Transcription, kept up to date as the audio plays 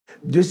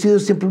Yo he sido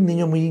siempre un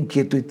niño muy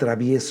inquieto y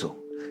travieso.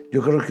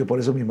 Yo creo que por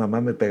eso mi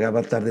mamá me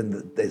pegaba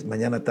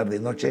mañana, tarde y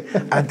noche,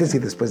 antes y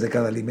después de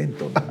cada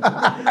alimento,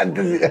 ¿no?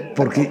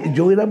 Porque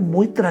yo era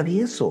muy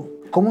travieso.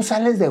 ¿Cómo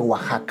sales de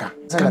Oaxaca?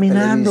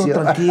 Caminando,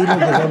 tranquilo,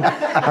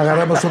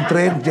 agarramos un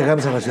tren,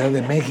 llegamos a la Ciudad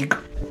de México.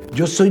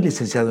 Yo soy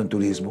licenciado en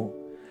turismo.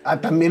 Ah,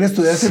 ¿también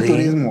estudiaste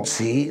turismo?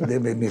 Sí,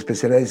 mi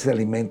especialidad es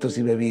alimentos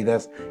y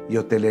bebidas y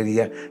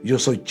hotelería. Yo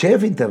soy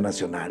chef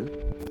internacional.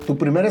 ¿Tu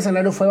primer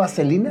escenario fue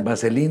Vaselina?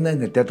 Vaselina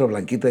en el Teatro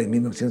Blanquita de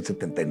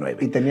 1979.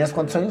 ¿Y tenías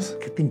cuántos años?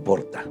 ¿Qué te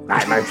importa?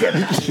 Ay, no es cierto.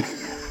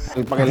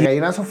 El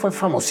gallinazo fue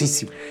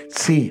famosísimo.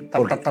 Sí,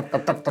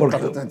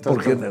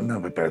 porque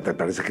no, pero te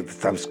parece que te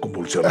estás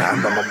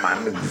convulsionando, no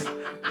mames.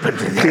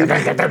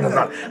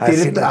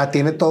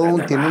 Tiene todo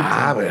un...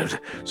 A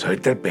ver, soy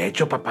del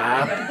pecho,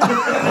 papá.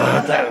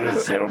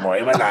 Se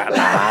mueve la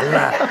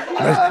ala.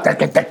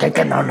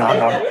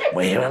 No.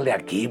 Muévanle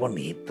aquí,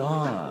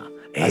 bonito.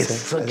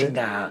 Eso,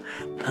 chinga.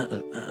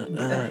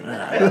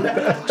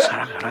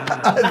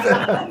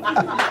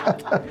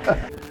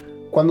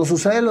 Cuando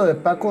sucede lo de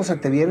Paco, ¿se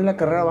te viene la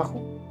carrera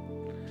abajo?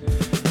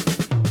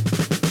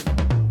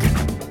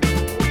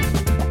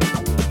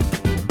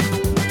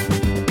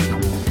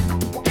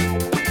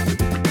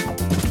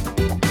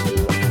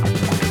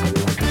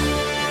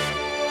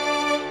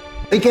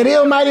 Mi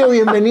querido Mario,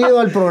 bienvenido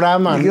al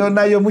programa. Mi querido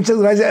Nayo, muchas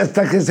gracias.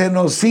 Hasta que se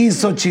nos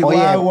hizo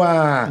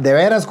Chihuahua. Oye, de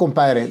veras,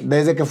 compadre,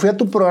 desde que fui a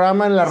tu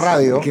programa en la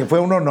radio... Que fue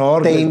un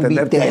honor. Te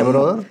invité,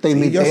 brother. Te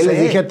invité y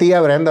les dije a ti y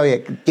a Brenda,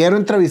 oye, quiero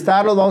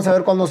entrevistarlos, vamos a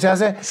ver cuándo se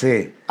hace.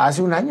 Sí.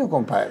 Hace un año,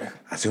 compadre.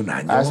 ¿Hace un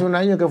año? Hace un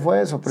año que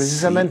fue eso,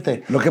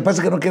 precisamente. Sí. Lo que pasa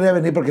es que no quería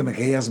venir porque me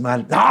caías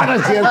mal. No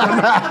es cierto.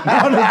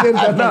 No es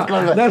cierto.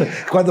 No.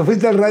 Cuando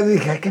fuiste al radio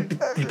dije, ay, qué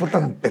tipo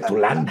tan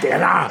petulante.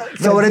 No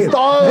Sobre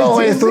todo,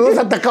 güey, estuvimos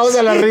atacados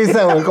de la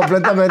risa, güey,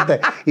 completamente.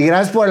 Y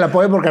gracias por el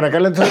apoyo, porque en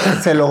aquel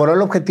entonces se logró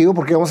el objetivo,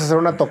 porque íbamos a hacer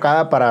una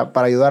tocada para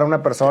ayudar a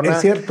una persona.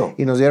 Es cierto.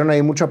 Y nos dieron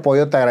ahí mucho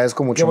apoyo, te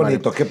agradezco mucho, Qué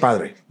bonito, Mario. qué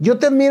padre. Yo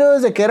te admiro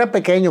desde que era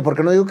pequeño,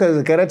 porque no digo que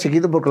desde que era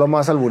chiquito, porque lo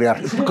vas a alburear.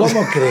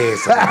 ¿Cómo crees?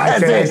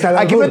 Sí,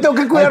 aquí me tengo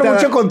que cuidar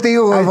mucho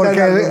contigo, güey,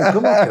 porque...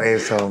 ¿Cómo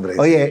crees, hombre?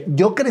 Oye,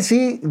 yo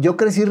crecí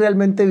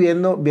realmente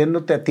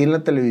viéndote a ti en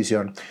la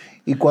televisión.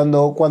 Y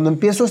cuando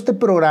empiezo este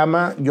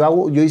programa,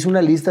 yo hice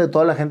una lista de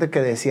toda la gente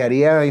que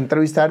desearía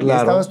entrevistar. Claro,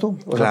 y estabas tú.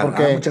 O sea,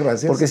 porque, muchas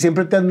gracias. Porque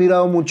siempre te he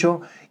admirado mucho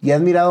y he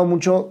admirado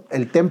mucho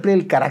el temple y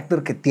el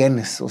carácter que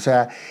tienes. O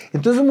sea,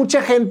 entonces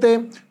mucha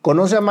gente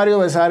conoce a Mario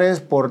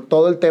Bezares por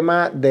todo el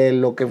tema de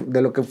lo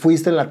que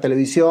fuiste en la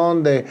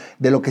televisión, de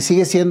lo que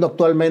sigue siendo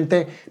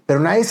actualmente, pero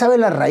nadie sabe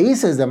las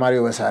raíces de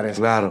Mario Bezares.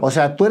 Claro. O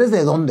sea, ¿tú eres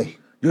de dónde?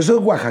 Yo soy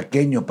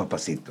oaxaqueño,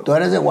 papacito. Tú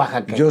eres de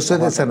Oaxaca. Yo soy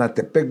de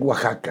Zanatepec,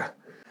 Oaxaca.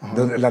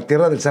 Donde la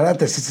tierra del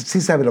zanate, sí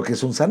sabe lo que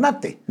es un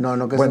zanate.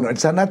 No, que bueno, el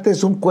zanate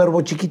es un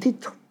cuervo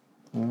chiquitito.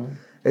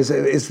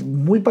 Es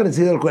muy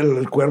parecido al cuervo.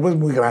 El cuervo es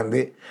muy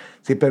grande,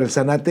 sí, pero el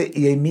zanate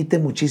y emite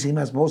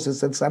muchísimas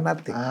voces el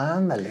zanate.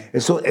 Ándale.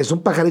 Eso es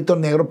un pajarito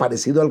negro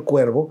parecido al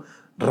cuervo,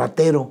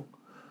 ratero.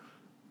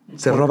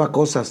 Se roba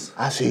cosas.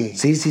 Ah, sí.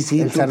 Sí.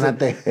 El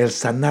zanate. El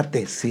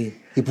zanate, sí.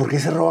 ¿Y por qué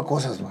se roba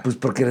cosas, güey? Pues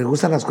porque les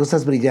gustan las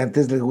cosas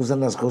brillantes, les gustan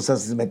las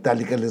cosas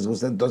metálicas, les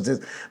gusta.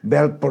 Entonces,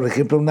 vean, por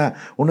ejemplo, una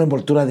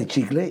envoltura de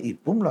chicle y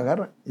pum, lo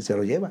agarra y se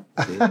lo lleva.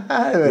 ¿Sí?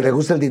 Y le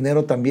gusta el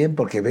dinero también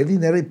porque ve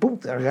dinero y pum,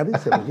 agarra y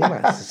se lo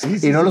lleva. Sí,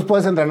 ¿Y no los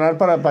puedes entrenar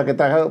para que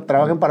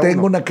trabajen para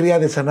Tengo uno? una cría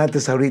de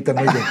zanates ahorita,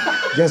 ¿no?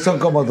 Ya son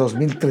como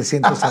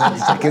 2,300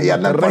 zanates aquí en Y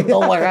andan por todo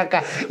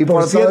Oaxaca. Y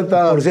por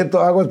todo.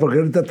 cierto, aguas porque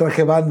ahorita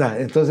traje banda.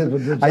 Entonces,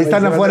 ahí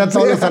están afuera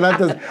todos los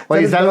zanates.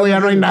 Oye, salgo ya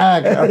no hay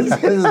nada.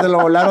 Se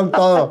lo volaron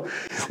todo.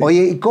 Sí.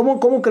 Oye, ¿y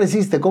cómo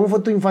creciste? ¿Cómo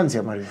fue tu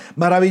infancia, Mario?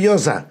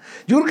 Maravillosa.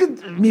 Yo creo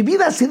que mi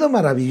vida ha sido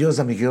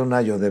maravillosa, mi querido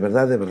Nayo, de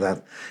verdad, de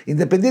verdad.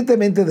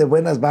 Independientemente de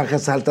buenas,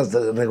 bajas, altas,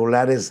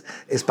 regulares,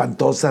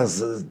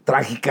 espantosas,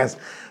 trágicas,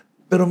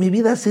 pero mi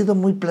vida ha sido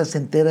muy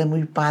placentera y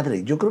muy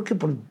padre. Yo creo que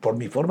por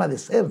mi forma de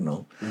ser,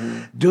 ¿no?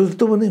 Yo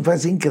tuve una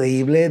infancia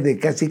increíble, de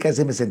casi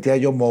me sentía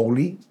yo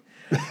Mowgli.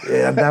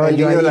 Andaba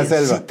yo ahí, de la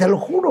selva. Sí, te lo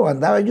juro,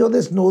 andaba yo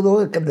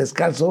desnudo,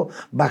 descalzo,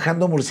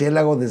 bajando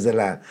murciélago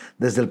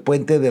desde el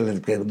puente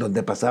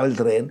donde pasaba el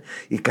tren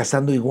y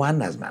cazando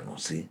iguanas, mano,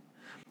 sí.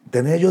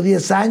 Tenía yo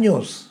 10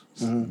 años,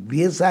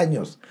 10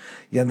 años,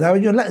 y andaba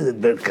yo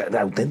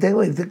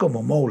auténticamente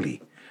como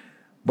Mowgli.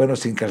 Bueno,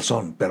 sin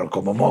calzón, pero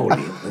como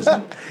Mowgli.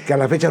 Que a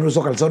la fecha no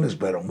uso calzones,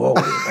 pero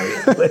Mowgli.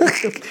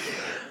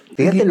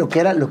 Fíjate lo que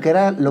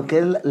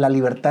es la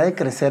libertad de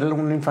crecer en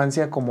una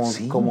infancia como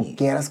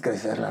quieras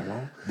crecerla, ¿no?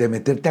 De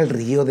meterte al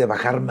río, de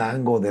bajar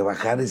mango, de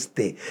bajar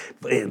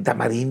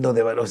tamarindo,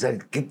 o sea,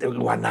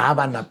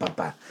 guanábana,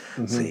 papá.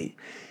 Sí.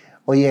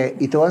 Oye,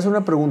 y te voy a hacer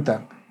una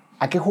pregunta.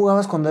 ¿A qué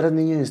jugabas cuando eras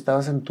niño y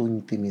estabas en tu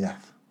intimidad?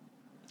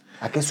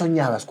 ¿A qué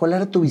soñabas? ¿Cuál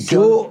era tu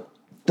visión? Yo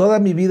toda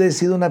mi vida he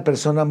sido una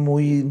persona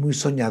muy, muy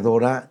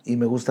soñadora y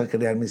me gusta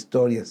crear mis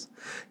historias.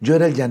 Yo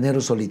era el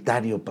llanero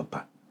solitario,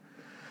 papá.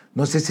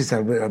 No sé si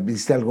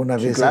viste alguna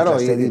vez. Sí,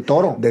 claro, y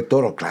Toro. De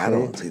Toro,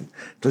 claro. Sí. Sí.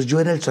 Entonces yo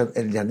era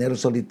el llanero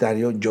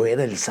solitario, yo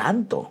era el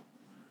santo.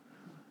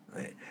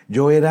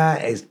 Yo era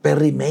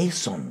Perry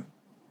Mason,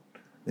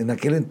 en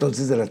aquel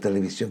entonces de la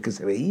televisión que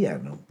se veía,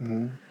 ¿no?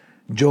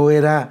 Yo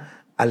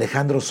era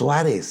Alejandro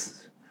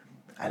Suárez.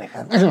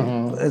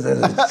 Alejandro.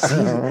 Sí,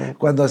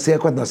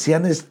 cuando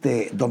hacían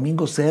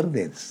Domingo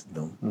Cerdes,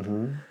 ¿no?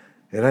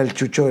 Era el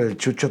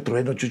Chucho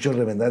Trueno, Chucho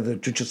Revendado,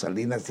 Chucho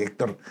Salinas y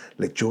Héctor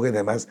Lechuga y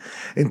demás.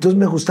 Entonces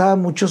me gustaba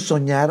mucho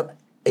soñar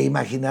e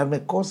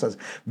imaginarme cosas.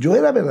 Yo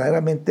era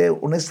verdaderamente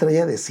una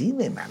estrella de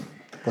cine, man.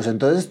 Pues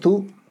entonces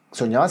tú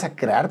soñabas a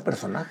crear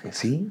personajes.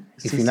 Sí.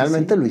 Y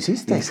finalmente lo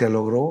hiciste. Y se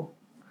logró.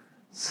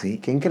 Sí.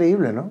 Qué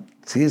increíble, ¿no?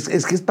 Sí,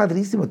 es que es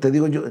padrísimo. Te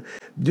digo, yo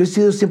he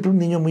sido siempre un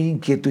niño muy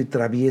inquieto y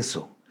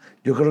travieso.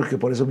 Yo creo que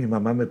por eso mi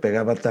mamá me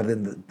pegaba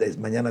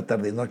mañana,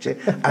 tarde y noche,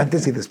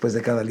 antes y después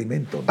de cada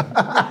alimento, ¿no?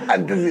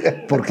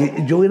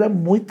 Porque yo era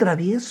muy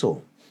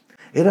travieso.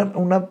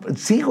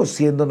 Sigo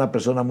siendo una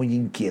persona muy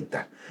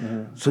inquieta.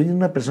 Soy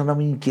una persona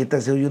muy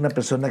inquieta, soy una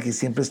persona que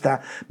siempre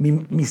está...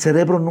 Mi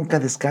cerebro nunca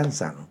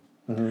descansa, ¿no?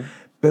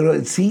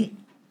 Pero sí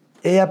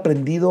he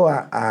aprendido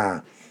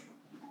a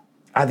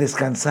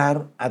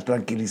descansar, a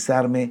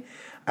tranquilizarme,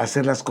 a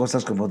hacer las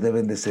cosas como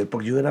deben de ser,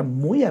 porque yo era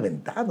muy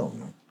aventado,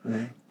 ¿no?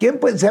 ¿Quién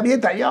se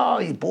avienta? Yo,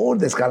 y pum,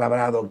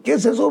 descalabrado. ¿Quién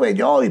se sube?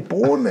 Yo, y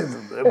pum,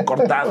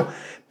 cortado.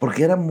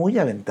 Porque era muy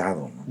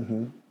aventado,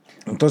 ¿no?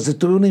 Entonces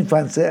tuve una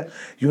infancia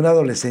y una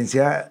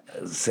adolescencia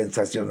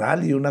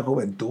sensacional y una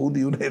juventud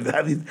y una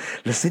edad. Y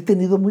las he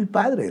tenido muy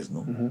padres,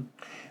 ¿no?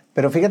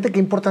 Pero fíjate qué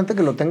importante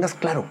que lo tengas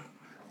claro,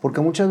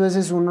 porque muchas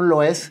veces uno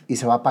lo es y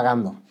se va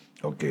apagando.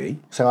 Okay.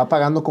 Se va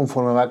apagando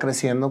conforme va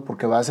creciendo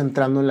porque vas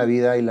entrando en la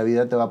vida y la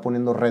vida te va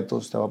poniendo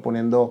retos, te va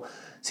poniendo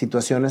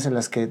situaciones en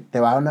las que te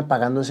van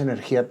apagando esa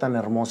energía tan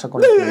hermosa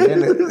con la que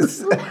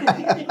vienes.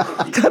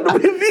 Ya no me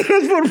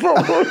digas, por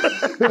favor.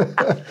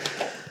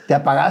 ¿Te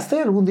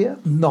apagaste algún día?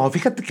 No,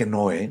 fíjate que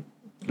no, ¿eh?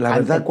 La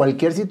Ante verdad,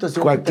 cualquier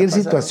situación. Cualquier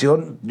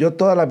situación. Yo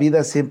toda la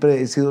vida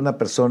siempre he sido una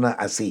persona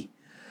así,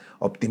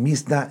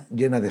 optimista,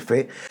 llena de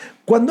fe.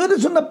 Cuando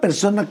eres una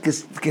persona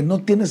que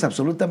no tienes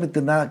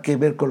absolutamente nada que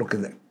ver con lo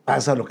que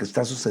pasa, lo que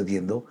está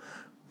sucediendo,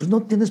 pues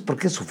no tienes por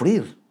qué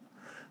sufrir.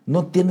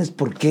 No tienes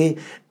por qué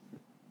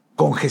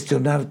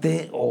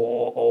congestionarte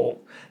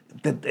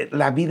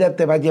la vida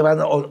te va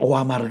llevando o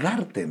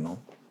amargarte, ¿no?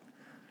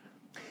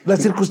 Las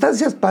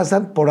circunstancias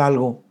pasan por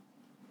algo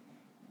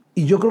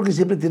y yo creo que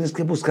siempre tienes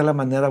que buscar la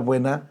manera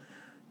buena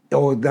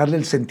o darle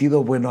el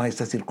sentido bueno a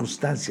esa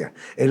circunstancia,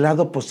 el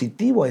lado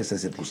positivo a esa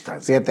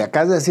circunstancia. Fíjate,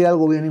 acabas de decir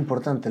algo bien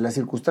importante. Las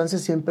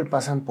circunstancias siempre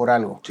pasan por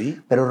algo,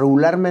 ¿sí? Pero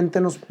regularmente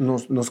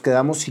nos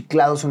quedamos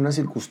ciclados en una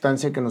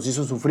circunstancia que nos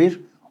hizo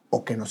sufrir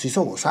o que nos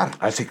hizo gozar.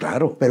 Ah, sí,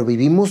 claro. Pero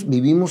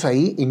vivimos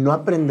ahí y no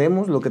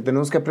aprendemos lo que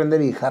tenemos que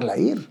aprender y dejarla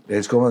ir.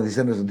 Es como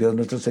dice Dios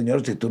nuestro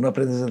Señor, si tú no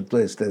aprendes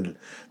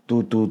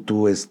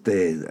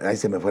ay,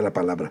 se me fue la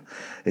palabra.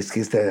 Es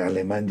que este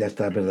alemán ya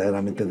está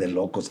verdaderamente de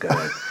locos,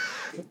 caray.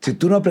 Si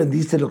tú no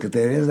aprendiste lo que te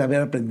debías de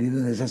haber aprendido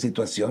en esa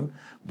situación,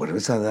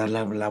 vuelves a dar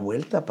la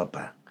vuelta,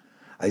 papá.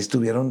 Ahí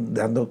estuvieron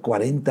dando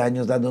 40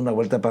 años dando una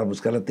vuelta para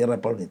buscar la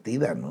tierra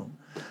prometida, ¿no?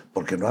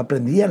 Porque no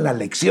aprendían la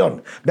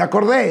lección. Me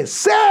acordé,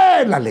 ¡sí!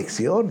 La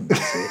lección.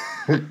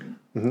 ¿Sí?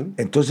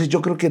 Entonces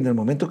yo creo que en el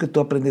momento que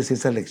tú aprendes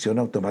esa lección,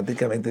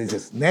 automáticamente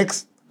dices,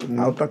 next,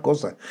 a otra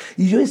cosa.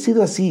 Y yo he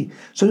sido así.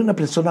 Soy una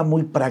persona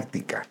muy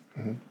práctica.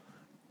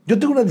 Yo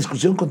tengo una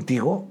discusión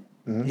contigo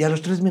y a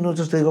los 3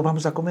 minutos te digo,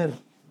 vamos a comer.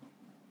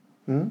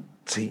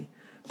 Sí.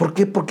 ¿Por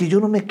qué? Porque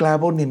yo no me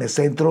clavo, ni me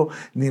centro,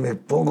 ni me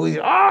pongo y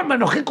me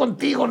enojé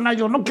contigo,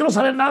 Nayo, no quiero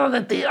saber nada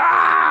de ti,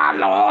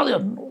 lo odio.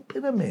 No,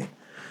 espérame.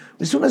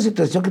 Es una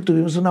situación que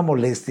tuvimos una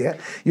molestia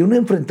y un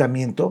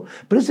enfrentamiento,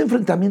 pero ese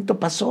enfrentamiento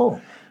pasó.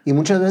 Y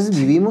muchas veces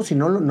vivimos y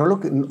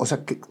o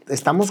sea, que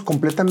estamos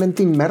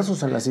completamente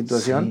inmersos en la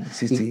situación.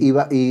 Sí.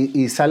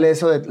 Y sale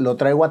eso de lo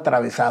traigo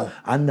atravesado.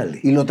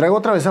 Ándale. Y lo traigo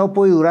atravesado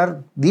puede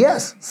durar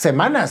días,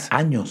 semanas.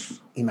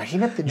 Años.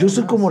 Imagínate. Yo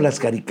soy como las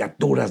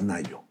caricaturas,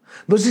 Nayo.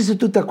 No sé si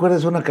tú te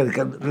acuerdas de una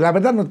caricatura. La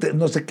verdad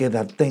no sé qué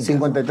edad tengas.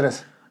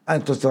 53. ¿no?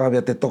 Entonces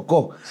todavía te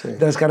tocó. Sí.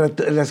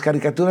 Las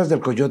caricaturas del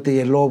coyote y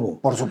el lobo.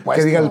 Por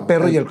supuesto. Que diga el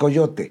perro y el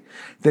coyote.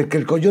 De que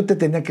el coyote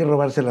tenía que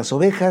robarse las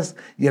ovejas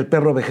y el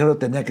perro ovejero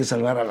tenía que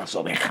salvar a las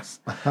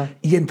ovejas. Ajá.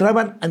 Y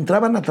entraban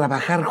a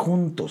trabajar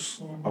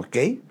juntos, ¿ok?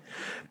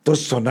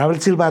 Entonces sonaba el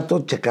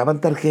silbato,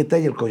 checaban tarjeta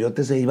y el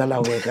coyote se iba a la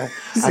oveja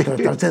a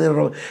tratarse de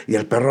robar. Y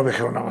el perro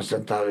ovejero nada más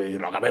sentado y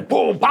lo agarré,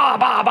 ¡pum! ¡Pa,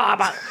 pa, pa,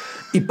 pa!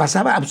 Y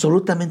pasaba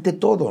absolutamente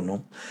todo,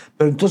 ¿no?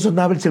 Pero entonces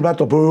sonaba el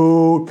silbato,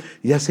 ¡pum!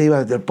 Y ya se iba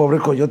el pobre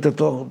coyote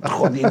todo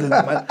jodido.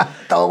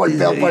 Todo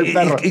golpeado por el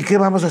perro. ¿Y qué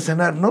vamos a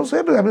cenar? No sé,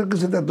 a ver qué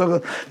se te antoja.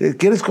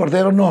 ¿Quieres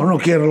cordero? No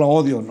quiero, lo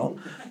odio, ¿no?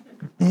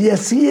 Y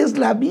así es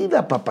la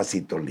vida,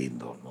 papacito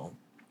lindo, ¿no?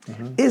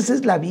 Esa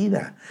es la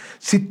vida.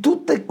 Si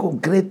tú te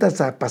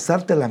concretas a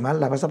pasártela mal,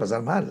 la vas a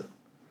pasar mal.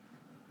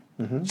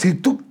 Si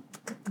tú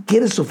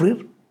quieres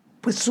sufrir,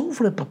 pues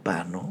sufre,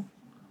 papá, ¿no?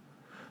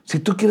 Si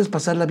tú quieres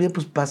pasarla bien,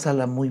 pues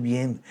pásala muy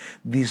bien.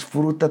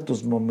 Disfruta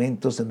tus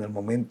momentos en el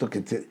momento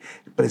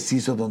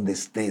preciso donde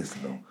estés,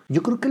 ¿no?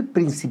 Yo creo que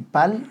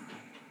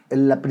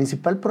la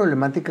principal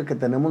problemática que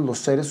tenemos los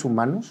seres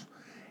humanos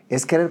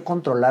es querer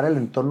controlar el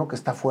entorno que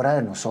está fuera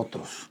de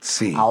nosotros.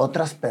 Sí. A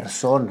otras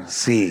personas.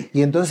 Sí.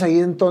 Y entonces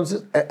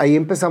ahí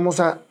empezamos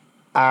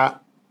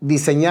a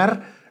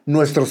diseñar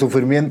nuestro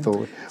sufrimiento,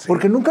 güey. Sí.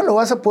 Porque nunca lo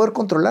vas a poder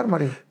controlar,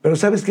 Mario. Pero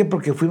 ¿sabes qué?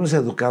 Porque fuimos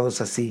educados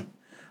así,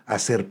 a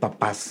ser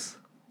papás.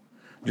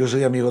 Yo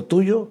soy amigo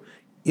tuyo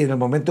y en el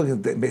momento que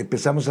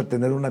empezamos a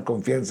tener una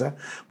confianza,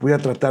 voy a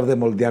tratar de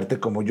moldearte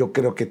como yo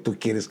creo que tú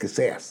quieres que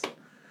seas.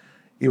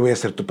 Y voy a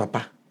ser tu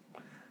papá.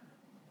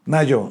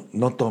 Nayo,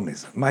 no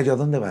tomes. Nayo, ¿a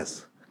dónde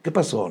vas? ¿Qué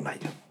pasó,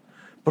 Nayo?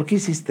 ¿Por qué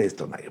hiciste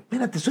esto, Nayo?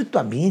 Espérate, soy tu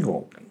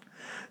amigo.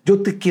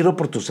 Yo te quiero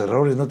por tus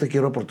errores, no te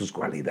quiero por tus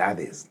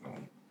cualidades, ¿no?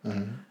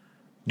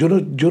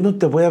 Yo no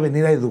te voy a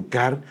venir a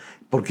educar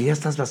porque ya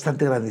estás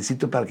bastante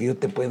grandecito para que yo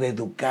te pueda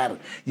educar.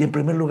 Y en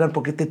primer lugar,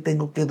 ¿por qué te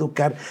tengo que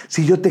educar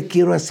si yo te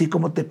quiero así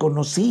como te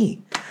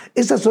conocí?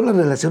 Esas son las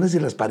relaciones y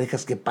las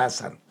parejas que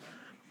pasan.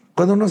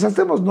 Cuando nos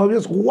hacemos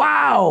novios,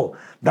 ¡wow!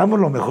 Damos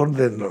lo mejor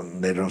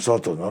de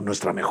nosotros, ¿no?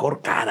 Nuestra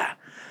mejor cara.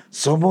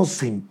 Somos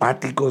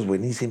simpáticos,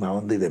 buenísima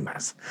onda y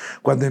demás.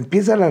 Cuando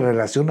empieza la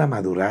relación a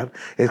madurar,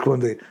 es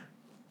cuando... ¿Y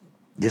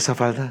esa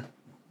falda?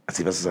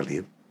 ¿Así vas a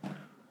salir?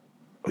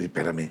 Oye,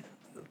 espérame.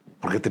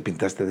 ¿Por qué te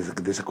pintaste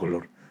de ese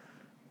color?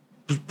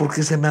 Pues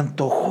porque se me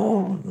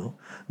antojó, ¿no?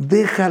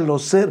 Déjalo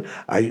ser.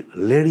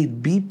 Let it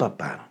be,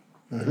 papá.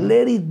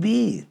 Let it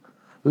be.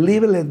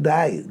 Live and let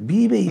die.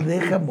 Vive y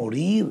deja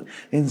morir.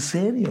 En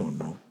serio,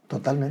 ¿no?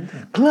 Totalmente.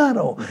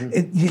 Claro.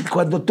 Y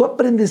cuando tú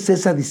aprendes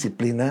esa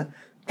disciplina,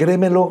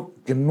 créemelo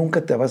que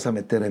nunca te vas a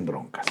meter en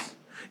broncas.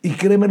 Y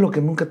créemelo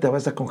que nunca te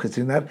vas a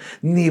congestionar,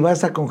 ni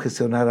vas a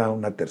congestionar a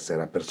una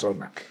tercera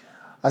persona.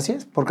 Así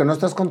es, porque no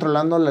estás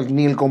controlando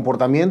ni el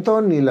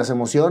comportamiento, ni las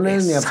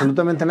emociones, Exacto. Ni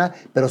absolutamente nada,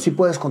 pero sí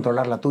puedes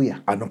controlar la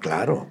tuya. Ah, no,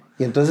 claro.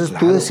 Y entonces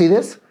tú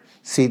decides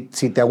si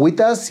te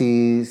agüitas,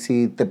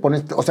 si te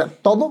pones... O sea,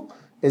 todo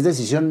es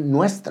decisión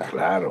nuestra,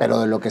 claro.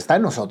 Pero de lo que está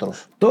en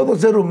nosotros. Todo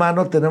ser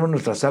humano tenemos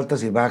nuestras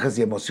altas y bajas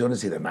y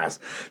emociones y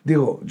demás.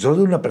 Digo, yo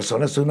soy una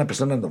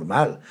persona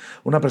normal,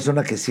 una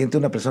persona que siente,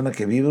 una persona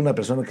que vive, una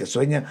persona que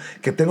sueña,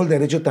 que tengo el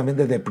derecho también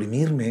de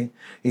deprimirme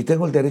y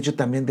tengo el derecho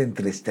también de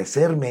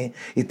entristecerme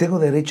y tengo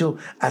derecho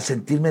a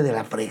sentirme de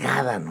la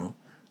fregada, ¿no?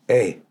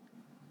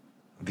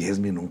 10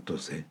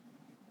 minutos,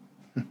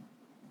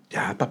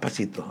 Ya,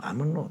 papacito,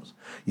 vámonos.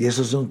 Y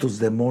esos son tus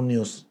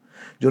demonios.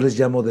 Yo les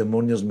llamo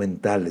demonios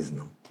mentales,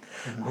 ¿no?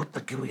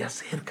 Puta, ¿qué voy a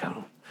hacer,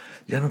 cabrón?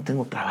 Ya no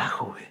tengo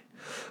trabajo, güey.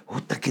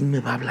 Puta, ¿quién me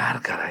va a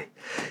hablar, caray?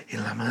 Y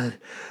la madre,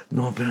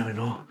 no, espérame,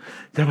 no.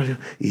 Ya valió.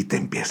 Y te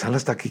empiezan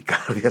las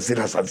taquicardias y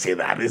las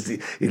ansiedades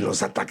y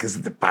los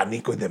ataques de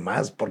pánico y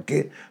demás. ¿Por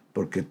qué?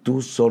 Porque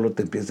tú solo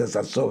te empiezas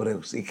a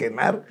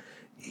sobreoxigenar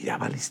y ya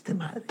valiste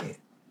madre.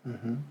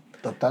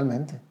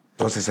 Totalmente.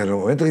 Entonces, en el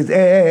momento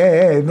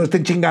dices, no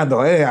estén chingando,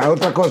 a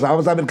otra cosa,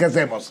 vamos a ver qué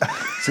hacemos.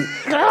 Sí.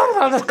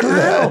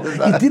 Claro.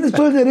 Y tienes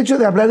todo el derecho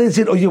de hablar y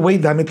decir, oye, güey,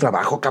 dame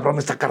trabajo, cabrón, me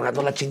está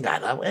cargando la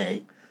chingada,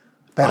 güey.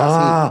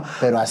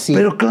 Pero así.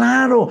 Pero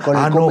claro. Con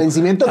el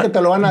convencimiento que te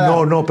lo van a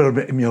dar. No, pero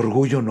mi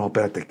orgullo no,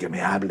 espérate, que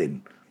me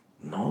hablen.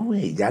 No,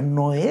 güey, ya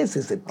no es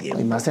ese tiempo.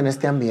 Y más en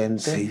este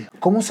ambiente. Sí.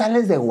 ¿Cómo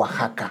sales de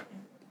Oaxaca?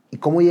 ¿Y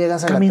cómo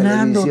llegas a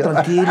Caminando,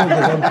 la televisión?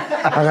 tranquilo,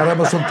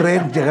 agarramos un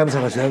tren, llegamos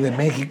a la Ciudad de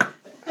México.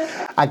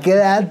 ¿A qué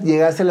edad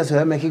llegaste a la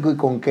Ciudad de México y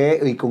con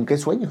qué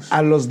sueños?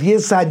 A los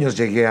 10 años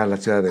llegué a la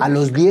Ciudad de México. ¿A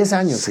los 10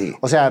 años? Sí.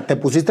 O sea, te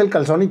pusiste el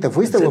calzón y te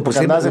fuiste, güey, porque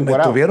andabas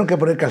encuerado. Me tuvieron que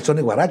poner calzón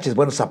y guaraches,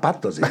 buenos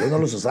zapatos, y yo no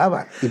los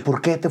usaba. ¿Y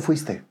por qué te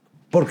fuiste?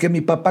 Porque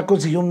mi papá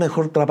consiguió un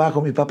mejor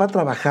trabajo. Mi papá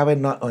trabajaba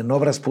en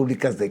obras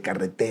públicas de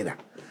carretera.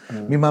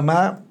 Mi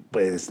mamá,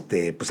 pues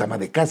ama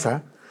de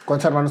casa.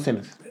 ¿Cuántos hermanos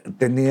tienes?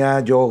 Tenía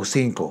yo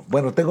 5.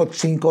 Bueno, tengo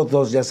 5,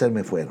 2 ya se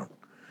me fueron.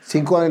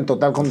 5 en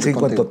total.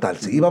 5 en total,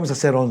 sí. Íbamos a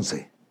hacer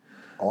 11.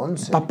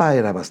 11. Papá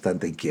era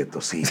bastante inquieto,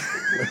 sí.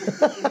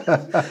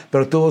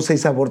 Pero tuvo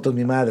 6 abortos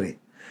mi madre,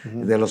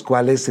 de los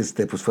cuales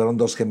pues fueron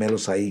 2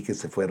 gemelos ahí que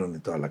se fueron y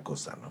toda la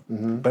cosa,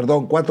 ¿no?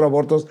 Perdón, 4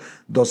 abortos,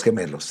 2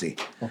 gemelos, sí.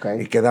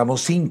 Okay. Y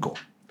quedamos 5.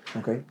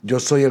 Okay. Yo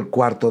soy el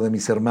cuarto de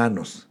mis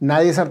hermanos.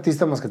 Nadie es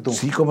artista más que tú.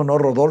 Sí, cómo no,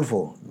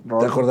 Rodolfo.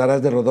 Te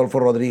acordarás de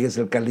Rodolfo Rodríguez,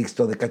 el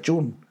Calixto de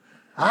Cachún.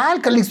 Ah,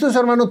 el Calixto es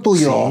hermano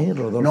tuyo. Sí,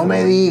 Rodolfo. No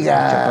me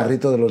digas. El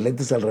chaparrito de los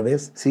lentes al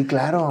revés. Sí,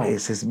 claro.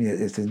 Ese es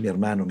mi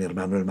hermano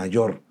el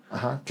mayor.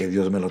 Ajá. Que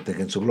Dios me lo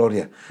tenga en su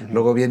gloria.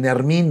 Luego viene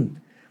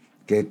Armín,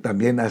 que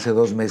también hace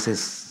 2 meses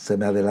se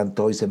me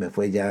adelantó y se me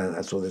fue ya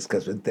a su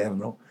descanso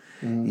interno.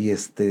 Y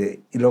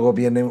luego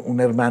viene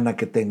una hermana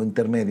que tengo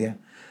intermedia.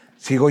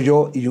 Sigo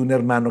yo y un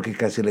hermano que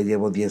casi le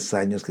llevo 10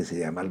 años que se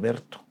llama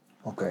Alberto.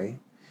 Ok.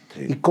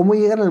 Sí. ¿Y cómo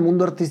llegan al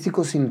mundo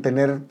artístico sin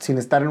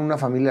estar en una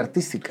familia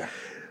artística?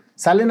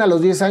 Salen a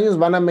los 10 años,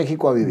 van a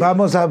México a vivir.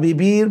 Vamos a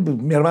vivir.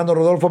 Mi hermano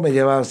Rodolfo me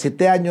lleva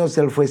 7 años.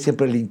 Él fue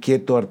siempre el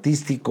inquieto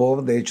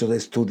artístico. De hecho,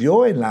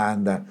 estudió en la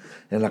ANDA,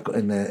 en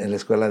la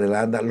escuela de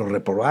la ANDA. Lo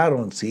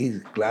reprobaron,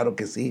 sí, claro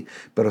que sí.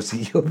 Pero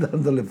siguió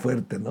dándole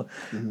fuerte, ¿no?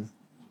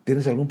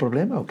 ¿Tienes algún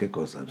problema o qué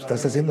cosa?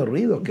 ¿Estás haciendo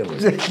ruido o qué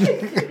ruido?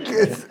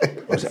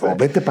 O sea, o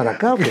vete para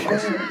acá o qué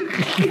cosa.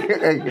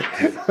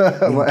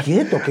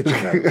 Inquieto, qué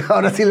chingado.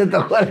 Ahora sí le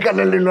tocó al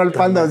Canelo y no al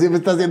Panda. Así me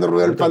está haciendo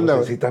ruido el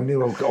Panda. Sí,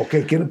 también. Ok,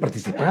 ¿quieren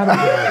participar?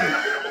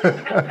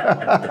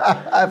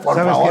 Por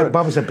 ¿Sabes favor. qué?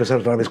 Vamos a empezar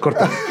otra vez,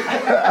 corta.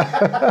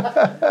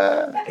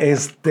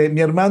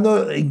 Mi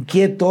hermano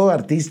inquieto,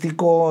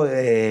 artístico,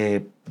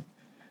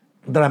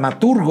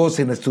 dramaturgo,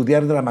 sin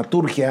estudiar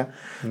dramaturgia,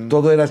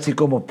 todo era así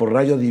como por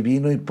rayo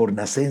divino y por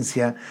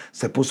nacencia,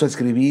 se puso a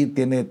escribir,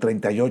 tiene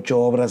 38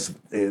 obras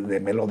de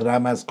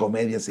melodramas,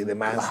 comedias y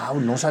demás.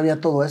 Wow, no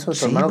sabía todo eso, tu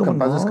Sí, hermano ¿cómo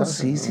capaz no?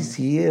 descanse.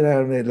 Sí,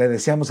 le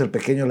decíamos el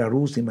pequeño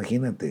Larus,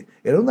 imagínate.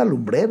 Era una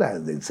lumbrera,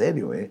 en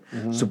serio,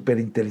 súper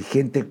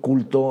inteligente,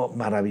 culto,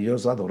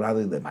 maravilloso,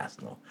 adorado y demás,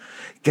 ¿no?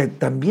 Que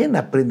también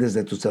aprendes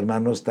de tus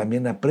hermanos,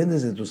 también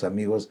aprendes de tus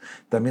amigos,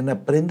 también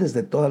aprendes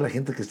de toda la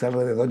gente que está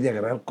alrededor y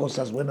agarrar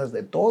cosas buenas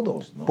de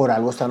todos, ¿no? Por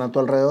algo están a tu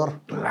alrededor.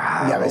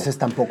 Claro. Y a veces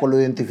tampoco lo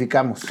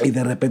identificamos. Y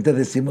de repente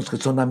decimos que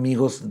son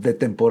amigos de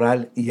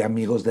temporal y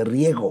amigos de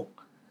riego.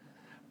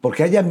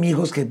 Porque hay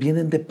amigos que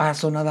vienen de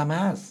paso nada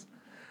más,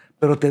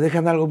 pero te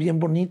dejan algo bien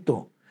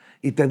bonito.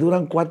 Y te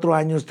duran 4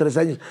 años, 3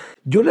 años.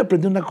 Yo le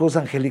aprendí una cosa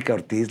a Angélica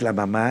Ortiz, la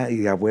mamá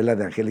y abuela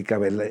de Angélica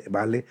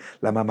Vale,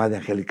 la mamá de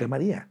Angélica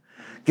María.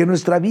 Que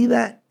nuestra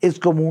vida es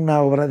como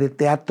una obra de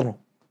teatro.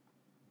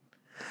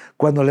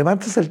 Cuando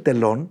levantas el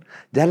telón,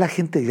 ya la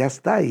gente ya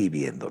está ahí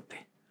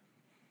viéndote.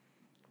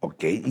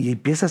 ¿Ok? Y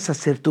empiezas a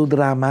hacer tus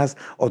dramas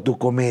o tu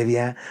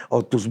comedia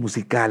o tus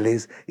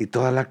musicales y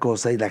toda la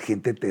cosa y la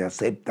gente te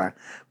acepta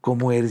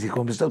como eres y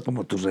cómo estás,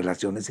 como tus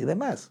relaciones y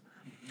demás.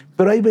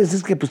 Pero hay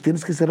veces que pues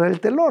tienes que cerrar el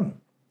telón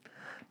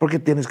porque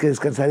tienes que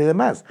descansar y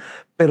demás.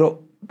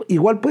 Pero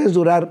igual puedes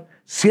durar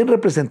 100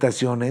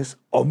 representaciones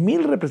o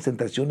 1000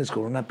 representaciones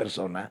con una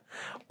persona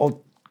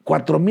o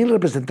 4000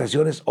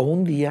 representaciones o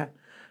un día,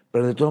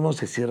 pero de todos modos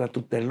se cierra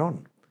tu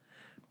telón.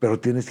 Pero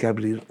tienes que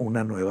abrir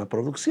una nueva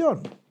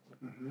producción.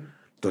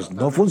 Entonces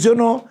no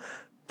funcionó,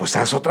 pues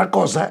haz otra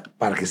cosa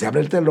para que se abra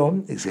el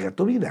telón y siga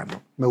tu vida,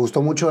 ¿no? Me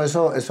gustó mucho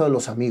eso de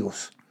los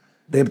amigos.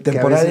 De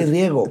temporal y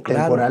riego,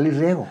 claro. Temporal y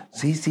riego.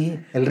 Sí, sí.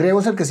 El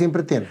riego es el que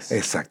siempre tienes.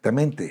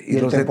 Exactamente. Y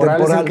el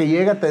temporal es el que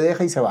llega, te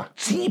deja y se va.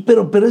 Sí,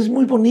 pero es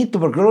muy bonito,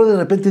 porque luego de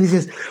repente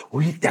dices,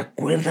 oye, ¿te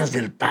acuerdas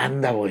del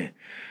Panda, güey?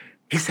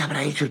 ¿Qué se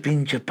habrá hecho el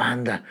pinche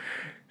Panda?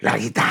 La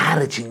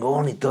guitarra,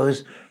 chingón y todo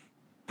eso.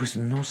 Pues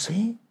no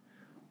sé.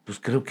 Pues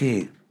creo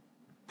que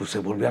se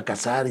volvió a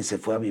casar y se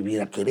fue a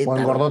vivir a Querétaro. O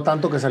engordó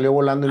tanto que salió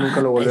volando y nunca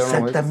lo volvieron a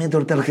ver. Exactamente,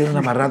 ahorita lo tienen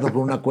amarrado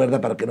con una cuerda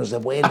para que no se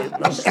vuele,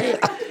 no sé.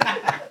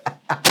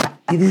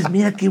 Y dices,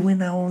 mira qué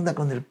buena onda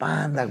con el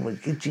Panda, güey,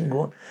 qué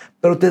chingón.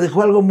 Pero te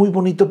dejó algo muy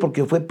bonito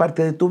porque fue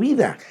parte de tu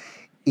vida.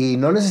 Y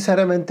no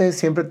necesariamente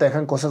siempre te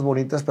dejan cosas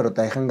bonitas, pero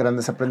te dejan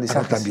grandes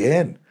aprendizajes.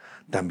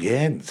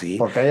 También, sí.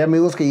 Porque hay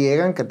amigos que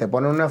llegan, que te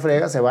ponen una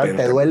frega, se van,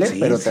 te duele, sí,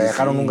 pero te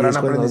dejaron un gran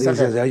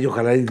aprendizaje. Dices, ay,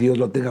 ojalá Dios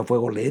lo tenga a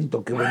fuego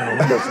lento, qué buena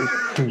onda,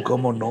 sí.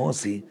 ¿Cómo no?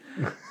 Sí.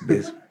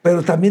 ¿Ves?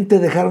 Pero también te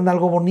dejaron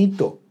algo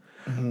bonito.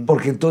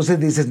 Porque entonces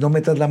dices, no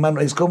metas la mano.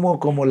 Es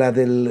como la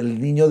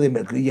del niño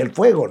y el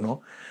fuego,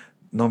 ¿no?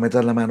 No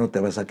metas la mano, te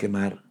vas a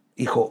quemar.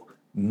 Hijo,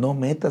 no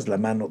metas la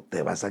mano,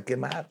 te vas a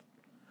quemar.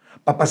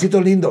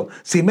 Papacito lindo,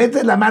 si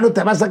metes la mano,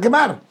 te vas a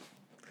quemar.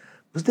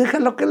 Pues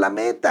déjalo que la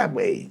meta,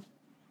 güey.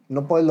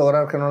 No puedes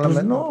lograr que no la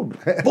meta. No.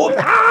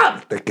 ¡Ah!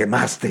 Te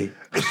quemaste.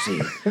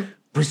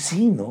 Pues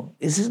sí, ¿no?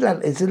 Esa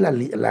es la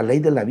ley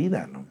de la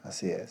vida, ¿no?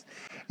 Así es.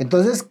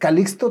 Entonces,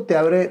 ¿Calixto te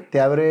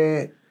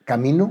abre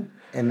camino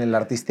en el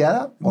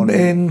artisteada? ¿O no?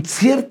 En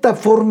cierta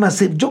forma,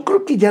 sí. Yo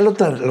creo que ya lo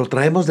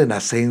traemos de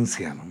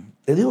nacencia, ¿no?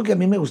 Te digo que a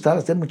mí me gustaba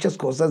hacer muchas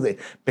cosas de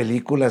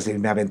películas y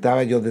me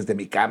aventaba yo desde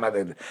mi cama,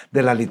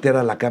 de la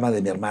litera a la cama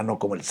de mi hermano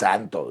como el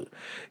santo.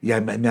 Y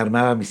me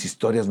armaba mis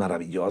historias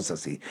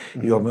maravillosas. Y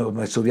yo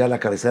me subía a la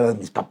cabecera de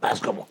mis papás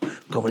como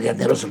el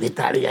llanero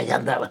solitario y allá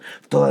andaba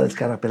toda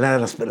descarapelada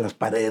las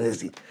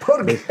paredes.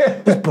 ¿Por qué?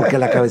 Pues porque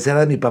la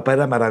cabecera de mi papá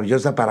era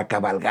maravillosa para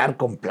cabalgar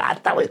con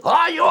plata, güey.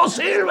 ¡Ay, yo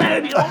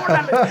sirve!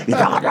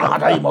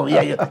 Y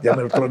movía yo. Ya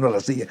me lo trono la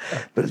silla.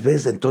 Pero,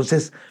 ¿ves?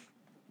 Entonces,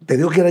 te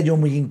digo que era yo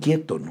muy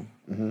inquieto, ¿no?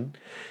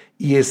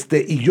 Y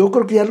yo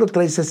creo que ya lo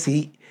traes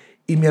así.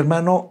 Y mi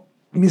hermano,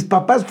 mis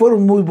papás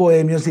fueron muy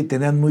bohemios y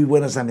tenían muy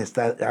buenas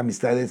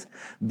amistades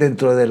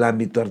dentro del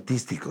ámbito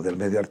artístico, del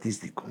medio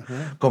artístico.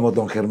 Como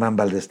don Germán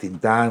Valdés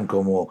Tintán,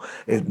 como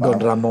don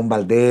Ramón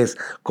Valdés,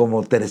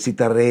 como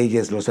Teresita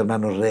Reyes, los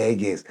hermanos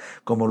Reyes,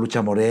 como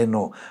Lucha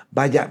Moreno.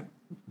 Vaya,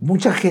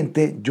 mucha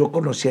gente yo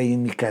conocí ahí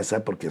en mi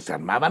casa porque se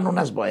armaban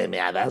unas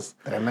bohemiadas.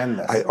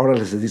 Tremendas. Ahora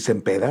les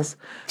dicen pedas,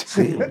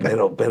 sí,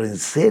 pero en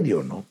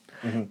serio, ¿no?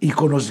 Y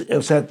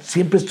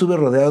siempre estuve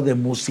rodeado de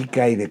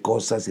música y de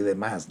cosas y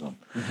demás, ¿no?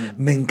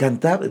 Me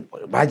encantaba.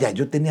 Vaya,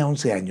 yo tenía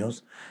 11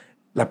 años.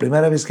 La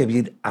primera vez que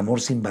vi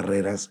Amor sin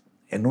Barreras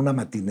en una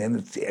matiné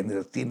en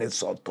el cine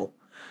Soto,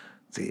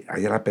 sí,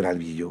 allá era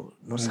Peralvillo.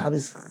 No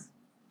sabes.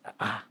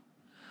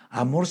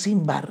 Amor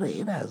sin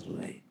Barreras,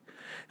 güey.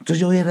 Entonces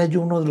yo era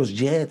uno de los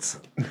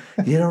Jets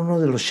y era uno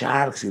de los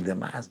Sharks y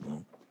demás,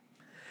 ¿no?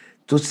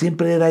 Entonces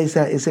siempre era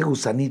ese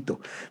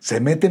gusanito. Se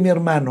mete mi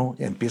hermano,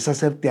 empieza a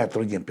hacer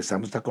teatro y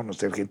empezamos a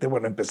conocer gente.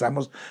 Bueno,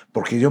 empezamos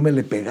porque yo me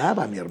le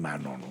pegaba a mi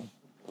hermano, ¿no?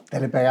 ¿Te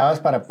le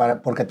pegabas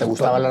porque te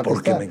gustaba la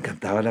artisteada? Porque me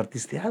encantaba la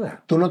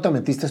artisteada. ¿Tú no te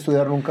metiste a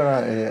estudiar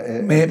nunca?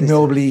 Me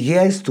obligué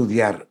a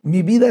estudiar.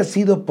 Mi vida ha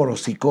sido por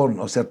hocicón.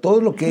 O sea, todo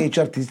lo que he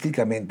hecho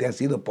artísticamente ha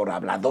sido por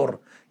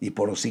hablador y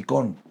por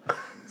hocicón.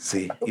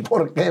 Sí.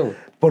 ¿Por qué, güey?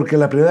 Porque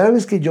la primera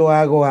vez que yo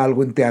hago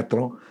algo en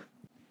teatro,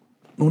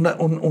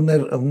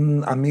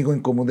 un amigo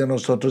en común de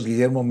nosotros,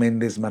 Guillermo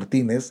Méndez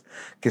Martínez,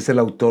 que es el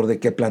autor de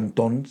Qué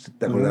Plantón,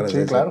 ¿te acordarás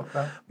de eso? Claro.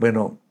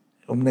 Bueno,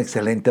 un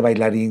excelente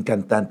bailarín,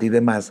 cantante y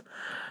demás.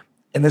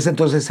 En ese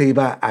entonces se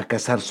iba a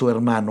casar su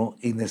hermano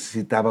y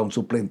necesitaba un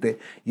suplente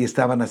y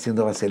estaban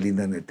haciendo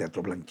Vaselina en el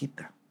Teatro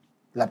Blanquita.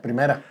 La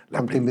primera,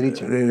 con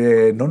Timbiriche.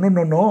 No,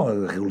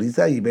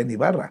 Julissa y Ben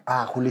Ibarra.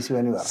 Ah, Julissa y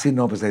Ben Ibarra. Sí,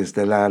 no, pues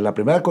la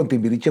primera con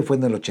Timbiriche fue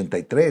en el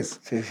 83,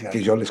 sí,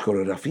 que yo les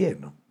coreografié,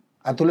 ¿no?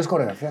 Ah, ¿tú les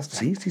coreografiaste?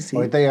 Sí.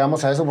 Ahorita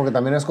llegamos a eso porque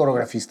también eres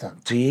coreografista.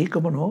 Sí,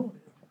 ¿cómo no?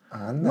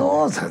 Anda.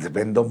 No, o sea,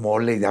 vendo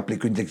mole y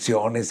aplico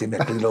inyecciones y me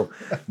aclino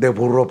de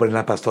burro en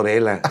la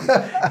pastorela.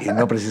 Y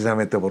no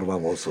precisamente por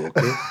baboso, ¿ok?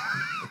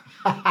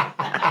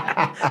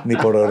 Ni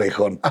por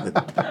orejón.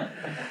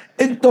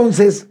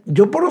 Entonces,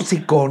 yo por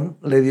hocicón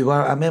le digo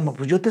a Memo,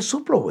 pues yo te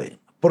suplo, güey.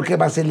 Porque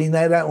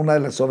Vaselina era una de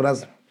las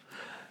obras.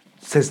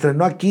 Se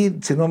estrenó aquí,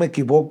 si no me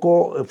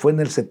equivoco, fue en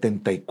el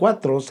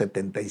 74,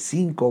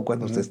 75,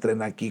 cuando se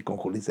estrena aquí con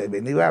Julissa y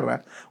Ben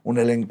Ibarra, un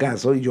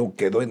elencazo, y yo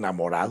quedo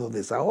enamorado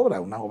de esa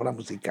obra, una obra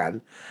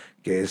musical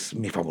que es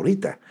mi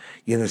favorita.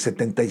 Y en el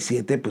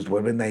 77, pues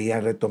vuelven ahí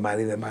a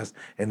retomar y demás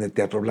en el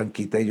Teatro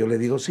Blanquita, y yo le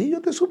digo, sí,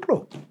 yo te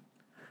suplo.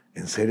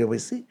 En serio,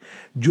 pues sí.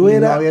 No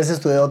habías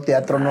estudiado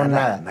teatro,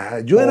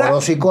 nada. Yo era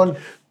hocicón.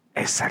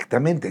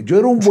 Exactamente.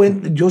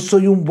 Yo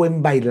soy un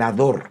buen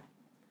bailador.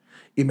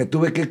 Y me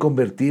tuve que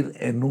convertir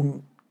en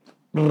un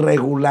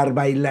regular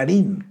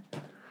bailarín.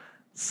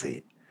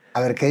 Sí.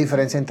 A ver, ¿qué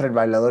diferencia entre el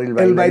bailador y el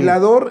bailarín? El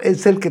bailador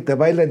es el que te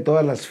baila en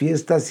todas las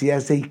fiestas y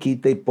hace y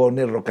quita y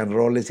pone rock and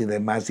rolls y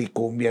demás y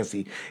cumbias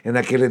y en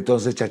aquel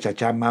entonces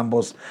cha-cha-cha,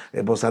 mambos,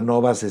 bossa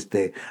novas,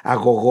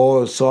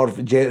 agogó, surf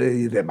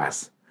y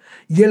demás.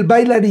 Y el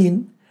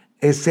bailarín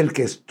es el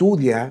que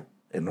estudia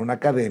en una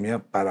academia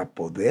para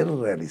poder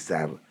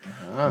realizar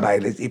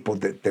bailes y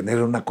poder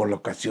tener una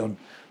colocación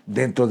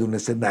dentro de un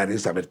escenario,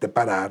 saberte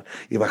parar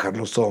y bajar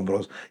los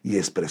hombros y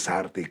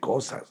expresarte y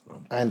cosas,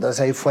 ¿no? Entonces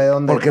ahí fue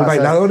donde Porque el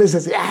bailador es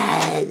así.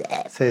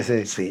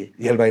 Sí.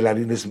 Y el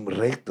bailarín es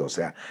recto, o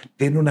sea,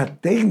 tiene una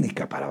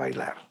técnica para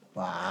bailar.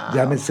 Wow.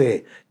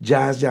 Llámese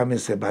jazz,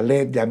 llámese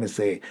ballet,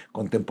 llámese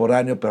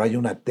contemporáneo, pero hay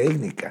una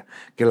técnica,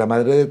 que la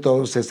madre de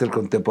todos es el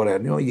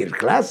contemporáneo y el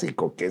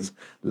clásico, que es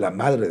la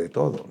madre de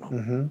todo, ¿no?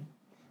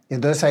 Y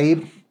entonces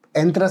ahí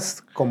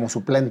entras como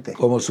suplente.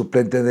 Como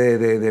suplente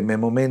de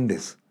Memo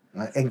Méndez.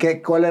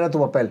 ¿Cuál era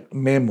tu papel?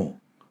 Memo.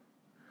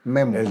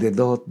 El de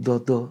do,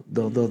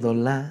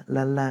 la,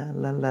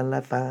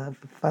 fa,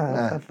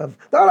 fa.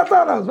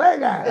 Todos,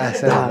 venga.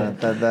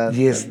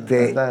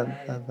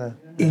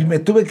 Y me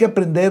tuve que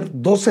aprender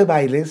 12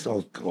 bailes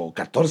o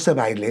 14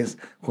 bailes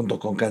junto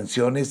con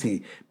canciones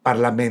y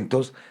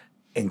parlamentos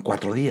en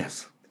 4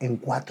 días. ¿En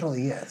 4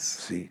 días?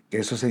 Sí,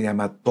 eso se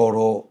llama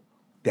toro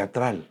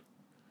teatral.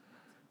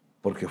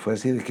 Porque fue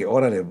así, dije,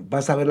 órale,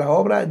 ¿vas a ver la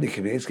obra?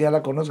 Dije, es que ya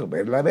la conozco,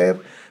 verla a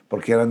ver,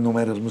 porque eran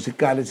números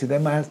musicales y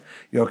demás.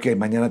 Y ok,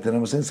 mañana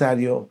tenemos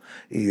ensayo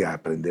y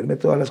aprenderme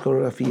todas las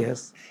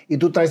coreografías. ¿Y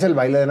tú traes el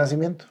baile de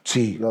nacimiento?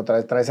 Sí.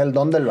 ¿Traes el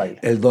don del baile?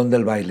 El don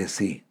del baile,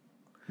 sí.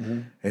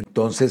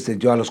 Entonces,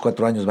 yo a los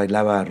 4 años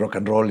bailaba rock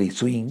and roll y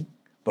swing,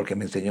 porque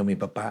me enseñó mi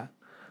papá.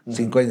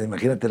 5 años,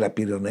 imagínate la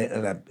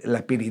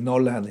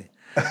pirinola,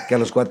 que a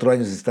los 4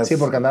 años estás... Sí,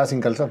 porque andaba sin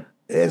calzón.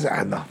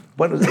 No.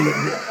 Bueno...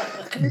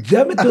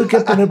 Ya me tuve que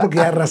poner porque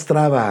ya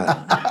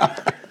arrastraba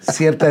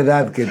cierta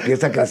edad que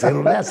empieza a crecer,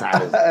 ya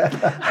sabes.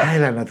 Ay,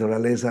 la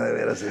naturaleza de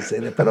veras en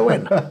serio. Pero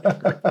bueno.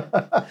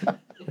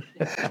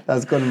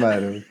 Estás con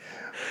madre.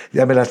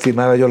 Ya me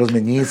lastimaba yo los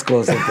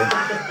meñiscos.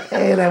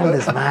 Era un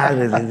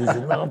desmadre.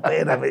 Dices, no,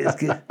 espérame, es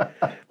que...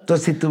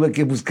 Entonces sí tuve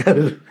que buscar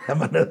la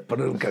manera de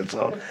poner un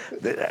calzón.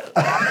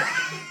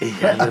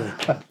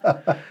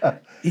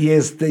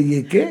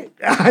 ¿Y qué?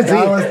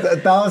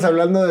 Estábamos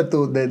hablando de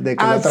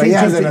que lo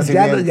traías de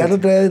nacimiento. Ya lo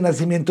traía de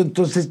nacimiento,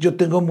 entonces yo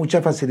tengo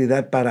mucha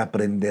facilidad para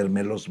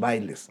aprenderme los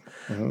bailes,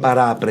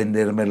 para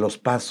aprenderme los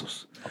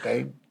pasos.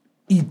 Okay.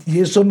 Y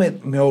eso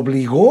me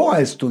obligó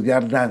a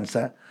estudiar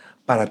danza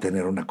para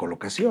tener una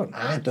colocación.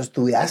 Entonces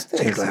estudiaste.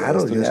 Sí,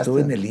 claro, yo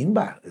estuve en el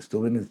INBA,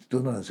 estuve en el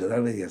Instituto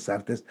Nacional de Bellas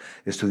Artes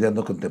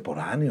estudiando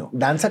contemporáneo.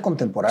 ¿Danza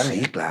contemporánea?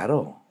 Sí,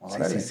 claro.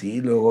 Órale.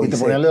 Sí. Luego ¿Y te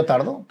ponían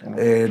leotardo?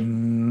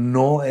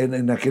 No,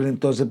 en aquel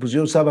entonces, pues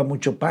yo usaba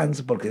mucho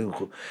pants, porque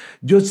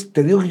yo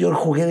te digo que yo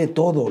jugué de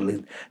todo.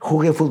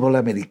 Jugué fútbol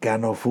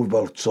americano,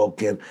 fútbol,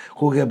 soccer,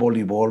 jugué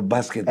voleibol,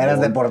 básquetbol. Eras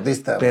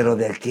deportista. Pero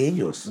de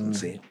aquellos,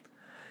 sí.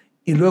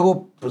 Y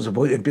luego, pues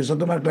empiezo a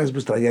tomar clases,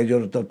 pues traía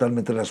yo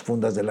totalmente las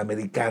fundas del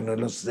americano,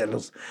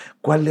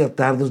 ¿cuál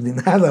leotardos? Ni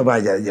nada,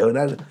 vaya. Yo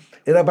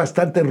era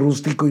bastante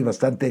rústico y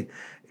bastante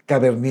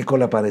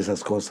cavernícola para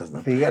esas cosas,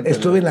 ¿no? Fíjate.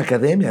 Estuve en la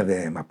academia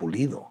de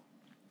Mapulido.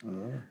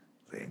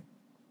 Sí.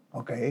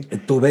 Ok.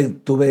 Tuve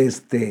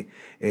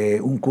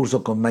un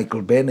curso con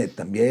Michael Bennett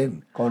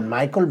también. Con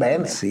Michael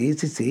Bennett.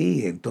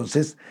 Sí.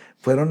 Entonces,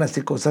 fueron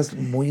así cosas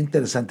muy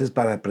interesantes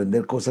para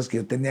aprender cosas que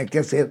yo tenía que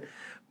hacer.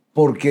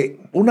 Porque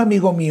un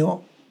amigo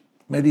mío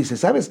me dice,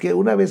 ¿sabes qué?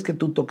 Una vez que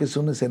tú toques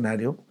un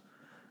escenario,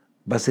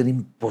 va a ser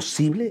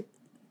imposible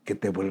que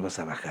te vuelvas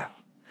a bajar.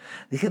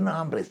 Dije, no,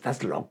 hombre,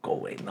 estás loco,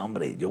 güey. No,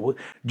 hombre,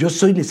 yo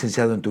soy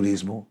licenciado en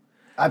turismo.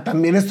 Ah,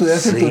 también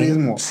estudiaste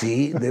turismo.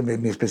 Sí,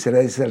 mi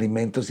especialidad es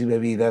alimentos y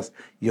bebidas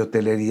y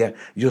hotelería.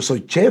 Yo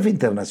soy chef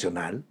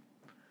internacional.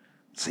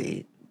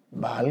 Sí.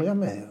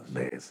 Válgame Dios.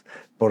 ¿Ves?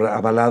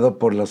 Avalado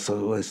por los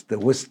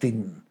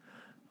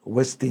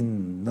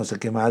Westin, no sé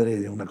qué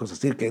madre, una cosa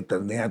así, que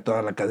tenía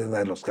toda la cadena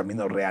de los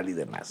Caminos Real y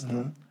demás,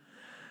 ¿no?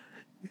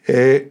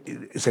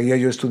 Seguía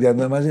yo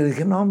estudiando además y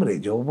dije, no, hombre,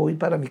 yo voy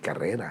para mi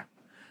carrera.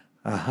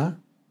 Ajá.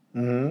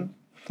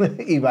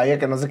 Y vaya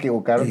que no se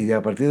equivocaron. Y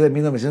a partir de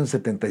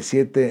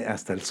 1977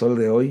 hasta el sol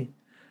de hoy,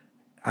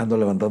 ando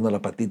levantando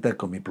la patita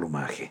con mi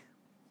plumaje.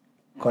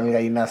 Con el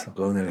gallinazo.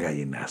 Con el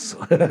gallinazo.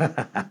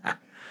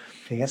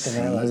 Fíjate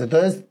nada más.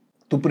 Entonces,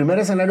 ¿tu primer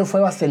escenario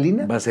fue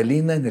Vaselina?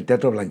 Vaselina en el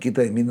Teatro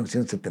Blanquita de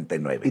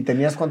 1979. ¿Y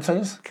tenías cuántos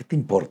años? ¿Qué te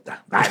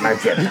importa? Ay, no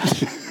es cierto.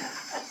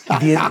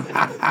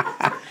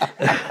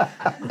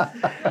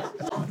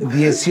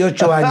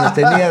 18 años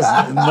tenías,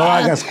 no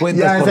hagas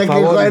cuentas, por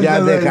favor, cuentas,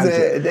 ya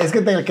déjate. Es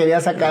que te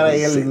quería sacar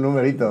ahí el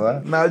numerito,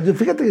 ¿verdad? No,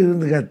 fíjate que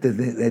nunca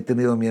he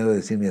tenido miedo de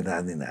decir mi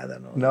edad ni nada,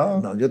 ¿no?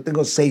 No, yo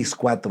tengo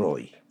 6'4"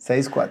 hoy.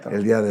 6'4".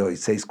 El día de hoy,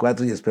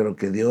 6'4", y espero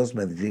que Dios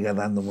me siga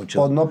dando mucho.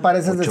 Pues no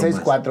pareces de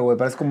 6'4", güey,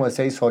 pareces como de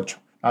 6'8".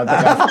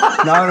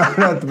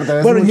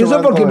 No. Bueno, y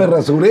eso porque me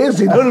rasuré,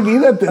 si no,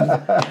 olvídate.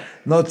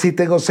 No, sí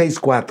tengo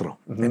 6'4".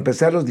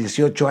 Empecé a los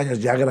 18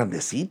 años, ya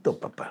grandecito,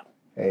 papá.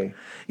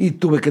 Y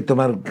tuve que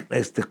tomar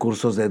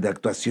cursos de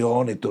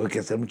actuación y tuve que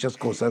hacer muchas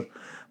cosas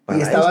para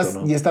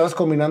y estabas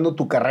combinando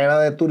tu carrera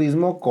de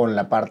turismo con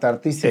la parte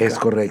artística. Es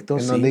correcto,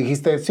 en donde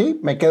dijiste, sí,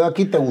 me quedo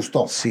aquí, ¿te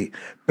gustó? Sí,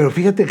 pero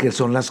fíjate que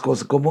son las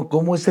cosas,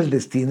 cómo es el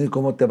destino y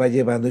cómo te va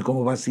llevando y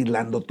cómo vas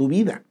hilando tu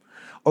vida.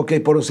 Ok,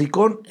 por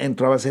hocicón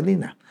entró a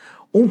Vaselina.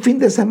 Un fin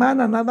de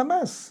semana nada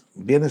más.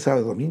 Viernes,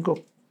 sábado y domingo,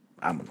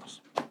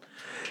 vámonos.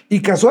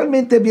 Y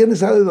casualmente, viernes,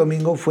 sábado y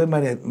domingo fue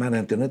María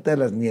Antonieta de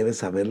las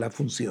Nieves a ver la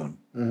función.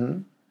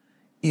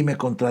 Y me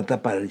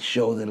contrata para el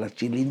show de la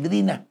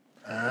Chilindrina.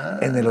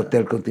 En el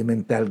Hotel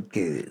Continental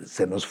que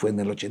se nos fue en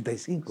el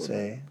 85. Sí.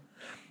 ¿no?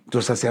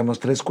 Entonces hacíamos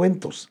 3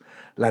 cuentos.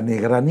 La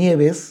Negra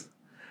Nieves,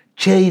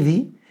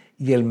 Shady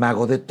y el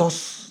Mago de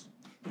Tos.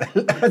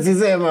 Así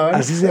se llamaban.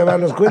 Así se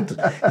llamaban los cuentos.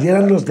 Y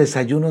eran los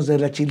desayunos de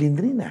la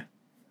Chilindrina.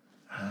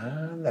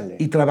 Ándale.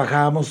 Y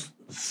trabajábamos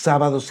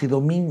sábados y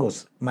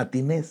domingos,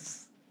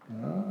 matinés.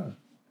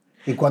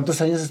 ¿Y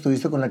cuántos años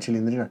estuviste con la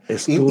Chilindrina?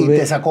 Estuve... Y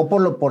te sacó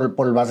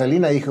por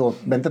Vaselina y dijo,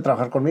 vente a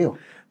trabajar conmigo.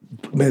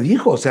 Me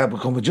dijo, o sea,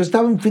 como yo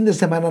estaba un fin de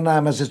semana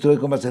nada más, estuve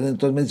con Vaselina,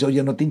 entonces me dice,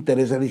 oye, ¿no te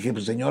interesa? Le dije,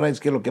 pues señora, es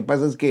que lo que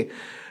pasa es que,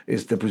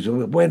 pues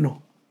yo,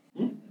 bueno.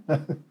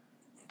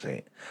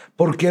 Sí.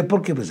 ¿Por qué?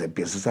 Porque pues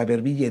empiezas a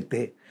ver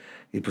billete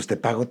y pues te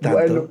pago tanto.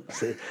 Bueno.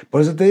 Sí.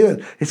 Por eso te digo,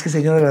 es que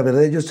señora, la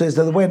verdad, yo estoy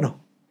estando bueno.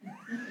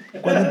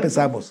 ¿Cuándo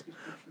empezamos?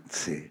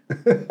 Sí.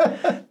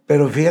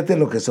 Pero fíjate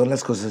lo que son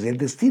las cosas y el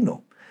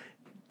destino.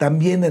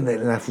 También en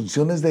las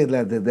funciones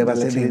de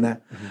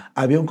Vaselina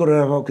había un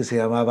coreógrafo que se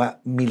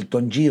llamaba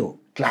Milton Gio.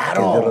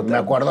 Claro, me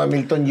acuerdo de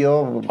Milton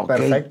Gio,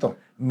 perfecto.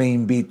 Me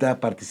invita a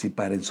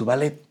participar en su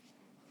ballet.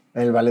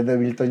 El ballet de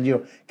Milton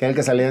Gio, que es el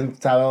que salía el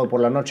sábado por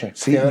la noche.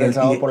 Sí, el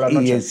sábado por la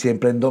noche. Y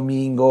siempre en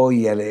domingo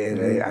y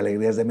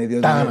Alegrías de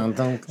Mediodía.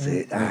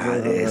 Sí,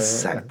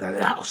 exacto.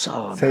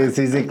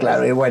 Sí,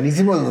 claro. Y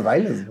buenísimos los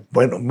bailes.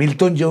 Bueno,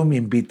 Milton Gio me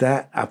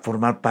invita a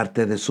formar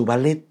parte de su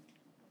ballet.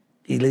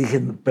 Y le dije,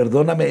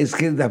 perdóname, es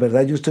que la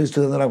verdad yo estoy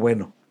estudiando ahora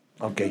bueno.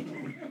 Ok.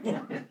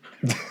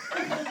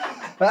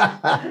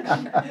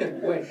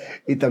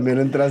 Y también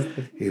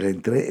entraste. Y le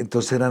entré,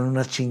 entonces eran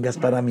unas chingas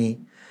para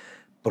mí,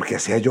 porque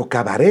hacía yo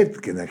cabaret,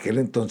 que en aquel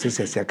entonces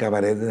se hacía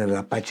cabaret en el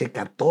Apache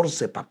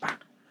 14, papá.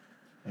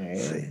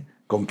 Sí,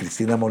 con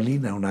Cristina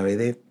Molina, una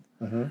vedette.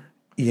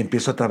 Y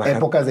empiezo a trabajar.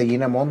 Épocas de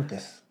Gina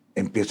Montes.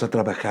 Empiezo a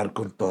trabajar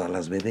con todas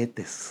las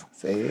vedettes.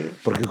 Sí.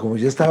 Porque como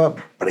yo estaba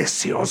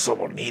precioso,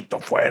 bonito,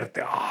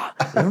 fuerte,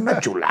 era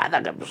una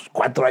chulada,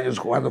 4 años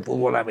jugando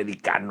fútbol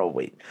americano,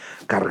 güey,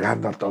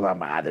 cargando a toda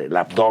madre, el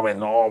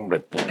abdomen,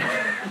 hombre.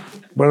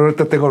 Bueno,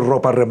 ahorita tengo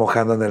ropa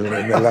remojando en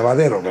el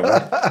lavadero,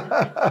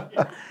 ¿verdad?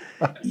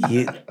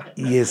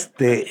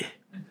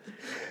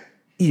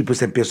 Y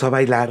pues empiezo a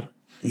bailar,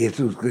 y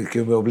eso es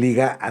que me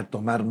obliga a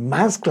tomar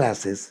más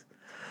clases.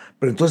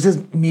 Pero entonces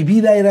mi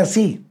vida era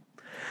así.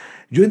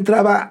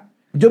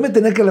 Yo me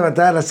tenía que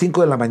levantar a las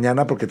 5 de la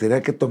mañana porque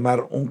tenía que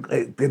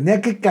tenía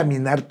que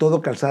caminar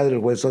todo Calzada del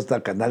Hueso hasta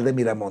el canal de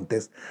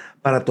Miramontes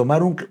para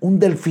tomar un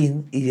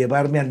delfín y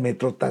llevarme al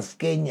metro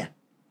Tasqueña.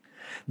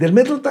 Del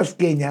metro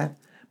Tasqueña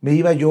me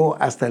iba yo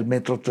hasta el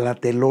metro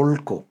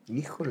Tlatelolco.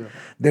 Híjole.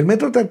 Del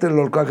metro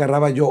Tlatelolco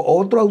agarraba yo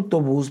otro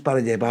autobús para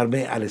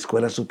llevarme a la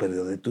Escuela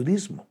Superior de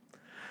Turismo.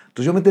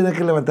 Entonces yo me tenía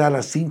que levantar a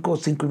las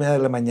 5:30 de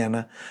la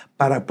mañana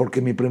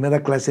porque mi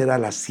primera clase era a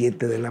las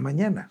 7 de la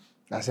mañana.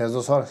 Hacías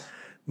 2 horas.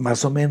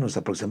 Más o menos,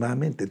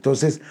 aproximadamente.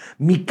 Entonces,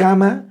 mi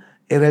cama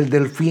era el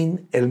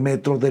Delfín, el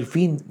metro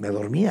Delfín. Me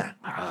dormía.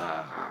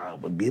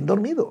 Bien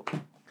dormido.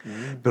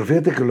 Pero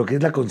fíjate que lo que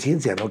es la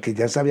conciencia, ¿no? Que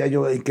ya sabía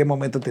yo en qué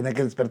momento tenía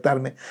que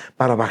despertarme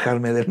para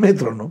bajarme del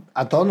metro, ¿no?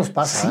 A todos nos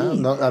pasa. Sí.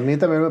 No, a mí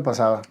también me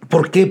pasaba.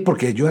 ¿Por qué?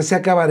 Porque yo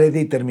hacía cabaret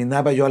y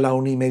terminaba yo a la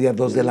 1:30,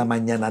 2 de la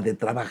mañana de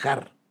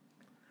trabajar.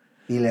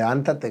 Y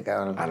levántate,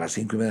 cabrón. A las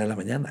 5:30 de la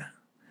mañana.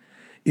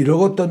 Y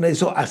luego todo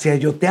eso hacía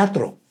yo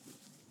teatro.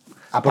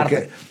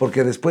 Aparte.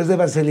 Porque después de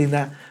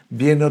Vaselina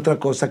viene otra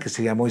cosa que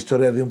se llamó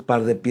Historia de un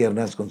par de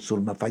piernas con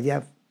Zulma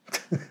Fayad.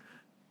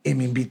 Y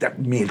me invita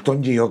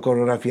Milton, yo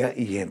coreografía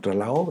y entro a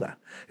la obra.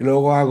 Y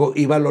luego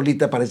Iba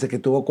Lolita, parece que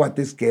tuvo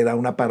cuates, que era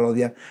una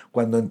parodia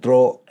cuando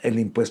entró el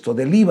impuesto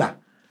del IVA.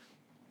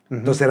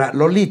 Entonces era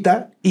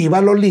Lolita, Iba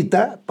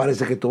Lolita,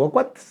 parece que tuvo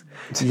cuates.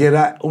 Sí. Y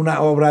era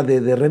una obra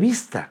de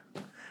revista,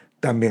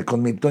 también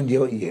con Milton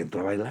y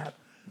entro a bailar.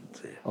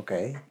 Sí. Ok.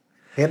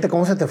 Fíjate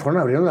cómo se te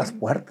fueron abriendo las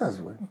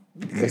puertas, güey.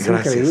 Es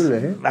Gracias. Increíble,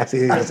 ¿eh?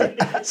 Así,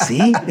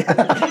 sí.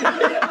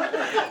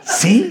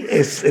 Sí,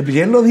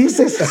 bien lo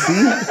dices, sí.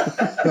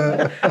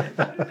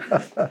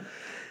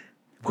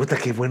 Puta,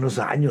 qué buenos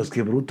años,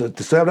 qué bruto.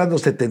 Te estoy hablando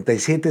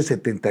 77,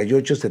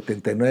 78,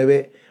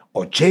 79,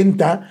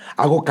 80.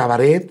 Hago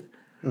cabaret.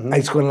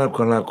 Ahí es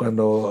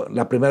cuando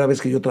la primera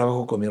vez que yo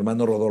trabajo con mi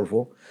hermano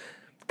Rodolfo,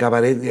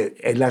 cabaret,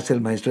 él hace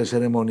el maestro de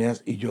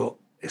ceremonias y yo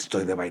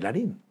estoy de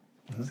bailarín.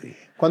 Sí.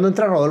 ¿Cuándo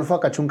entra Rodolfo a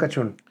Cachún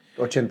Cachún?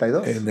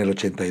 ¿82? En el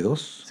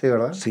 82. Sí,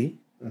 ¿verdad? Sí.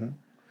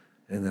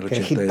 En el Qué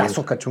 82.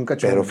 hitazo Cachún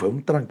Cachún. Pero fue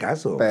un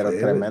trancazo. Pero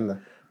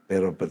tremenda.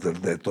 Pero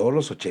de todos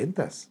los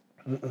 80s.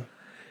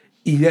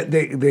 Y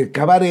de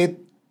cabaret,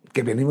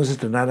 que venimos a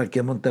estrenar aquí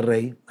en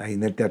Monterrey, ahí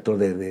en el Teatro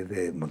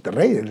de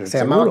Monterrey. En el Se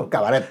llamaba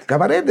Cabaret.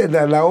 Cabaret,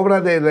 la obra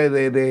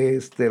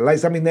de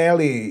Liza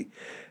Minnelli,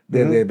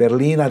 de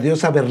Berlín,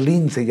 Adiós a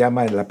Berlín se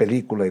llama en la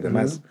película y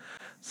demás.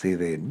 Sí,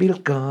 de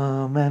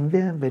Willkommen,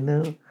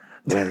 bienvenido,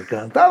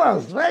 welcome,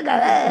 todos,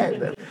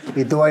 venga.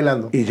 ¿Y tú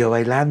bailando? Y yo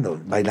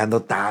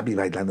bailando tap y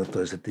bailando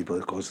todo ese tipo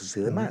de cosas y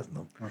demás,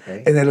 ¿no?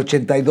 Okay. En el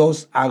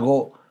 82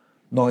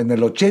 en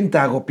el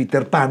 80 hago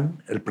Peter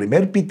Pan, el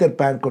primer Peter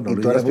Pan con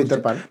Olivia. ¿Y tú eres Wilde.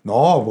 Peter Pan?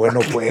 No, bueno,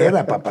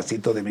 fuera,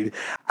 papacito de mi vida.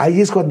 Ahí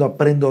es cuando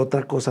aprendo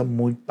otra cosa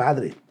muy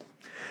padre.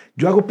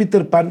 Yo hago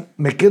Peter Pan,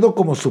 me quedo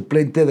como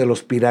suplente de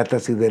los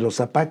piratas y de los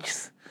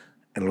apaches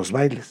en los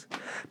bailes,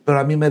 pero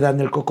a mí me dan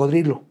el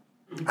cocodrilo.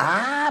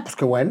 Ah, pues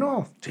qué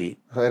bueno. Sí.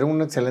 O sea, era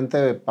un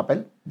excelente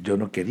papel. Yo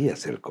no quería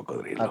ser el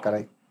cocodrilo. Ah,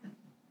 caray.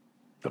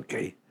 Ok.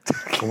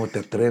 ¿Cómo te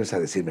atreves a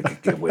decirme que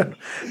qué bueno?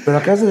 Pero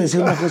acabas de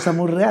decir una cosa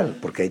muy real,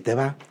 porque ahí te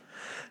va.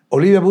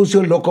 Olivia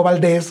Bucio, Loco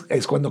Valdés,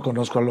 es cuando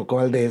conozco a Loco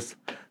Valdés,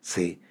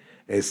 sí,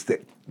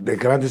 de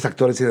grandes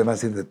actores y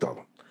demás y de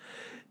todo.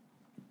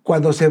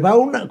 Cuando se va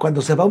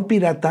un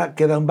pirata,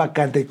 queda un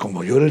vacante, y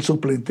como yo era el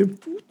suplente,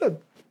 puta,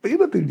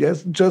 espérate,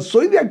 ya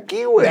soy de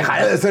aquí, güey.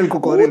 Dejaré de ser el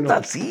cocodrilo.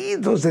 Puta, sí,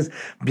 entonces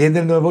viene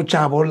el nuevo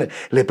chavo,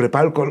 le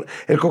preparo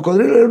el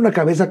cocodrilo era una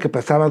cabeza que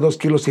pesaba 2,5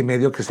 kilos,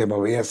 que se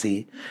movía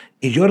así,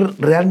 y yo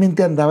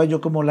realmente andaba yo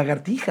como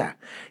lagartija,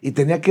 y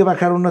tenía que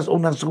bajar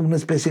una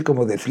especie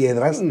como de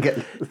piedras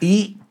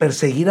y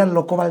perseguir al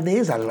Loco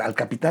Valdés, al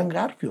Capitán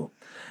Garfio,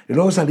 y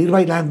luego salir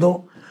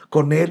bailando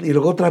con él, y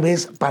luego otra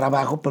vez para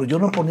abajo, pero yo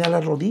no ponía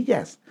las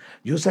rodillas,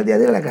 yo salía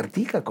de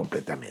lagartija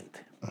completamente.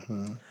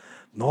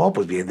 No,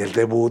 pues viene el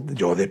debut,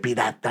 yo de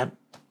pirata,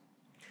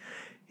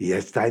 y ya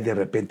está, y de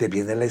repente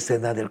viene la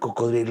escena del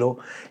cocodrilo,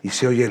 y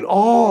se oye el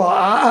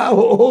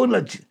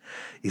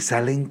y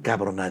sale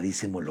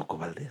encabronadísimo el Loco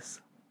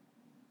Valdés.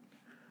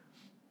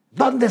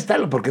 ¿Dónde está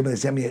el? Porque me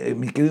decía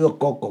mi querido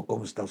Coco,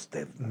 ¿cómo está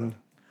usted?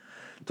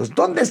 Entonces,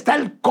 ¿dónde está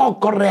el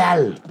Coco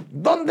real?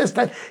 ¿Dónde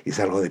está? Y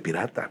salgo de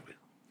pirata.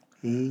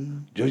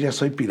 Yo ya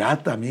soy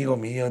pirata, amigo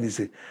mío.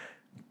 Dice,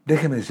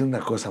 déjeme decir una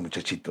cosa,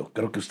 muchachito,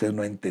 creo que usted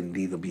no ha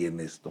entendido bien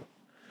esto.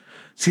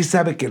 ¿Sí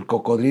sabe que el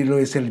cocodrilo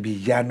es el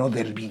villano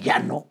del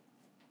villano?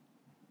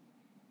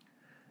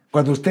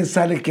 Cuando usted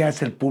sale, ¿qué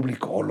hace el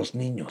público o los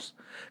niños?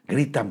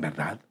 Gritan,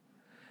 ¿verdad?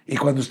 Y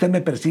cuando usted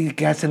me persigue,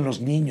 ¿qué hacen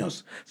los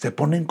niños? Se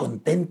ponen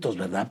contentos,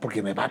 ¿verdad?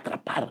 Porque me va a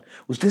atrapar.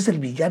 Usted es el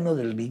villano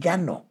del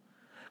villano.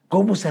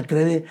 ¿Cómo se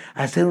atreve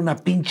a hacer una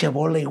pinche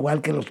bola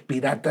igual que los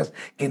piratas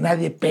que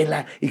nadie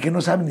pela y que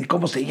no saben ni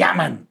cómo se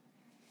llaman?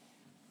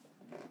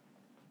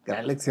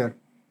 Gran lección.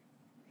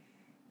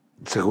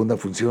 Segunda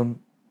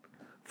función.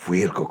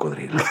 Fui el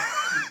cocodrilo.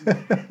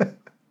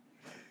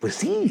 Pues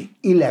sí.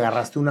 Y le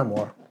agarraste un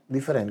amor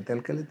diferente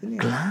al que le tenía.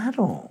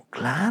 Claro.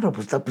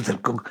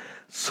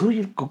 Soy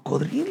el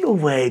cocodrilo,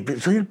 güey.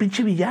 Soy el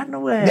pinche villano,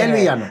 güey. Del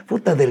villano.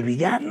 Puta, del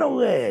villano,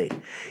 güey.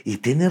 Y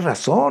tienes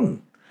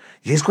razón.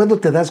 Y es cuando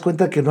te das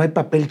cuenta que no hay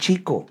papel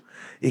chico.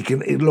 Y que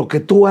lo que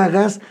tú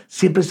hagas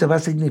siempre se va a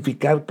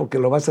significar porque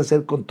lo vas a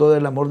hacer con todo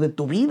el amor de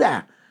tu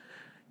vida.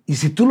 Y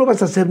si tú lo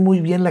vas a hacer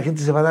muy bien, la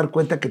gente se va a dar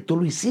cuenta que tú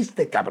lo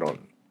hiciste,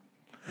 cabrón.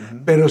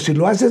 Pero si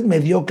lo haces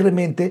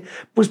mediocremente,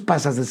 pues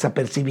pasas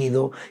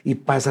desapercibido y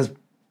pasas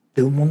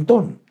de un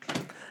montón.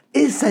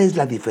 Esa es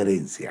la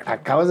diferencia.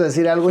 Acabas de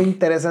decir algo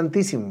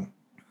interesantísimo.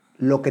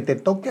 Lo que te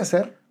toque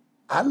hacer,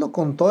 hazlo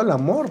con todo el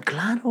amor.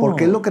 Claro.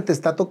 Porque es lo que te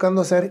está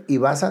tocando hacer y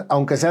vas a,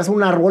 aunque seas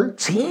un árbol,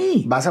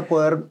 sí, vas a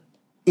poder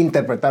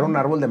interpretar un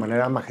árbol de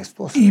manera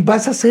majestuosa. Y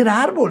vas a ser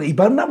árbol. Y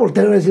van a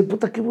voltear a decir,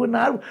 puta, qué buen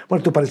árbol.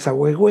 Bueno, tú pareces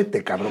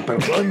agüehuete, cabrón, pero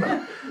no.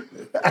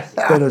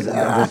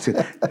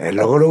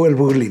 Luego el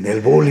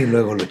bullying,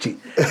 luego lo sí,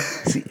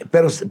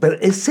 pero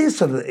es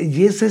eso,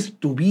 y esa es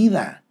tu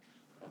vida.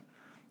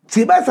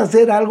 Si vas a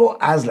hacer algo,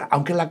 hazla,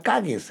 aunque la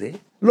cagues, ¿eh?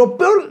 Lo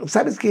peor,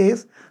 ¿sabes qué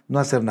es? No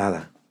hacer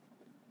nada.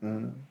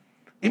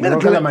 Y mira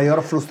que la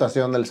mayor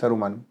frustración del ser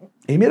humano.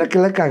 Y mira que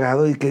la he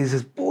cagado y que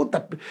dices,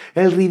 puta,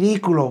 el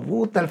ridículo,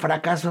 puta, el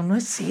fracaso. No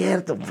es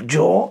cierto.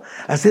 Yo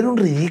hacer un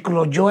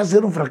ridículo, yo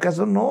hacer un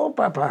fracaso, no,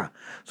 papá.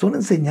 Son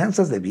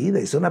enseñanzas de vida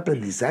y son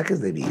aprendizajes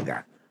de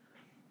vida.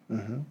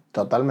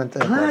 Totalmente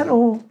de acuerdo.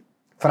 Claro.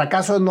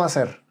 Fracaso es no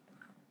hacer.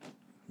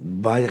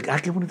 Vaya,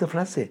 qué bonita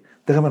frase.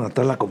 Déjame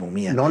anotarla como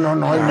mía. No.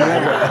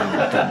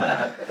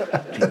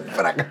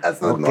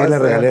 Fracaso es no hacer. Le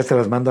regalé, se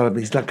las mando a la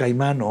Isla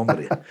Caimán,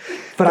 hombre.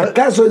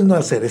 Fracaso es no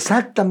hacer,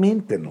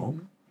 exactamente, ¿no?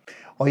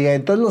 Oye,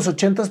 entonces los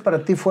 80s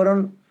para ti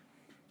fueron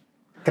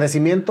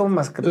crecimiento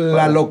más que...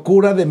 La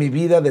locura de mi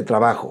vida de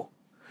trabajo.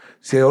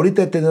 Si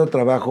ahorita he tenido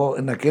trabajo,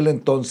 en aquel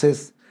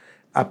entonces,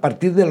 a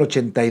partir del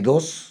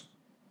 82,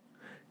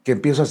 que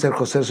empiezo a hacer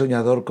José el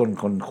Soñador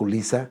con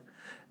Julisa,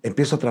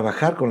 empiezo a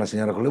trabajar con la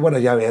señora Julisa. Bueno,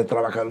 ya había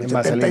trabajado en el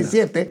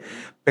 77,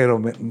 pero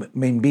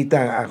me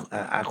invita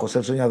a José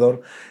el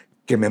Soñador,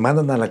 que me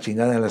mandan a la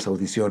chingada en las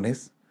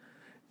audiciones.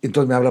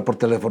 Entonces me habla por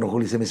teléfono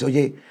Julisa y me dice,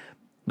 oye,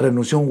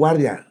 renunció un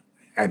guardia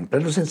en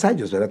plenos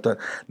ensayos, ¿verdad?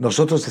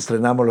 Nosotros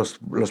estrenamos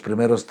los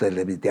primeros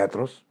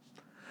televiteatros.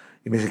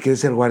 Y me dice, ¿quieres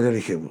ser guardia? Le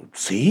dije,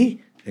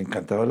 sí,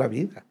 encantado de la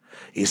vida.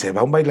 Y se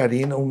va un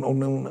bailarín,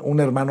 un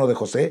hermano de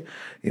José,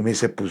 y me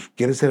dice, pues,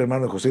 ¿quieres ser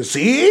hermano de José?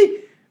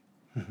 ¡Sí!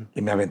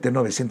 Y me aventé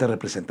 900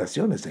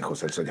 representaciones en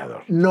José el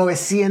Soñador.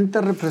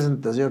 900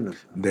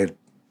 representaciones. De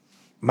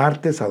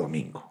martes a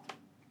domingo.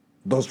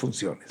 2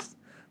 funciones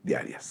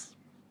diarias.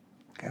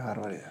 Qué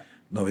barbaridad.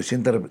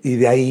 900, y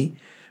de ahí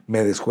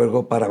me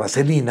descuelgo para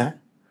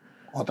Vaselina.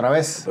 Otra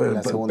vez,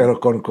 la segunda.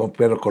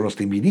 Pero con los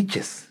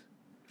Timbiriches.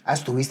 Ah,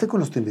 ¿estuviste con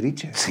los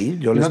Timbiriches? Sí,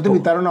 ¿Y no te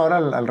invitaron ahora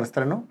al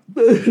reestreno?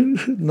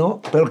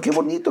 No, pero qué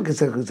bonito que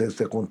se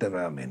junten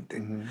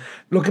nuevamente.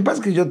 Lo que pasa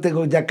es que yo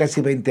tengo ya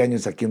casi 20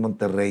 años aquí en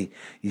Monterrey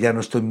y ya no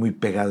estoy muy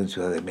pegado en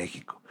Ciudad de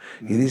México.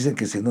 Y dicen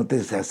que si no te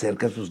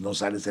acercas, pues no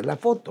sales en la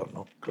foto,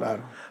 ¿no?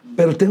 Claro.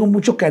 Pero tengo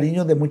mucho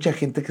cariño de mucha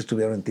gente que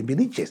estuvieron en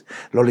Timbiriches.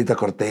 Lolita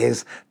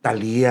Cortés,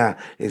 Thalía,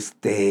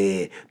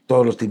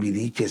 todos los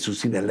Timbiriches,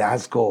 Susi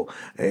Velasco,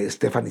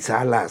 Stephanie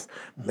Salas,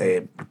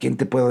 ¿quién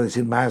te puedo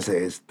decir más?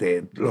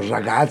 Los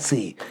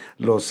Ragazzi,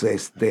 los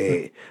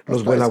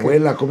Vuela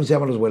Vuela, ¿cómo se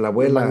llaman los Vuela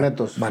Vuela?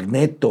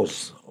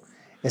 Magnetos.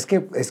 Es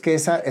que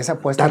esa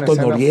puesta Tato en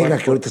escena Noriega,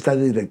 que ahorita está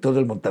de director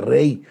del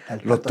Monterrey.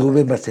 Lo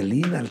tuve en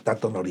Vaselina, el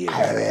Tato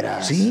Noriega. ¿De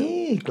veras?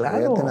 Sí,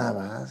 claro. Fíjate nada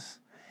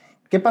más.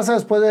 ¿Qué pasa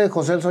después de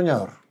José el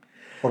Soñador?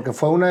 Porque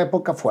fue una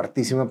época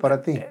fuertísima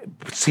para ti.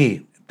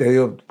 Sí, te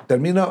digo,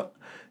 termino.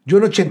 Yo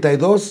en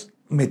 82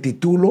 me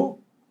titulo,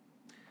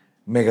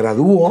 me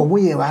gradúo. ¿Cómo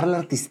llevar la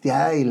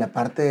artisteada y la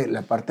parte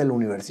de la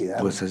universidad?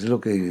 Pues es lo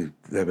que,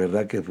 de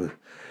verdad que fue.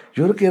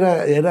 Yo creo que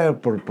era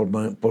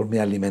por mi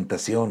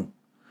alimentación.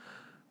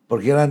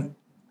 Porque eran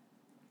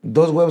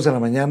 2 huevos en la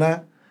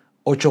mañana,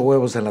 8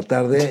 huevos en la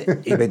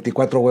tarde y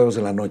 24 huevos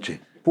en la noche.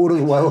 Puros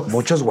huevos.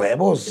 Muchos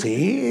huevos,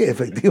 sí,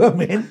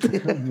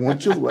 efectivamente.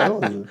 Muchos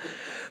huevos.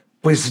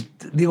 Pues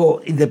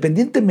digo,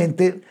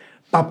 independientemente,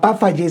 papá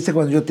fallece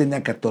cuando yo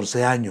tenía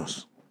 14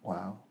 años.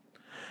 Wow.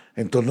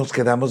 Entonces nos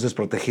quedamos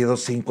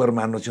desprotegidos 5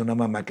 hermanos y una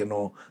mamá que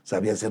no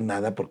sabía hacer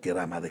nada porque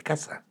era ama de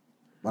casa.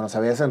 Bueno,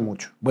 sabía hacer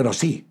mucho. Bueno,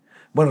 sí.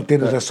 Bueno,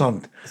 tienes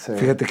razón. Sí.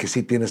 Fíjate que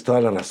sí, tienes toda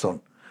la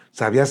razón.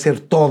 Sabía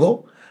hacer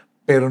todo,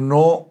 pero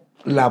no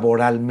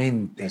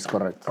laboralmente. Es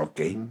correcto.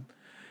 Ok.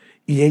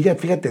 Y ella,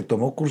 fíjate,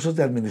 tomó cursos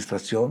de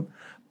administración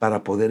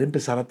para poder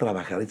empezar a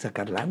trabajar y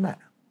sacar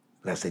lana.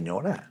 La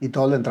señora. Y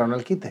todos le entraron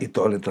al quite. Y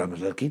todos le entraron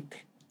al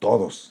quite.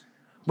 Todos.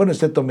 Bueno,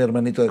 excepto mi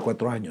hermanito de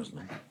 4 años,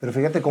 ¿no? Pero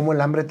fíjate cómo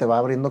el hambre te va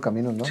abriendo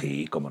caminos, ¿no?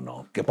 Sí, cómo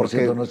no. Que por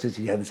cierto, no sé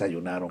si ya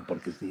desayunaron,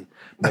 porque sí,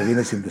 me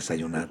vine sin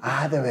desayunar.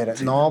 Ah, de veras.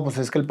 Sí. No, pues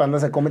es que el panda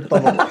se come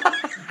todo.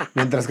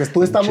 Mientras que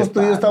tú y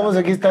yo estamos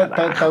aquí,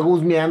 está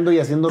guzmeando y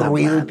haciendo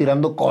ruido y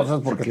tirando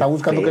cosas porque está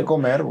buscando qué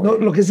comer, güey. No,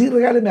 lo que sí,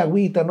 regáleme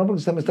agüita, ¿no?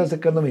 Porque se me está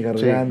secando mi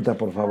garganta,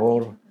 por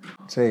favor.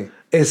 Sí.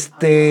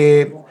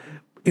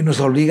 Y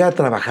nos obliga a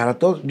trabajar a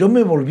todos. Yo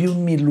me volví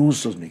un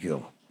milusos, mi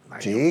querido.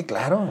 Sí,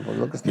 claro. Pues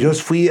lo que yo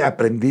fui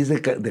aprendiz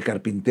de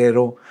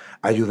carpintero,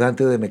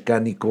 ayudante de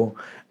mecánico,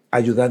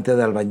 ayudante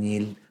de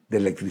albañil, de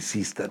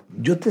electricista.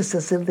 Yo te sé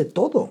hacer de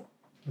todo.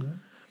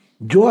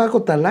 Yo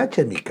hago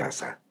talacha en mi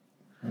casa.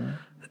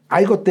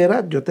 hay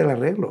gotera, yo te la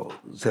arreglo.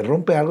 Se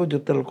rompe algo,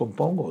 yo te lo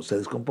compongo. Se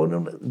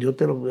descompone, yo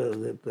te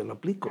lo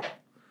aplico.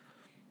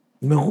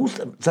 Me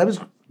gusta, ¿sabes?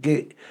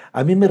 Que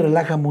a mí me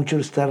relaja mucho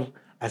estar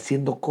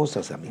haciendo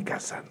cosas a mi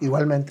casa, ¿no?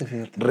 Igualmente,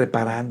 fíjate.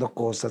 Reparando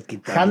cosas,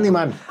 quitando.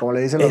 Handyman, como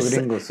le dicen los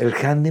gringos. El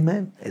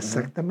handyman,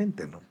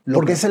 exactamente, ¿no?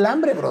 Lo que es el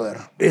hambre, brother.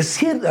 Es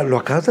cierto, lo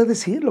acabas de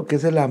decir, lo que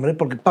es el hambre,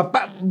 porque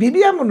papá,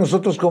 vivíamos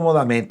nosotros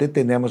cómodamente,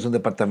 teníamos un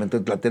departamento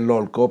en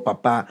Tlatelolco,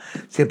 papá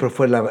siempre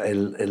fue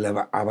el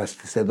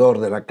abastecedor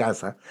de la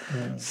casa,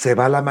 se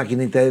va la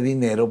maquinita de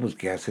dinero, pues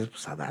 ¿qué haces?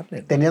 Pues a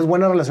darle, ¿no? ¿Tenías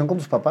buena relación con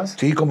tus papás?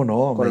 Sí, cómo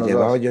no, me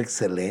llevaba yo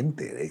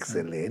excelente,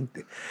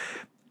 excelente.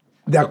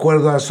 De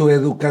acuerdo a su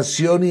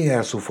educación y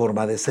a su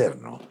forma de ser,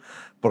 ¿no?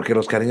 Porque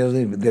los cariños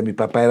de mi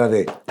papá era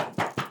de...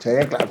 Sí,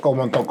 claro,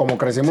 como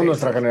crecimos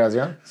nuestra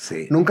generación.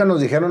 Sí. Nunca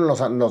nos dijeron los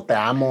te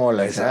amo,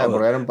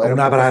 un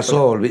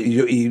abrazo.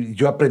 Y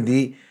yo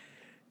aprendí,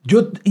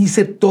 yo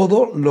hice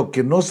todo lo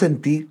que no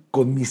sentí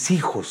con mis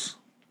hijos.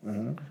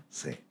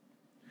 Sí.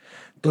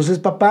 Entonces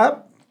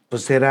papá,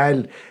 pues era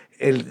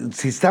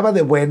si estaba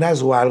de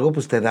buenas o algo,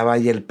 pues te daba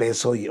ahí el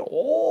peso y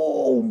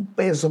un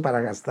peso para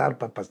gastar,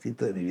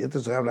 papacito de mi vida. Te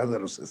estoy hablando de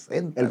los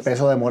 60. El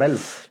peso de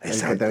Morelos.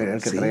 Exacto.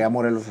 El que traía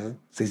Morelos.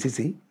 Sí.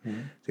 Sí,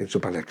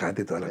 su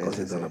palacate y toda la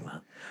cosa y toda la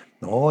mano.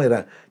 No,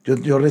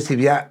 yo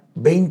recibía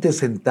 20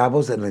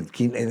 centavos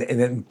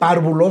en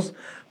párvulos,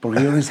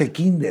 porque yo no hice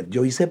kinder,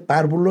 yo hice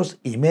párvulos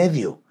y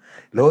medio.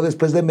 Luego,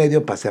 después de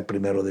medio, pasé a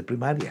primero de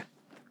primaria.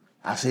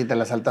 Ah, sí, te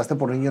la saltaste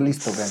por niño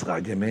listo, ¿qué?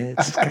 Óyeme,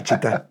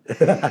 cachita.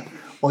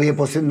 Oye,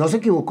 pues no se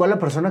equivocó la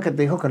persona que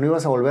te dijo que no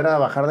ibas a volver a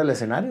bajar del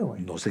escenario,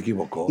 güey. No se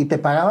equivocó. ¿Y te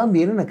pagaban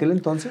bien en aquel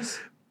entonces?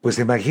 Pues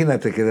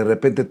imagínate que de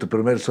repente tu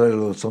primer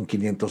sueldo son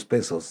 500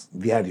 pesos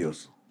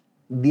diarios.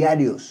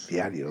 Diarios.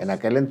 Diarios. En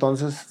aquel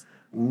entonces,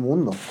 un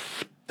mundo.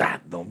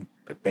 No,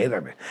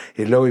 espérame.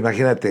 Y luego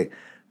imagínate,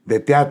 de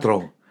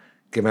teatro,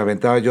 que me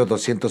aventaba yo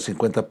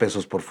 250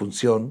 pesos por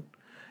función,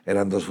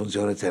 eran 2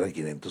 funciones, eran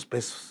 500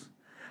 pesos.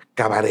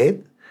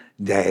 Cabaret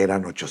ya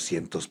eran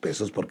 800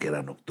 pesos porque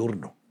era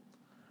nocturno.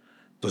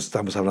 Entonces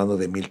estamos hablando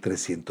de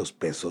 1,300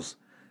 pesos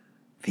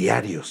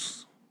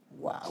diarios.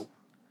 Wow.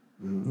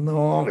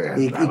 No.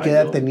 ¿Y qué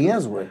edad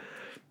tenías, güey?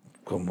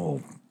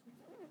 Como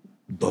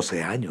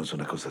 12 años,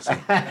 una cosa así.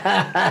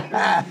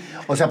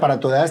 O sea, para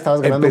tu edad estabas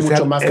ganando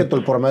mucho más que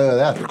tu promedio de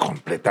edad.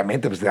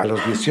 Completamente. Pues a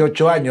los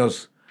 18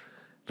 años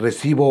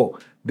recibo,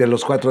 de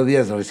los 4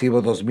 días,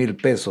 recibo 2,000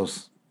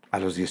 pesos a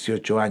los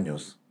 18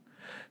 años.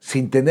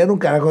 Sin tener un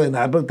carajo de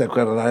nada, porque te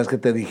acuerdas que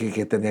te dije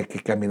que tenía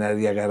que caminar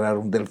y agarrar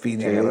un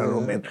delfín y agarrar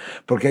un men.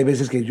 Porque hay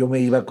veces que yo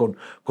me iba con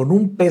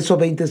 1 peso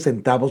 20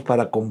 centavos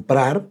para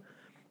comprar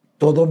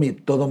todo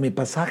mi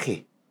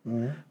pasaje.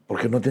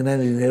 Porque no tenía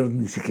dinero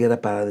ni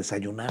siquiera para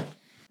desayunar.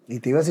 Y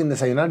te ibas sin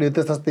desayunar y hoy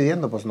te estás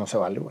pidiendo, pues no se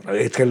vale, güey.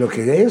 Es que lo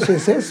que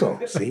es eso,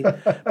 ¿sí?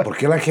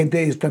 Porque la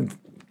gente es tan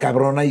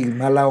cabrona y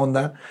mala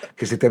onda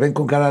que si te ven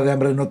con cara de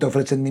hambre no te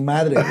ofrecen ni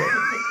madre, güey.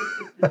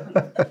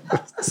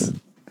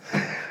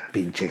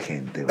 Pinche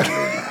gente, güey.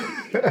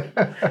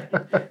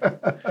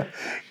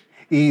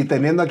 Y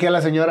teniendo aquí a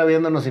la señora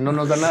viéndonos y no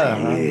nos da nada.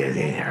 Sí, ¿no?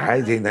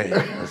 ay, sí,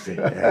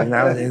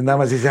 nada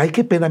más dice, ay,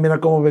 qué pena, mira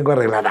cómo vengo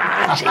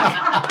arreglada.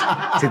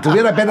 Si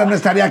tuviera pena no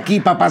estaría aquí,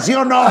 papá, ¿sí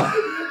o no?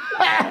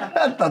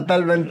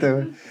 Totalmente,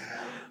 güey.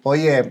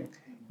 Oye,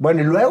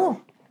 bueno, ¿y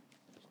luego?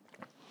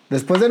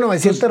 Después de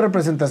 900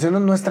 representaciones,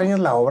 ¿no extrañas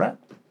la obra?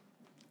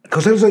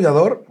 José el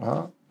Soñador,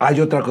 hay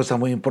otra cosa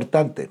muy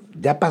importante.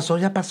 Ya pasó,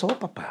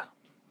 papá.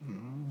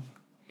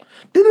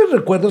 ¿Tienes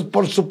recuerdos?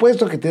 Por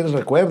supuesto que tienes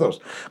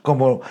recuerdos,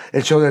 como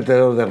el show del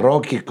terror de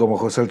Rocky, como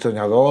José el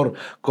Soñador,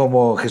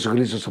 como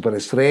Jesucristo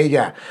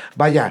Superestrella.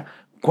 Vaya,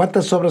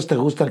 ¿cuántas obras te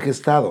gustan que he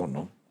estado,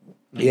 no?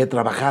 Y he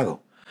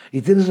trabajado.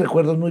 Y tienes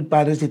recuerdos muy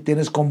padres y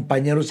tienes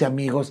compañeros y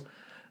amigos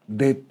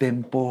de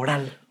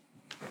temporal.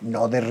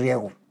 No, de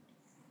Riego.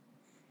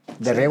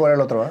 De Riego era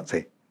el otro, ¿verdad?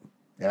 Sí.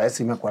 Ya ves,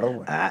 sí me acuerdo,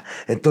 güey.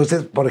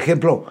 Entonces, por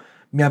ejemplo,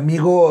 mi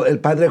amigo, el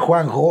padre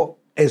Juanjo,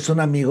 es un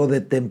amigo de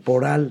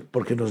temporal,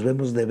 porque nos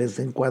vemos de vez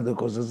en cuando,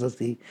 cosas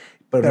así.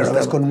 Pero lo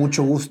ves con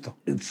mucho gusto.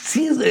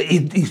 Sí,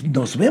 y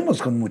nos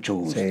vemos con mucho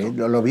gusto. Sí,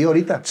 lo vi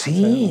ahorita.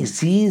 Sí,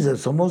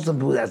 somos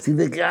así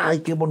de, ay,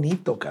 qué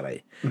bonito,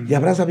 caray. Y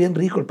abraza bien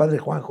rico el padre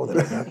Juanjo, de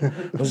verdad.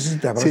 No sé si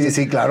te abraza.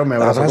 Sí, claro, me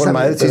abraza con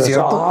madre, sí,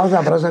 cierto. Se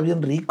abraza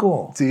bien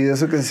rico. Sí,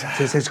 eso que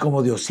es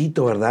como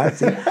Diosito, ¿verdad?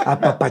 Sí,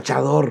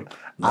 apapachador.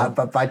 ¿No?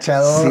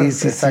 Apapachador,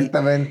 sí,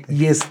 exactamente.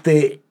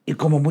 Y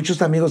como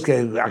muchos amigos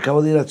que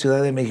acabo de ir a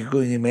Ciudad de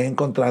México y me he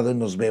encontrado y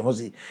nos vemos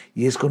y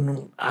es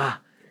con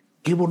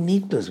qué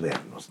bonito es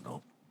vernos,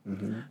 ¿no?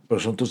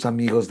 Pero son tus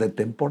amigos de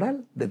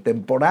temporal, de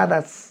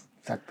temporadas.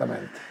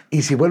 Exactamente.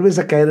 Y si vuelves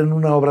a caer en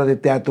una obra de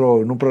teatro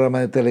o en un programa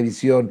de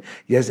televisión,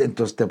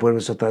 entonces te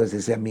vuelves otra vez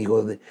ese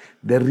amigo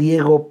de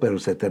Riego, pero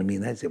se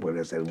termina y se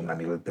vuelve a ser un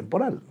amigo de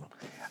temporal, ¿no?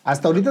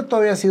 Hasta ahorita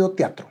todavía ha sido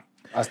teatro.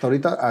 Hasta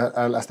ahorita,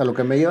 hasta lo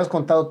que me llevas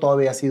contado,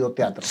 todavía ha sido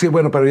teatro. Sí,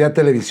 bueno, pero ya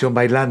televisión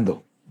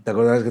bailando. ¿Te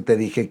acuerdas que te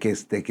dije que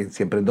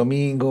Siempre en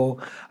Domingo?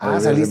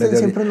 Saliste en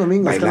Siempre en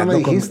Domingo, es que no me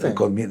dijiste.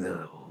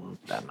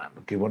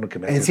 Qué bueno que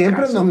me En haces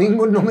Siempre en caso.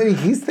 Domingo no me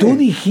dijiste. Tú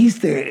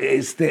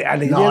dijiste,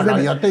 alegrías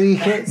No, yo te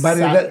dije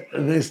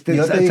yo te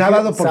dije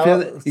sábado por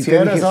sábado, y si te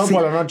era dije, sábado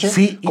por la noche,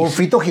 sí, con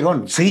Fito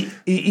Girón. Sí,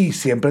 y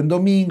siempre en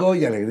domingo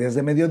y alegrías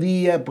de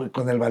mediodía, pues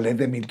con el ballet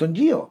de Milton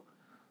Gio.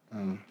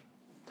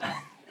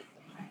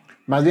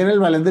 Más bien el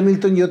ballet de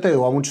Milton yo te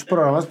llevó a muchos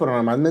programas, pero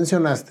nada más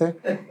mencionaste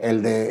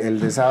el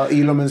de sábado,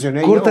 y lo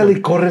mencioné Córtale yo.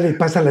 y córrele y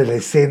pásale la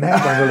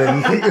escena cuando le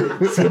dije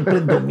siempre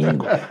en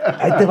domingo.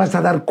 Ahí te vas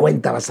a dar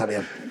cuenta, vas a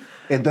ver.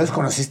 Entonces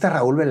conociste a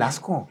Raúl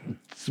Velasco.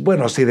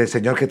 Bueno, sí, de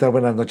señor, ¿qué tal?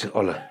 Buenas noches.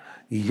 Hola.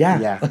 Y ya.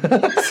 Ya.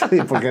 Sí,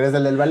 porque eres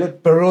el del ballet.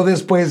 Pero luego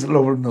después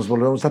nos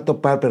volvemos a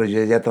topar, pero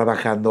yo ya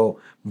trabajando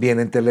bien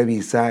en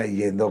Televisa,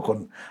 yendo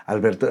con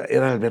Alberto,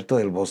 era Alberto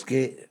del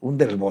Bosque, un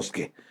del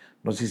Bosque.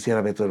 No sé si era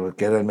Alberto del Bosque,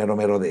 que era el mero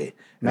mero de...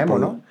 Memo,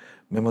 ¿no?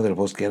 Memo del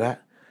Bosque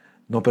era...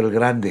 No, pero el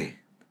grande.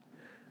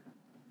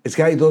 Es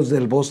que hay dos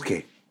del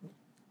Bosque.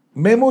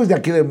 Memo es de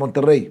aquí de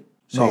Monterrey.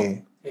 No.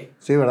 Sí.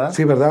 Sí, ¿verdad?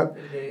 Sí, ¿verdad?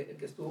 El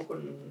que estuvo con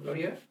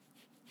Gloria.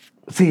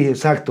 Sí,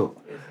 exacto.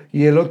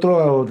 Y el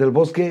otro del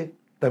Bosque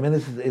también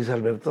es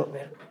Alberto.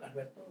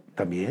 Alberto.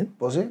 ¿También?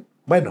 ¿Pues sí?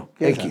 Bueno,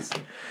 ¿Quién X.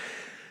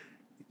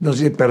 No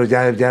sé, pero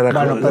ya era...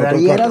 Bueno, el pero otro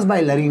ahí cuarto. eras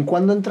bailarín.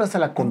 ¿Cuándo entras a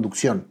la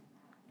conducción?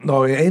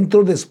 No,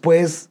 entro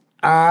después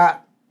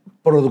a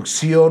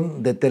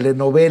producción de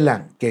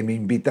telenovela que me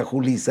invita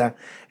Julisa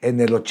en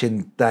el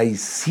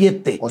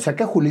 87. O sea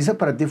que Julisa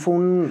para ti fue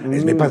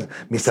Es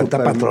mi santa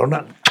super-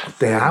 patrona.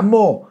 Te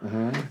amo.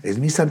 Es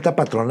mi santa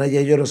patrona y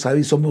ella lo sabe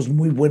y somos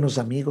muy buenos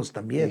amigos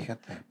también.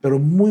 Fíjate. Pero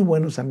muy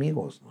buenos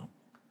amigos, ¿no?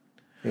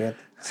 Fíjate.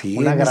 Sí,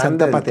 Una es mi grande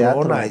santa del patrona.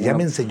 teatro, Ella una-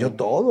 me enseñó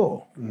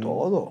todo,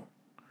 todo.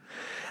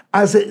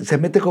 Se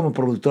mete como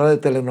productora de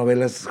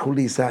telenovelas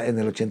Julisa en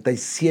el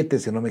 87,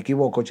 si no me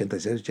equivoco,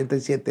 86,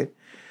 87,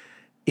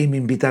 y me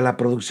invita a la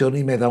producción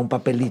y me da un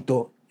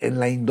papelito en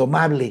La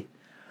Indomable,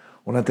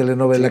 una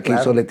telenovela Sí, que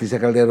claro. hizo Leticia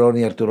Calderón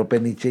y Arturo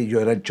Peniche, y yo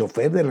era el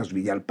chofer de los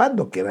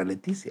Villalpando, que era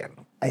Leticia,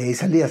 ¿no? Ahí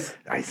salías.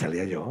 Ahí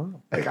salía yo,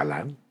 de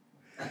galán.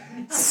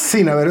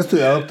 Sin haber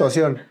estudiado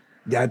actuación.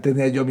 Ya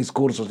tenía yo mis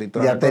cursos y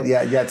todo.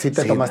 Ya sí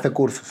te tomaste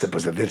cursos.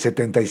 Pues del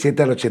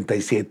 77 al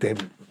 87,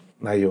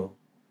 Nayo.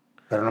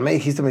 Pero no me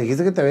dijiste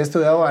que te había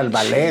estudiado al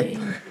ballet.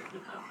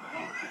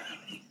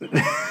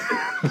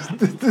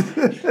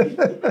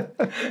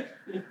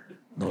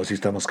 No, sí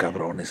estamos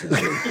cabrones. En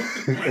serio.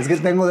 Es que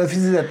tengo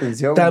déficit de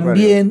atención.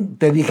 También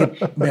te dije,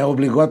 me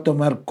obligó a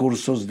tomar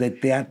cursos de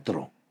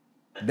teatro,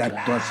 de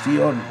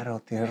actuación.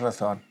 Claro, tienes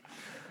razón.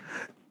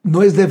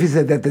 No es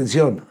déficit de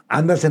atención,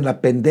 andas en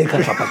la pendeja,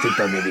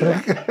 papacito de mi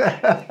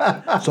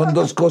vida. Son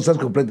dos cosas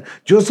completas.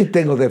 Yo sí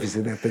tengo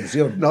déficit de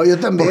atención. No, yo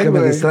también, porque me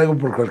güey. distraigo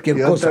por cualquier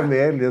Yo cosa.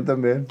 Yo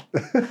también.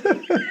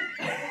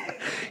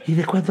 ¿Y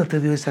de cuándo te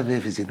dio esa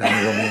déficit,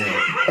 amigo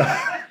mío?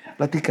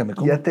 Platícame,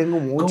 Ya tengo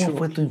mucho. ¿cómo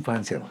fue tu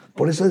infancia?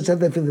 Por eso esa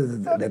déficit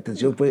de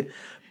atención fue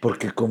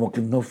porque como que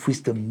no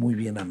fuiste muy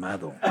bien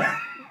amado.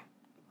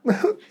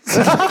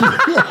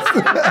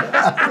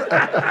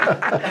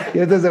 Y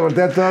entonces se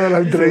voltea toda la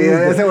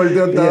entrevista. ya se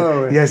volteó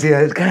todo, güey. Y así,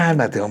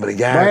 cálmate, hombre,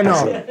 ya. Bueno,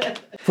 pasó.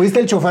 fuiste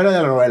el chofer de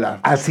la novela.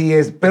 Así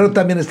es, pero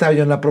también estaba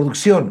yo en la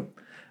producción.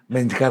 Me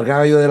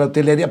encargaba yo de la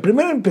utilería.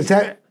 Primero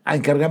empecé a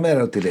encargarme de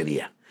la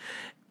utilería.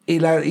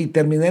 Y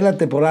terminé la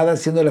temporada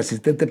siendo el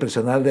asistente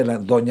personal de la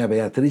doña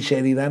Beatriz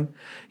Sheridan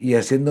y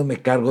haciéndome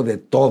cargo de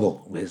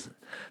todo, ¿ves?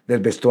 Del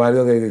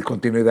vestuario, de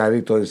continuidad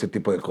y todo ese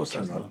tipo de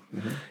cosas, ¿no?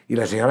 Y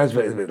la señora,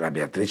 la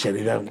Beatriz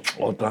Sheridan,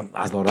 otra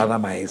adorada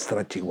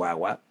maestra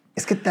chihuahua.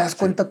 Es que te das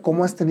cuenta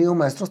cómo has tenido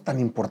maestros tan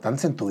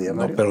importantes en tu vida,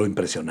 Mario. No, pero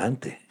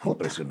impresionante,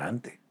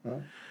 impresionante.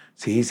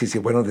 Sí.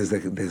 Bueno,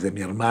 desde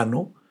mi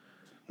hermano,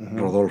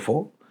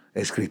 Rodolfo,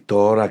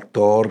 escritor,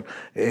 actor,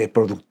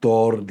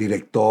 productor,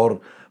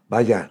 director,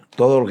 vaya,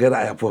 todo lo que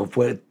era,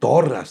 fue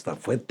Thor, hasta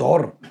fue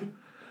Thor.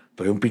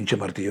 Fue un pinche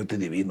martillote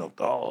divino.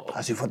 Oh.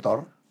 ¿Así fue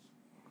Thor?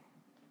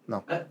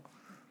 No.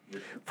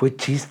 Fue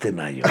chiste,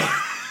 Nayo.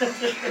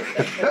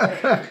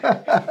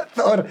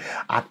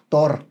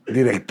 Actor.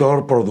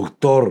 Director,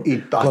 productor, Y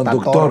hasta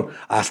conductor, Thor.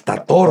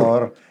 hasta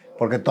Thor.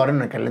 Porque Thor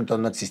en aquel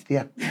entonces no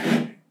existía.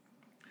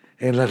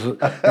 En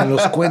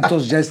los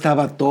cuentos ya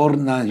estaba Thor,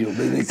 Nayo.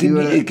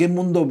 ¿En qué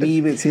mundo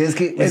vives? Sí, es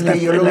que En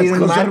yo lo vi en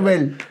cosas-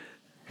 Marvel.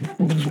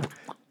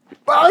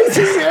 ¡Ay,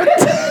 sí es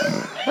cierto!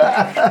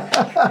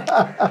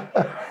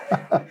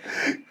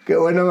 Qué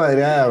buena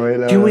madreada,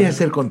 güey. ¿Qué voy a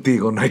hacer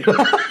contigo, Nayo?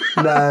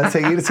 Nada,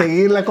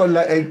 seguirla con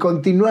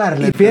continuar.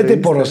 Y fíjate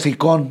por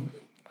hocicón.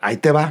 Ahí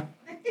te va.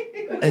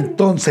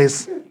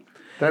 Entonces,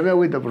 Tráeme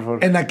agüita, por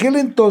favor. en aquel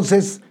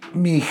entonces,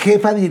 mi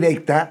jefa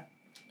directa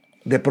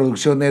de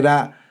producción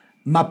era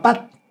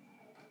Mapat,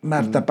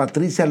 Marta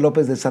Patricia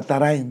López de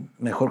Satarain,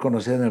 mejor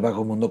conocida en el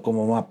bajo mundo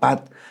como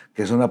Mapat,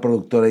 que es una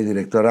productora y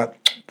directora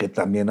que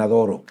también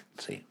adoro.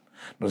 Sí.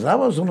 Nos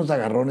damos unos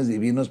agarrones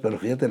divinos, pero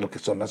fíjate lo que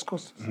son las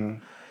cosas.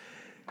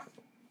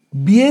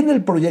 Viene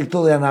el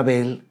proyecto de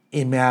Anabel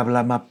y me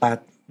habla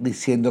Mapat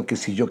diciendo que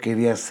si yo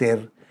quería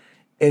ser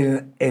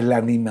el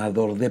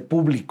animador de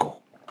público.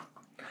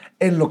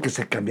 En lo que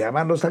se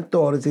cambiaban los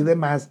actores y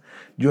demás,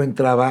 yo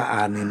entraba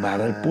a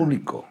animar al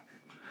público.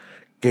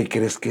 ¿Qué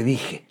crees que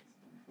dije?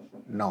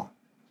 No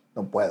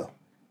puedo.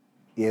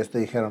 Y ellos te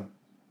dijeron,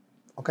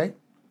 ok.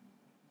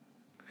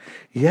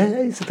 Y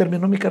ahí se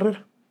terminó mi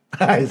carrera.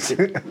 Ay, sí.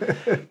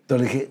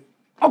 Entonces dije,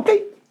 ok,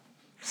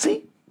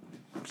 sí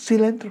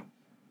le entro.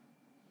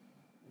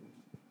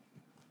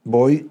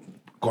 Voy,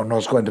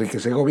 conozco a Enrique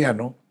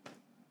Segoviano,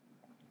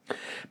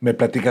 me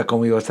platica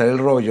cómo iba a estar el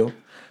rollo,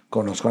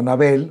 conozco a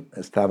Anabel,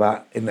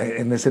 estaba,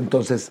 en ese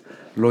entonces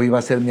lo iba a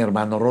hacer mi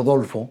hermano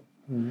Rodolfo,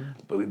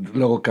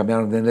 luego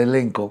cambiaron el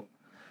elenco,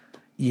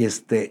 y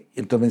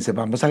entonces me dice,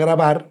 vamos a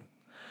grabar,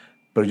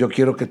 pero yo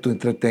quiero que tú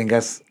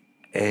entretengas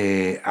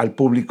al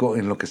público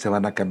en lo que se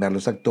van a cambiar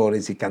los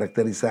actores y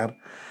caracterizar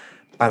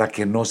para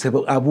que no se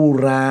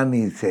aburran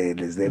y se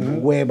les dé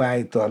hueva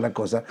y toda la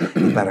cosa,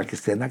 y para que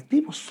estén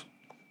activos.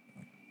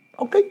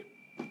 Ok.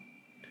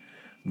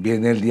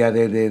 Viene el día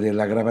de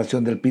la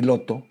grabación del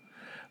piloto,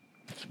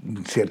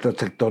 cierto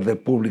sector del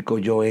público,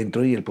 yo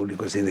entro y el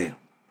público así de...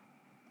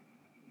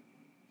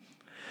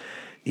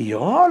 Y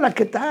yo, hola,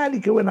 ¿qué tal? Y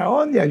qué buena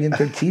onda, y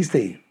aviento el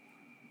chiste.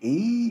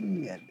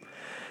 Y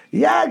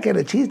ya, que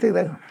era el chiste.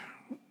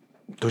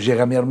 Entonces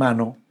llega mi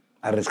hermano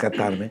a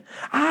rescatarme.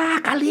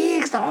 ¡Ah,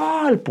 Calixto!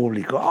 ¡Oh, el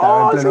público! Estaba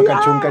en ¡Oh, pleno sí,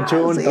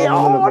 cachún, sí, todo el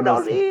mundo lo no,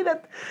 conoce.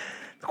 olvídate!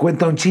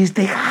 Cuenta un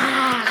chiste. ¡Ja,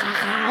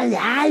 ja,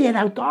 ja! ¡Ay, el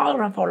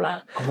autógrafo!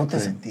 ¿Cómo te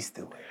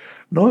sentiste, güey?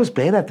 No,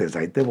 espérate,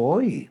 ahí te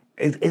voy.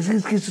 Es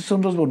que esos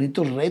son los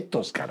bonitos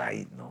retos,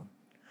 caray, ¿no?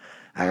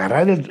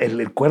 Agarrar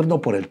el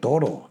cuerno por el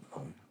toro,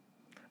 ¿no?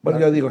 Bueno,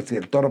 yo digo, sí,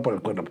 el toro por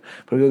el cuerno,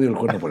 pero yo digo el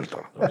cuerno por el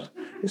toro, ¿no?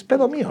 Es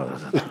pedo mío.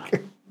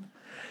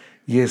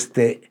 Y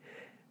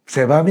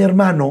se va mi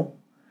hermano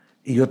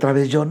y otra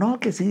vez yo, no,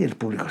 que sí, el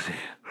público sí.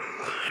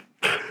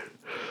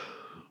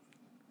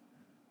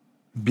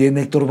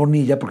 Viene Héctor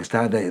Bonilla, porque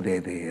estaba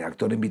de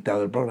actor invitado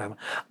del programa.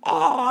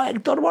 ¡Oh,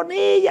 Héctor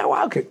Bonilla!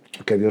 ¡Wow!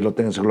 Que Dios lo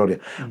tenga en su gloria.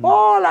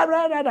 ¡Hola!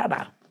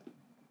 ¡Bla!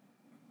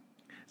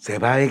 Se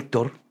va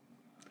Héctor.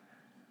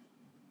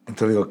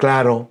 Entonces digo,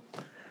 claro,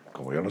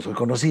 como yo no soy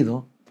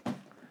conocido,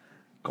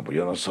 como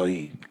yo no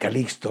soy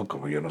Calixto,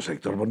 como yo no soy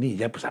Héctor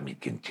Bonilla, pues a mí,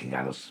 ¿quién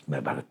chingados me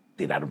va a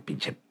tirar un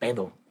pinche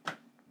pedo?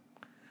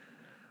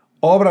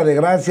 Obra de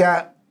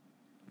gracia,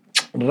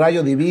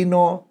 rayo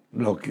divino,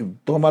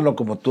 tómalo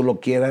como tú lo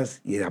quieras,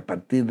 y a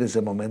partir de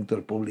ese momento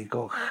el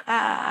público,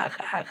 ja,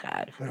 ja,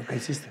 ja. ¿Pero qué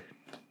hiciste?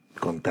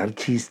 Contar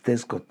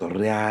chistes,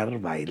 cotorrear,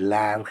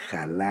 bailar,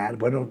 jalar.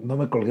 Bueno, no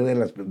me colgué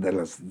de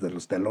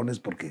los telones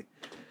porque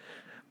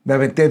me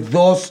aventé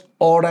 2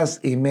 horas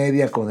y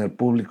media con el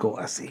público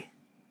así.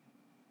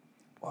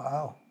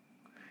 Wow.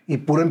 ¿Y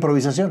pura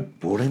improvisación?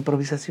 Pura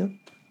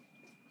improvisación.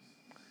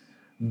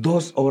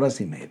 2 horas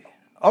y media.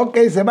 Ok,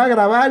 se va a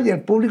grabar y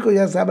el público,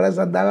 ya sabrás,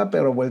 andaba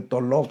pero vuelto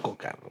loco,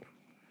 cabrón.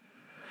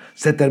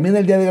 Se termina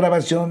el día de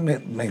grabación,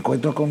 me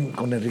encuentro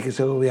con Enrique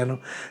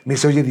Segoviano. Me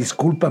dice, oye,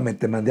 discúlpame,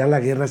 te mandé a la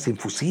guerra sin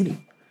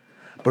fusil.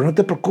 Pero no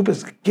te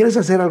preocupes, ¿quieres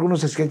hacer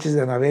algunos sketches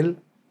de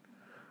Anabel?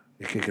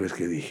 ¿Y qué crees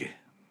que dije?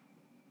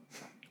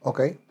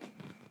 Ok.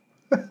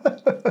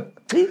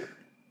 Sí,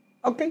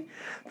 ok.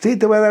 Sí,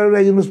 te voy a dar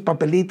ahí unos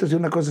papelitos y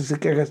una cosa así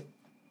que hagas.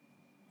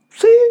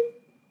 Sí,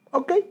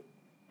 ok.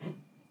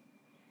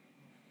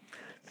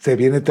 Se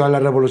viene toda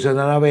la revolución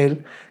de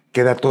Anabel,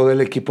 queda todo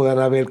el equipo de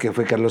Anabel, que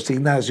fue Carlos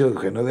Ignacio,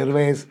 Eugenio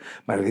Derbez,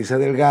 Marisa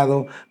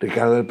Delgado,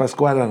 Ricardo del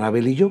Pascual,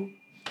 Anabel y yo.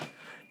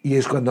 Y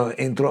es cuando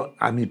entro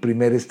a mi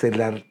primer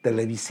estelar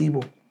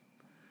televisivo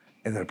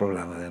en el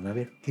programa de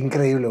Anabel. Qué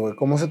increíble, güey.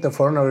 ¿Cómo se te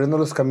fueron abriendo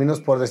los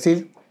caminos por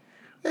decir?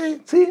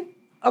 Sí,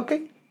 ok.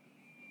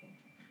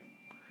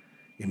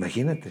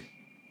 Imagínate.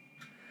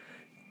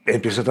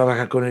 Empiezo a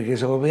trabajar con el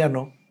Enrique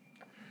Gobierno.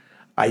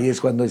 Ahí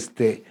es cuando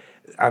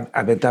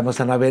aventamos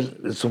a Anabel,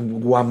 es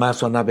un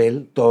guamazo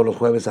Anabel, todos los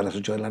jueves a las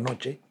 8 de la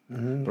noche,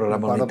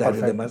 programa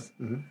unitario y demás.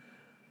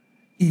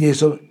 Y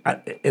eso,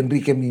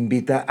 Enrique me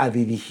invita a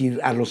dirigir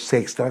a los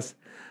extras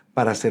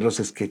para hacer los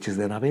sketches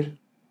de Anabel.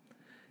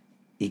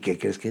 ¿Y qué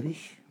crees que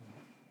dije?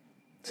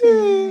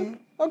 Sí,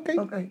 ok.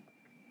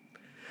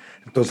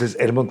 Entonces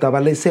él montaba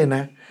la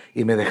escena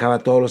y me dejaba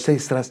todos los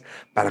extras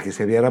para que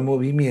se viera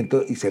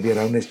movimiento y se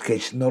viera un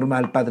sketch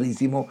normal,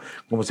 padrísimo,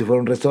 como si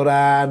fuera un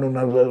restaurante, un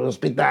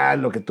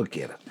hospital, lo que tú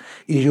quieras.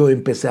 Y yo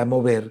empecé a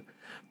mover.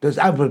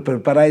 Entonces,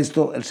 pero para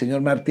esto, el señor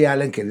Marty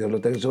Allen, que Dios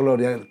lo tenga en su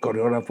gloria, el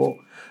coreógrafo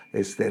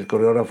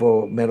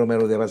mero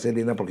mero de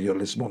Vaselina, porque yo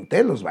les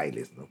monté los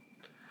bailes, ¿no?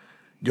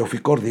 Yo fui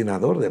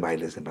coordinador de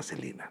bailes en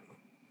Vaselina, ¿no?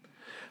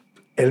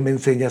 Él me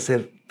enseña a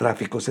hacer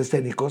tráficos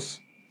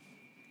escénicos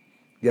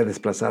y a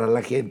desplazar a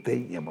la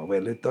gente y a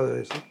moverle todo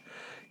eso.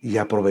 Y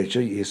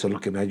aprovecho y eso es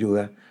lo que me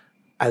ayuda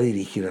a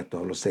dirigir a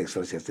todos los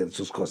extras y hacer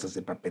sus cosas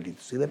de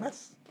papelitos y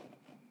demás.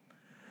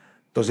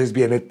 Entonces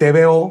viene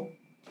TVO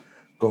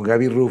con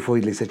Gaby Rufo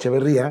y Liz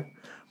Echeverría,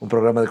 un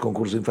programa de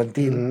concurso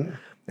infantil.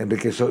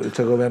 Enrique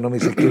Segoviano me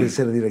dice, ¿quieres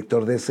ser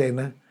director de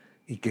escena?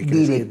 ¿Y qué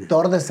crees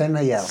Director de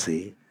escena ya.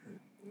 Sí.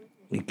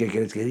 ¿Y qué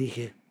crees que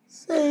dije?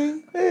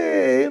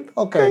 Sí.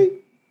 Ok.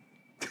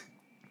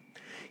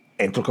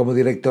 entro como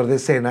director de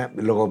escena,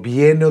 luego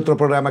viene otro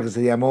programa que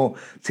se llamó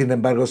Sin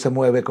embargo se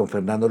mueve, con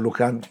Fernando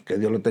Luján, que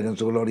Dios lo tenga en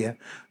su gloria,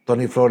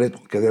 Tony Flores,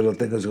 que Dios lo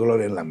tenga en su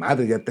gloria, en la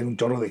madre, ya tengo un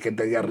chorro de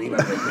gente allá arriba,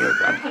 Dios mío,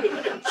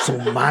 su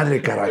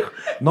madre, carajo.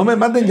 No me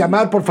manden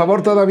llamar, por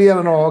favor, todavía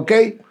no, ¿ok?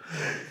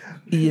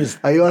 Y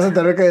ahí vas a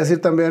tener que decir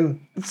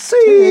también.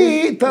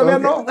 Sí, todavía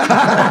no.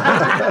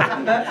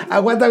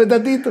 Aguántame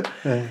tantito.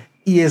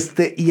 Y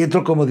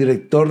entro como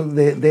director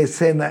de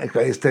escena,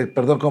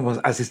 perdón, como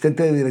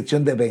asistente de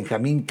dirección de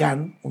Benjamín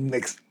Can, un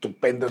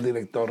estupendo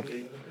director.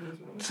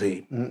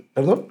 Sí.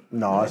 ¿Perdón?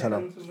 No, eso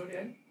no.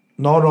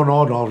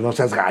 No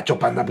seas gacho,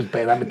 panda, pues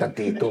espérame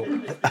tantito.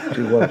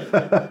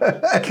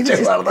 ¿Qué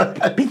dices?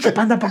 Pinche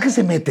panda, ¿por qué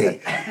se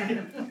mete?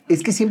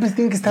 Es que siempre se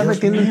tienen que estar Dios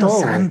metiendo mío, en todo.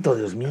 santo,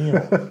 Dios mío.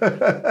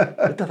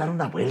 Vete a dar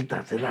una vuelta,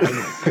 hacer algo.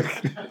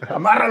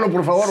 Amárralo,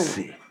 por favor.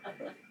 Sí.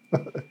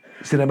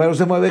 Sin embargo,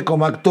 se mueve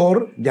como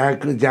actor, ya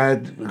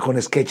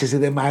con sketches y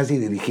demás, y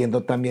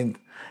dirigiendo también,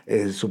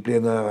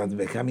 supliendo a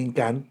Benjamin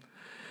Can.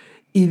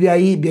 Y de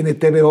ahí viene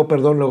TVO,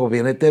 luego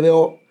viene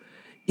TVO,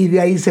 y de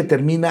ahí se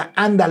termina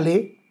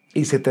Ándale,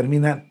 y se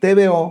termina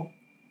TVO,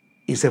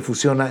 y se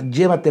fusiona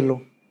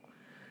Llévatelo.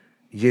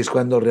 Y es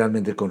cuando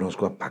realmente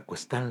conozco a Paco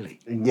Stanley.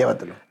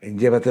 Llévatelo. En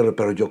Llévatelo,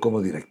 pero yo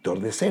como director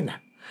de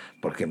escena.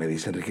 Porque me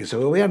dice Enrique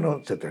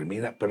Gobierno, se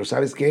termina. Pero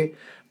 ¿sabes qué?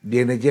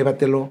 Viene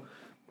Llévatelo,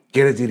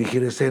 quieres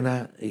dirigir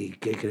escena, ¿y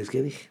qué crees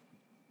que dije?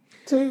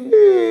 Sí,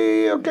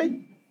 ok.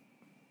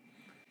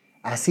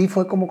 Así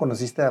fue como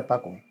conociste a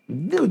Paco.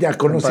 Yo ya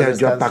conocía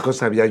yo a Paco,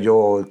 sabía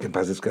yo, que en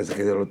paz descanse,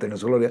 que Dios lo tenga en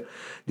su gloria,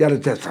 ya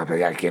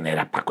sabía quién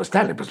era Paco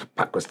Stanley, pues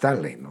Paco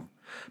Stanley, ¿no?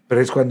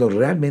 Pero es cuando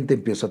realmente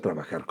empiezo a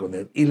trabajar con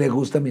él y le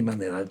gusta mi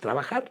manera de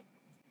trabajar.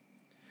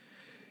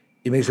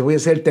 Y me dice, voy a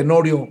hacer el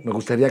Tenorio, me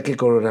gustaría que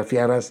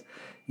coreografiaras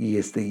y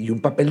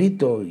un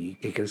papelito. ¿Y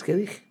qué crees que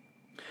dije?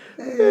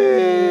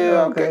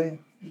 Ok.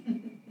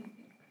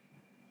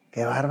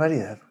 Qué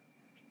barbaridad.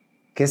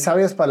 Qué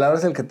sabias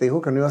palabras el que te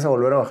dijo que no ibas a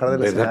volver a bajar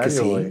del escenario. ¿Verdad que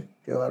sí? Güey.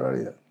 Qué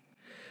barbaridad.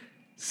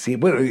 Sí,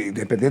 bueno,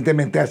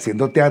 independientemente,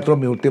 haciendo teatro,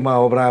 mi última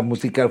obra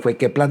musical fue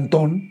Qué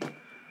Plantón,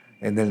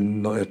 en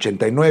el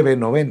 89,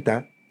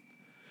 90,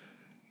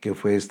 que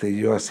fue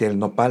yo hacía el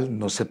nopal,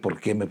 no sé por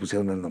qué me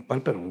pusieron el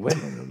nopal, pero bueno,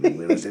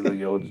 hubiera sido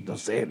yo, no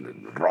sé,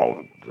 el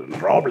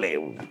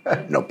roble,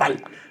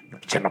 nopal,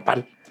 pinche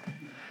nopal.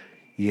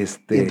 Y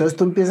entonces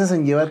tú empiezas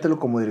en Llévatelo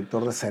como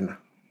director de escena.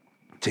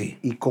 Sí.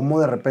 ¿Y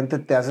cómo de repente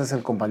te haces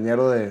el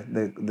compañero de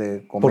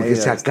comedia? Porque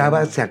se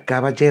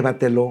acaba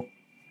Llévatelo,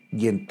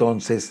 y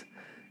entonces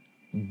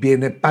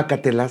viene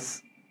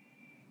Pácatelas,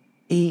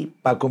 y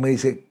Paco me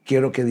dice,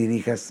 quiero que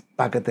dirijas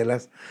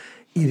Pácatelas,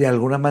 y de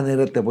alguna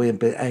manera te voy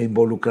a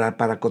involucrar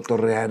para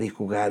cotorrear y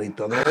jugar y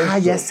todo eso. Ah,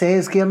 ya sé,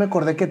 es que ya me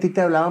acordé que a ti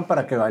te hablaban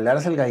para que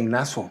bailaras el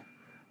gallinazo.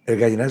 El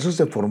gallinazo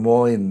se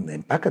formó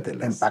en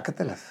Pácatelas. En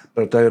Pácatelas.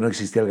 Pero todavía no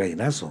existía el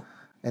gallinazo.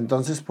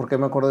 Entonces, ¿por qué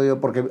me acuerdo yo?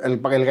 Porque el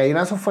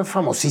gallinazo fue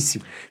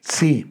famosísimo.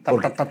 Sí,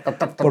 porque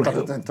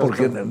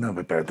no,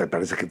 pero te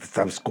parece que te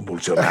estabas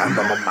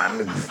convulsionando, no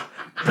mames.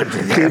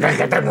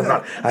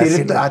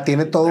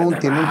 Tiene todo un...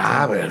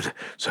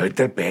 Soy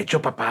del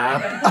pecho,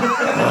 papá.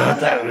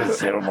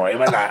 Se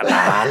mueva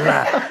la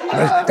ala.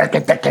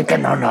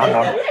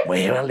 No.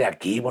 Muévale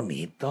aquí,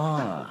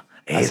 bonito.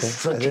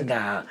 Eso,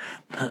 chinga.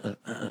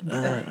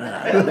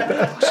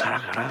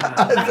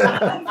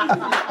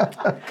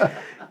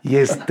 Y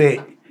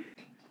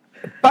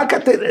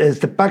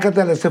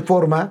Pácatelas se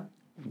forma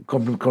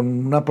con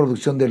una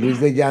producción de Luis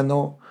de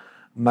Llano,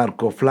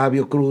 Marco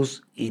Flavio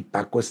Cruz y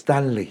Paco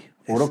Stanley.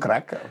 Puro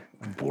crack.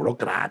 Puro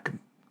crack.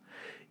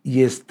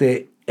 Y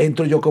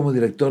entro yo como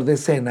director de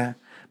escena,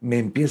 me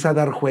empieza a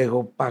dar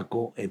juego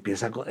Paco,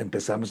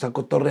 empezamos a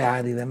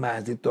cotorrear y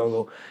demás y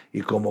todo,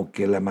 y como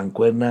que la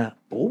mancuerna,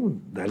 ¡pum!,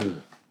 da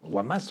el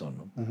guamazo,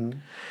 ¿no? Uh-huh.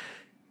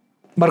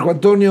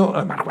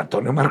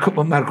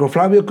 Marco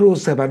Flavio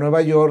Cruz se va a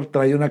Nueva York,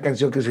 trae una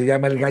canción que se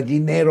llama El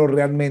Gallinero,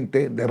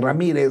 realmente, de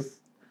Ramírez.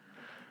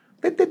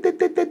 ¡Arriba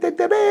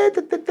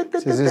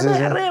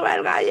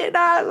el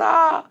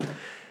gallinazo!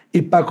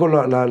 Y Paco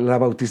la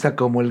bautiza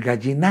como El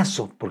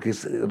Gallinazo, porque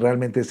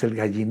realmente es el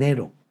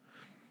gallinero.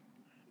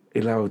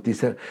 Y la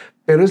bautiza.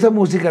 Pero esa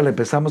música la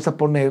empezamos a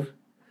poner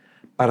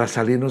para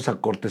salirnos a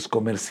cortes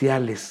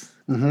comerciales.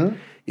 Uh-huh.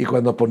 Y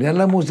cuando ponían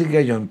la música,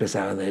 yo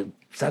empezaba de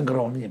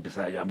sangrón y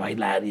empezaba yo a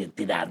bailar y a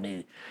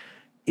tirarme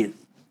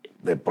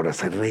por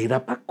hacer reír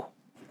a Paco.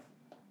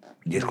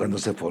 Y es cuando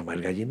se forma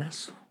el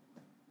gallinazo.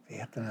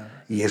 Fíjate nada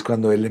más. Y es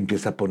cuando él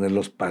empieza a poner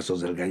los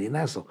pasos del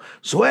gallinazo.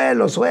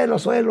 Suelo,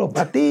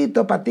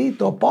 patito,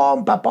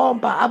 pompa,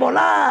 a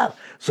volar.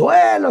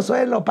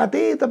 Suelo,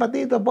 patito,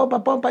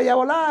 pompa y a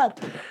volar.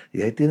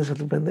 Y ahí tienes a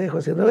tu pendejo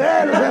haciendo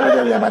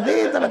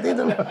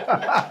patito.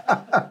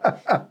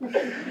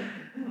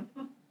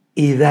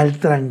 Y da el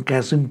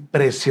trancazo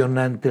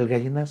impresionante el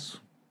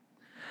gallinazo.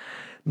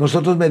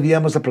 Nosotros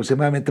medíamos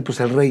aproximadamente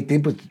el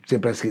rating, pues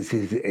siempre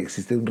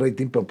existe un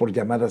rating, pero por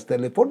llamadas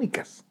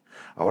telefónicas.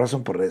 Ahora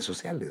son por redes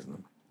sociales, ¿no?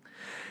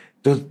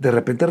 Entonces, de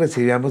repente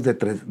recibíamos de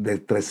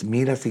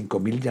 3,000 a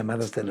 5,000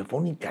 llamadas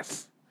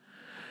telefónicas.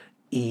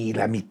 Y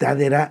la mitad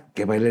era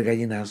que baile el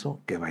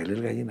gallinazo, que baile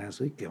el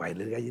gallinazo, y que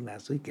baile el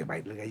gallinazo, y que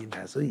baile el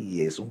gallinazo,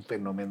 y es un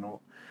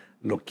fenómeno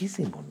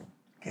loquísimo, ¿no?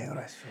 Qué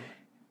grueso.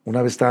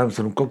 Una vez estábamos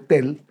en un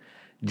cóctel,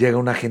 llega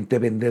un agente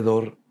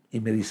vendedor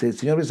y me dice,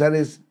 señor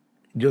Bezares,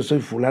 yo soy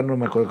fulano, no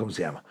me acuerdo cómo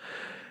se llama.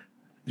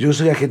 Yo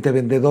soy agente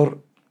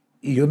vendedor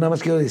y yo nada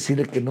más quiero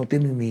decirle que no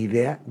tiene ni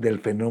idea del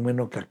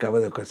fenómeno que acaba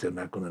de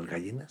ocasionar con el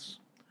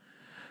gallinazo.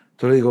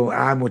 Entonces le digo,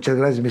 muchas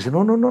gracias. Me dice,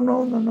 no,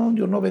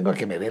 yo no vengo a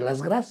que me dé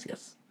las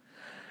gracias.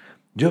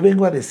 Yo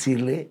vengo a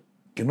decirle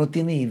que no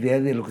tiene idea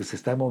de lo que se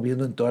está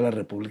moviendo en toda la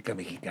República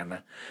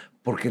Mexicana,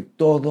 porque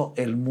todo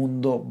el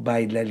mundo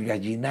baila el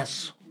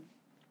gallinazo.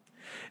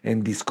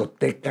 En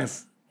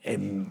discotecas,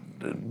 en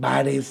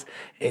bares,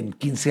 en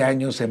 15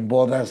 años, en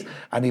bodas,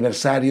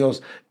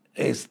 aniversarios,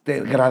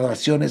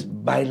 graduaciones,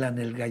 bailan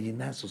el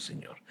gallinazo,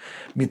 señor.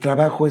 Mi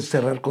trabajo es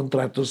cerrar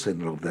contratos, en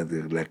lo que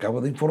le acabo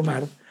de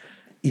informar,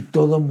 y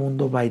todo el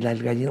mundo baila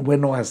el gallinazo.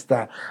 Bueno,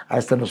 hasta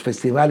en los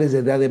festivales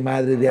de Día de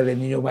Madre, Día del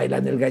Niño,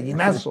 bailan el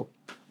gallinazo.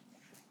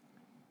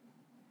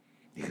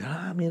 Y dije,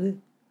 mire,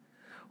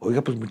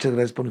 oiga, pues muchas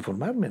gracias por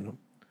informarme, ¿no?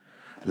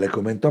 Le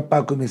comento a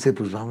Paco y me dice,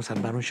 pues vamos a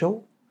armar un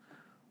show.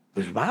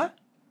 Pues va.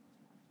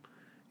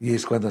 Y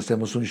es cuando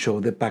hacemos un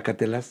show de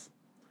Pácatelas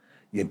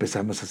y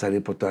empezamos a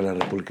salir por toda la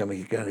República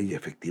Mexicana y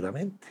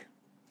efectivamente.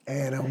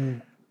 Era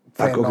un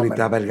Paco fenómeno.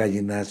 gritaba el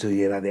gallinazo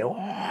y era de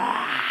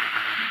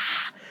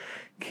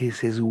 ¿qué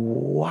dices?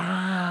 ¡Wow!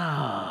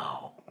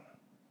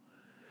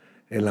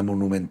 En la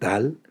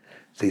Monumental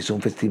se hizo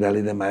un festival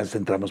y demás,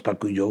 entramos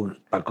Paco y yo,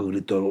 Paco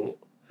gritó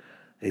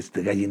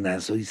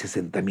gallinazo y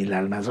 60,000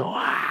 almas. ¡Wow!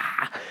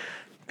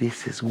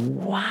 Dices,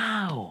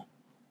 ¡wow!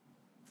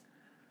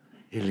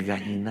 El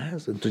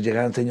gallinazo. Entonces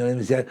llegaban señores y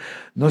me decían,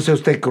 no sea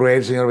usted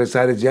cruel, señor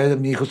Bezares, ya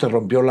mi hijo se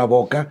rompió la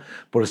boca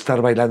por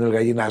estar bailando el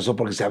gallinazo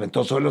porque se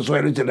aventó sobre el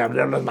suelo y se le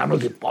abrieron las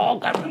manos y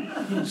 ¡poca!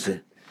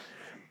 Sí.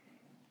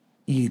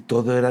 Y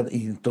todo era,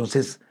 y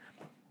entonces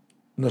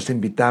nos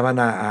invitaban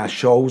a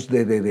shows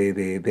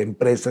de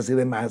empresas y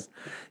demás,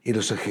 y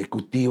los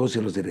ejecutivos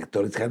y los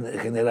directores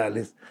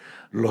generales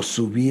los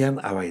subían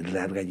a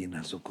bailar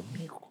gallinazo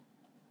conmigo.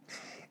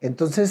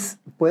 Entonces,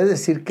 ¿puedes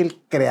decir que el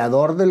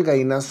creador del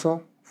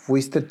gallinazo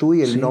fuiste tú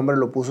y el nombre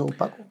lo puso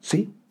Paco?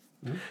 Sí.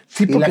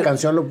 Sí, y la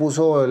canción lo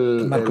puso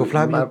Marco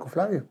Flavio. Marco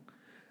Flavio.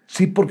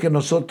 Sí, porque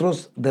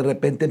nosotros de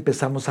repente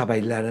empezamos a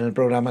bailar en el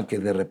programa que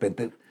de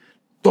repente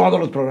todos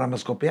los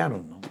programas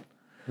copiaron, ¿no?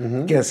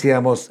 Que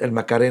hacíamos el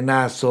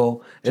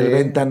macarenazo, el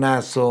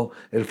ventanazo,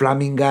 el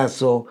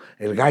flamingazo,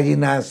 el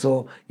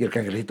gallinazo y el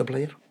cangrejito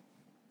playero.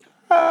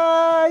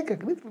 ¡Ay,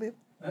 cangrejito playero!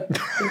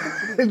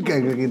 El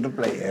cangrejito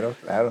playero,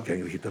 claro.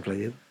 Cangrejito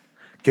playero.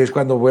 Que es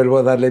cuando vuelvo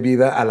a darle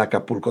vida al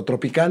Acapulco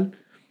Tropical.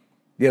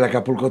 Y el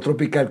Acapulco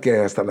Tropical, que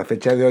hasta la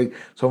fecha de hoy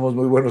somos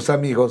muy buenos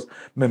amigos,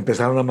 me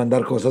empezaron a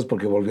mandar cosas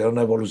porque volvieron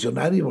a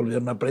evolucionar y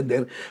volvieron a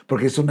aprender,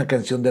 porque es una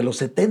canción de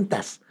los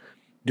 70s.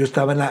 Yo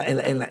estaba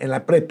en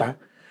la prepa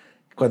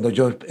cuando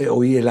yo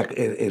oí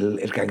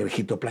el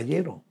cangrejito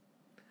playero.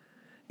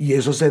 Y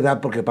eso se da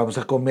porque vamos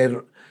a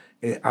comer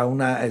a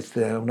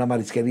una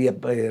marisquería,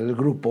 el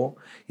grupo,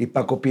 y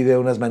Paco pide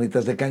unas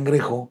manitas de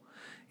cangrejo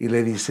y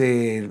le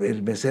dice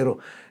el mesero,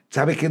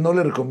 ¿sabe que no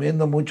le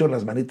recomiendo mucho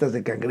las manitas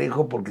de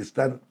cangrejo porque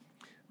están...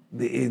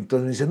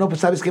 Entonces me dice, no,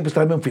 pues ¿sabes qué? Pues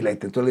tráeme un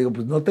filete. Entonces le digo,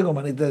 pues no tengo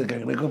manitas de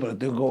cangrejo, pero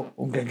tengo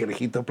un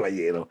cangrejito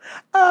playero.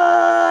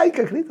 ¡Ay,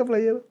 cangrejito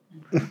playero!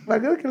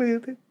 ¿Para qué le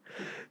dices?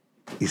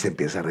 Y se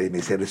empieza a reír y me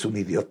dice, eres un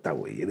idiota,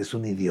 güey, eres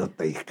un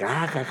idiota. Y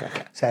ja.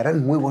 O sea,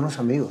 eran muy buenos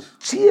amigos.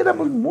 Sí,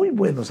 éramos muy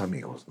buenos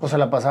amigos, ¿no? O sea,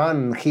 la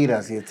pasaban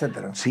giras y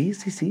etcétera. Sí.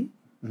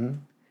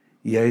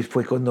 Y ahí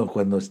fue cuando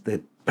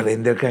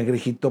prende el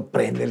cangrejito,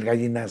 prende el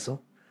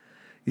gallinazo,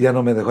 y ya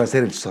no me dejó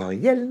hacer el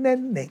soy el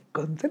nene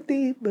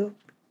consentido,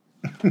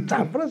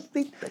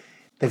 sabrosito.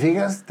 ¿Te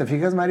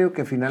fijas, Mario,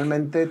 que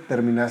finalmente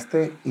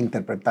terminaste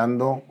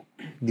interpretando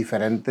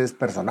diferentes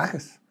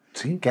personajes?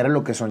 Sí. Que era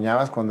lo que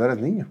soñabas cuando eras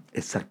niño.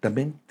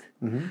 Exactamente.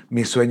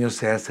 Mi sueño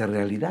se hace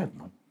realidad,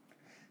 ¿no?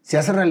 Se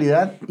hace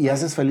realidad y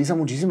haces feliz a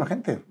muchísima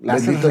gente. La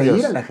haces Bendito reír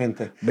Dios. a la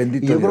gente.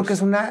 Bendito y yo creo Dios. que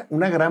es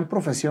una gran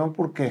profesión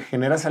porque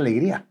generas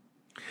alegría.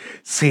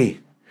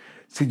 Sí,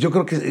 yo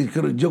creo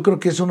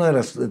que es una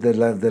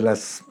de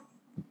las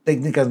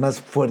técnicas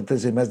más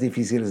fuertes y más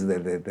difíciles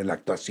de la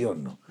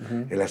actuación, ¿no?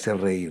 El hacer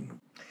reír,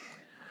 ¿no?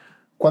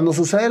 Cuando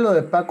sucede lo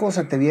de Paco,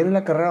 ¿se te viene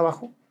la carrera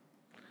abajo?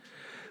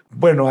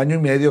 Bueno, 1 año y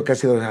medio,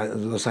 casi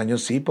 2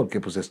 años, sí, porque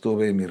pues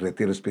estuve en mi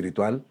retiro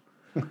espiritual,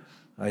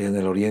 allá en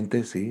el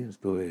oriente, sí,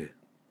 estuve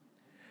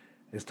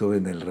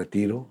en el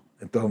retiro.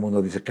 Todo el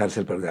mundo dice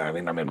cárcel, pero a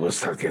mí no me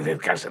gusta que decir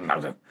cárcel,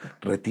 no.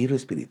 Retiro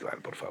espiritual,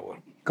 por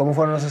favor. ¿Cómo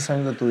fueron esos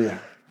años de tu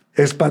vida?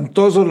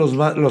 Espantosos,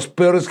 los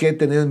peores que he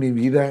tenido en mi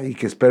vida y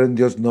que espero en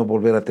Dios no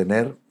volver a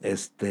tener,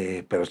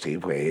 pero sí,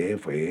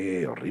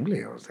 fue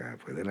horrible, o sea,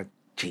 fue de la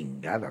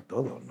chingada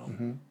todo, ¿no?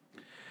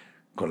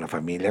 Con la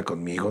familia,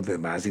 conmigo,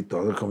 demás y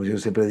todo. Como yo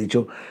siempre he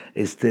dicho,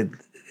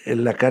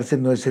 en la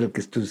cárcel no es el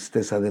que tú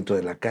estés adentro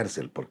de la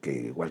cárcel, porque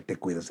igual te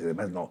cuidas y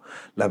demás, no.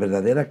 La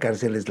verdadera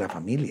cárcel es la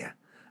familia,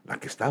 la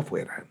que está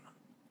afuera, ¿no?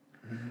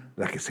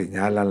 La que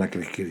señalan, la que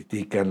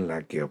critican,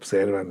 la que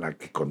observan, la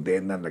que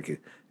condenan,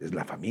 es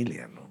la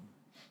familia, ¿no?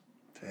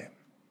 Sí.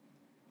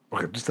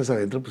 Porque tú estás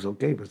adentro, pues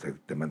ok, pues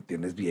te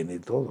mantienes bien y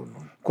todo,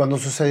 ¿no? Cuando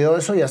sucedió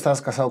eso, ya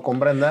estabas casado con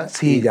Brenda.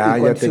 Sí, ¿Y ya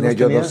cuántos tenía hijos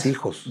yo tenías? 2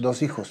 hijos.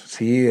 2 hijos.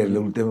 Sí,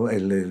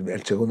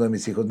 el segundo de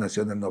mis hijos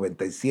nació en el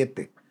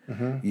 97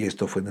 y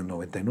esto fue en el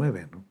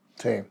 99, ¿no?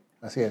 Sí,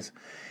 así es.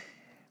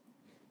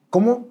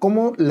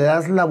 ¿Cómo le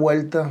das la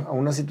vuelta a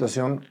una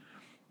situación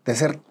de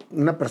ser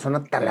una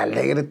persona tan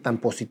alegre, tan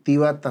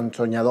positiva, tan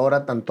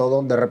soñadora, tan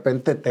todo, de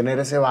repente tener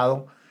ese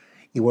vado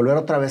y volver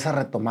otra vez a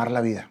retomar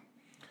la vida?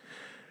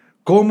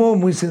 ¿Cómo?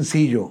 Muy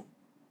sencillo.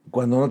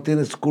 Cuando no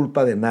tienes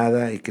culpa de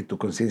nada y que tu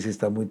conciencia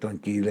está muy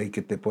tranquila y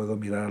que te puedo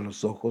mirar a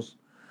los ojos,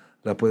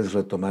 la puedes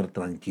retomar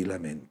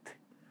tranquilamente.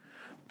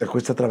 ¿Te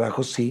cuesta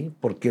trabajo? Sí.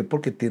 ¿Por qué?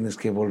 Porque tienes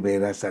que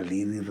volver a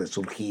salir y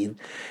resurgir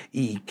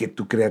y que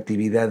tu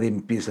creatividad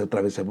empiece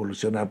otra vez a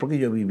evolucionar. Porque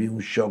yo viví un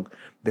shock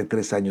de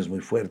 3 años muy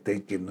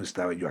fuerte que no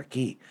estaba yo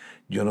aquí.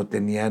 Yo no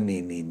tenía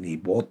ni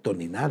voto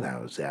ni nada.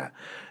 O sea,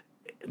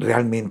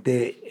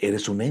 realmente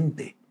eres un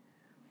ente.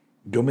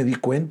 Yo me di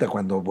cuenta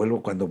cuando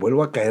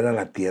vuelvo a caer a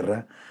la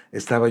tierra,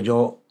 estaba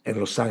yo en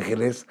Los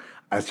Ángeles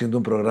haciendo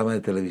un programa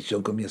de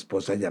televisión con mi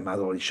esposa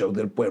llamado El Show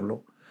del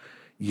Pueblo,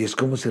 y es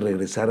como si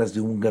regresaras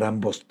de un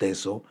gran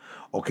bostezo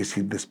o que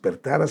si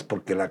despertaras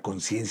porque la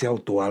conciencia o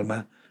tu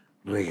alma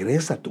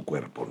regresa a tu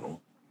cuerpo,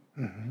 ¿no?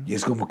 Y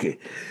es como que,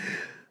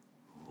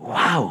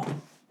 wow,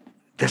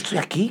 ya estoy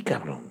aquí,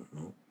 cabrón,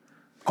 ¿no?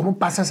 ¿Cómo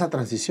pasa esa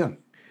transición?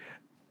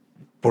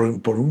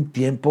 Por un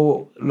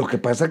tiempo, lo que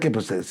pasa que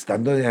pues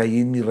estando ahí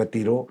en mi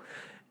retiro,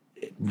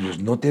 pues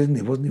no tienes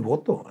ni voz ni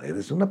voto.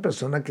 Eres una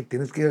persona que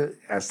tienes que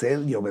hacer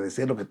y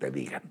obedecer lo que te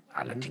digan.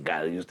 A la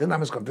chingada. Y usted nada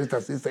más contesta,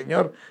 sí,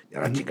 señor, y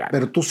a la chingada.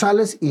 Pero tú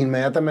sales e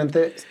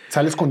inmediatamente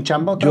sales con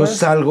chamba otra Yo vez.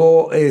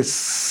 salgo,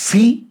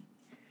 sí,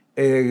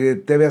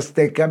 TV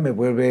Azteca me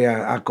vuelve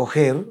a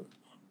acoger.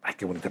 Ay,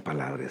 qué bonita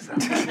palabra esa.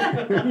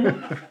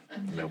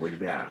 Me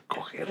vuelve a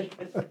acoger.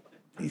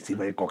 Y sí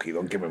me he cogido,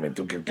 aunque me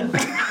metió.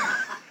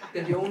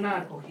 Te dio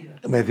una acogida.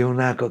 Me dio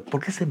una...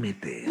 ¿Por qué se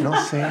mete?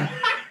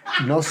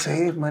 No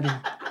sé, Mario.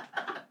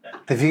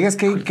 ¿Te fijas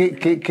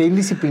qué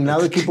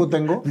indisciplinado equipo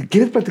tengo?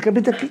 ¿Quieres platicar?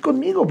 Vete aquí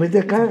conmigo, vete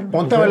acá.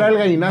 Ponte a bailar el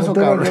gallinazo, ponte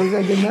a cabrón.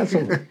 bailar el gallinazo.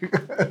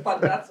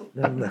 Pandazo.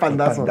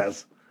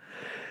 Pandazo.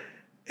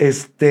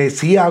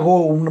 Sí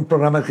hago un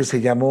programa que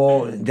se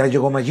llamó Ya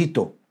llegó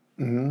Mayito,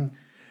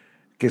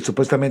 que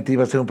supuestamente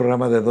iba a ser un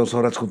programa de 2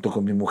 horas junto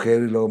con mi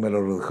mujer y luego me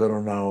lo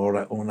redujeron a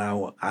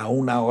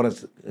una hora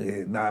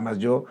nada más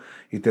yo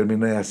y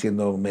terminé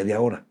haciendo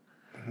media hora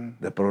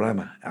de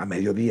programa a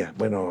mediodía.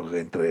 Bueno,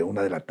 entre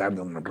 1 de la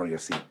tarde, un rollo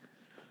así.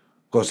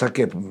 Cosa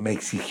que me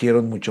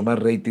exigieron mucho más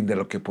rating de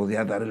lo que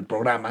podía dar el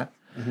programa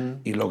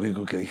y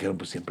lógico que dijeron,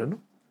 pues siempre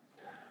no.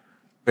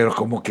 Pero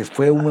como que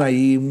fue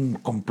ahí un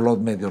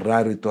complot medio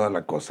raro y toda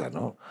la cosa,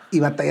 ¿no?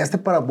 ¿Y batallaste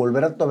para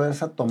volver a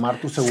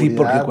tomar tu seguridad? Sí,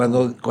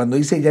 porque cuando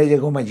hice Ya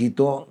llegó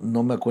Mayito,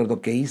 no me acuerdo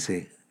qué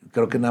hice.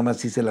 Creo que nada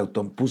más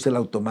puse el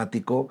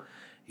automático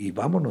y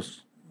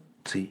vámonos.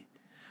 Sí.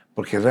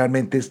 Porque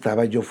realmente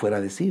estaba yo fuera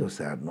de sí, o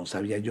sea, no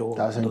sabía yo.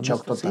 Estabas en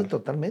shock total. Sí,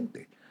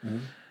 totalmente.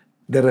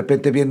 De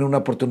repente viene una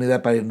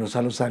oportunidad para irnos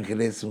a Los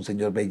Ángeles, un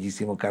señor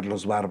bellísimo,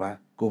 Carlos Barba,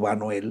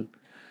 cubano él,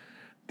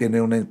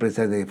 tiene una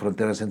empresa de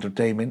Fronteras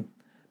Entertainment,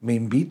 me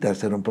invita a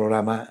hacer un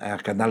programa a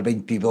Canal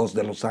 22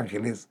 de Los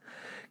Ángeles,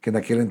 que en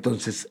aquel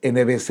entonces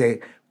NBC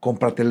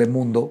compra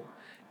Telemundo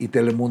y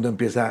Telemundo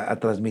empieza a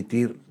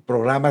transmitir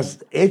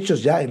programas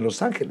hechos ya en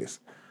Los Ángeles,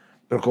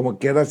 pero como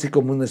que era así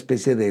como una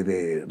especie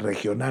de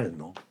regional,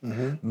 ¿no?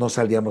 No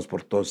salíamos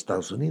por todos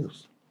Estados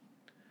Unidos.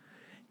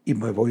 Y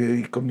me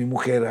voy con mi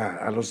mujer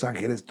a Los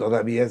Ángeles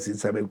todavía sin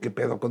saber qué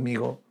pedo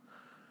conmigo.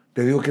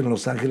 Te digo que en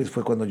Los Ángeles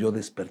fue cuando yo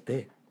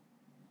desperté.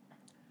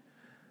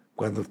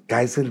 Cuando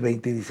caes el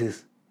 20 y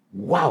dices,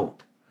 wow,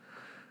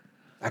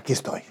 Aquí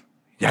estoy.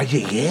 ya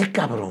llegué,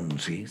 cabrón.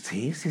 Sí.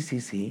 Qué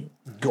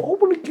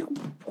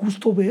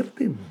gusto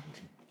verte.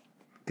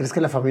 ¿Crees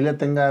que la familia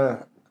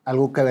tenga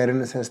algo que ver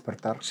en ese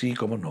despertar? Sí,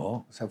 cómo no.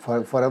 O sea,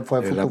 fue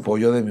El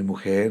apoyo de mi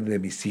mujer, de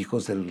mis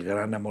hijos, el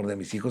gran amor de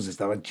mis hijos,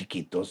 estaban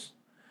chiquitos.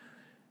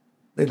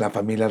 De la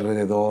familia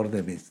alrededor,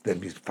 de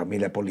mi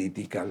familia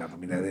política, la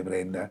familia de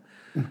Brenda,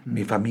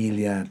 mi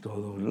familia,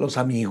 todos, los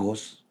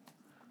amigos,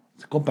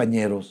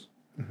 compañeros.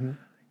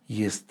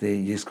 Y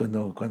es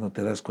cuando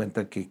te das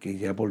cuenta que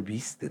ya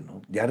volviste,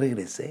 ¿no? Ya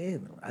regresé,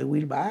 ¿no? I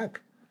will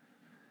back.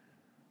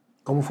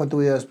 ¿Cómo fue tu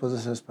vida después de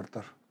ese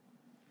despertar?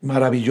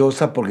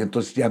 Maravillosa, porque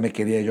entonces ya me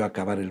quería yo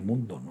acabar el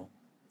mundo, ¿no?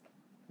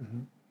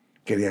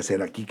 Quería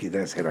hacer aquí,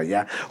 quería hacer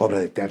allá, obra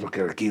de teatro,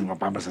 que aquí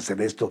vamos a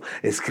hacer esto,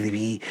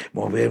 escribí,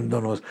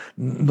 moviéndonos.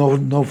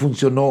 No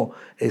funcionó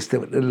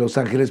Los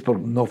Ángeles,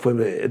 no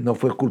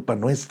fue culpa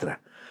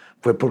nuestra.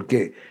 Fue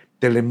porque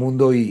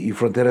Telemundo y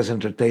Fronteras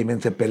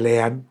Entertainment se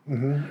pelean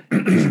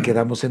y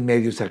quedamos en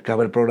medio y se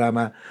acaba el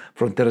programa.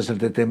 Fronteras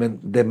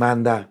Entertainment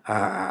demanda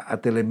a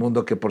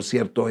Telemundo, que por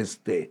cierto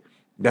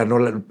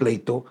ganó el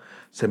pleito,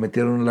 se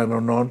metieron en la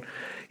nonón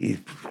y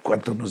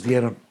 ¿cuánto nos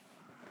dieron?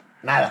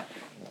 Nada.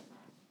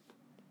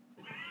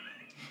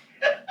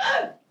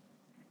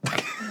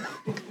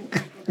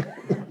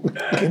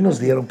 ¿Qué nos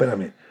dieron?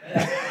 Espérame.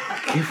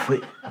 ¿Qué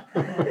fue?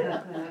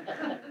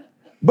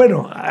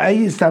 Bueno,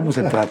 ahí estamos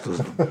en tratos,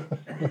 ¿no?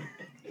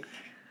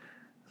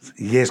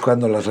 Y es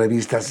cuando las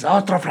revistas,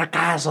 otro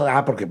fracaso.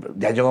 Porque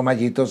ya llegó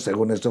Mayito,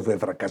 según esto fue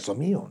fracaso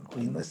mío,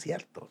 ¿no? Y no es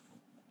cierto.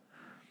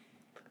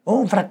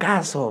 Un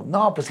fracaso.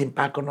 No, pues sin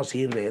Paco no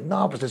sirve.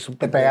 No, pues es un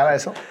 ¿Te pendejo. pegaba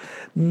eso?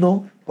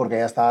 No. Porque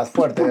ya estabas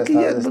fuerte, ya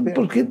estabas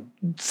despierto. Porque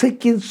sé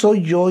quién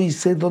soy yo y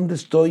sé dónde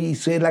estoy y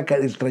sé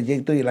el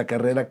trayecto y la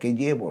carrera que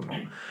llevo, ¿no?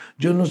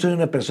 Yo no soy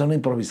una persona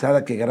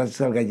improvisada que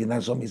gracias al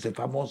gallinazo me hice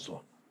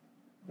famoso.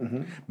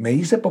 Uh-huh. Me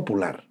hice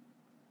popular.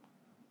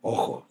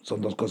 Ojo,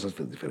 son dos cosas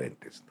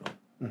diferentes,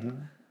 ¿no? Uh-huh.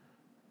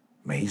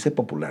 Me hice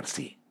popular,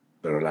 sí,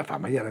 pero la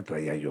fama ya la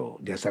traía yo.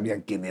 Ya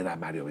sabían quién era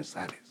Mario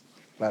Bezares.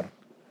 Claro.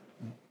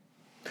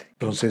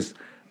 Entonces,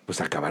 pues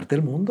acabarte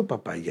el mundo,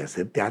 papá, y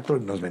hacer teatro.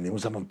 Y nos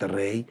venimos a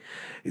Monterrey.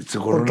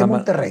 ¿Por qué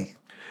Monterrey?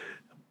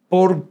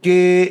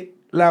 Porque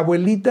la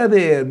abuelita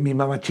de mi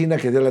mamachina,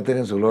 que Dios la tenga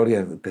en su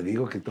gloria, te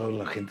digo que toda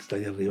la gente está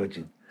allá arriba,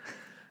 chin.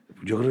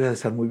 Yo creo que debe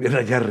estar muy bien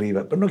allá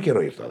arriba, pero no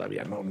quiero ir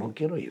todavía, no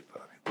quiero ir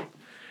todavía.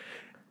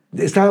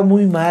 Estaba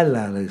muy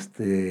mala,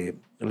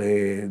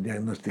 le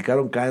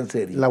diagnosticaron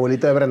cáncer. La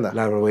abuelita de Brenda.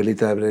 La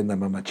abuelita de Brenda,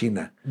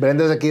 mamachina.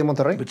 ¿Brenda es de aquí de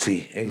Monterrey?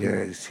 Sí,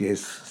 ella sí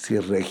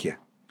es regia.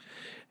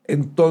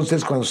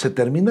 Entonces, cuando se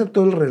termina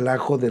todo el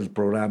relajo del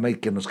programa y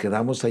que nos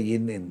quedamos ahí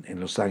en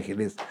Los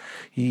Ángeles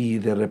y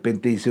de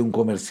repente hice un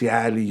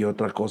comercial y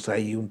otra cosa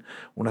ahí,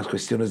 unas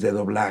cuestiones de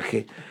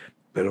doblaje,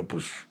 pero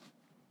pues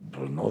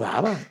no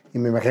daba. Y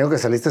me imagino que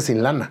saliste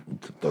sin lana.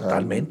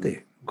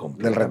 Totalmente.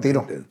 Del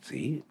retiro.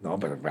 Sí, no,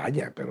 pero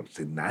vaya, pero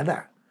sin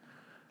nada.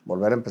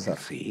 Volver a empezar.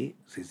 Sí.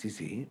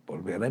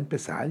 Volver a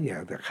empezar y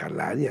a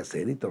jalar y a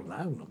hacer y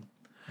tornar, ¿no?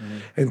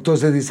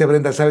 Entonces dice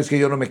Brenda, ¿sabes que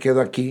yo no me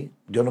quedo aquí?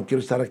 Yo no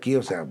quiero estar aquí.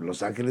 O sea,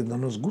 Los Ángeles no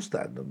nos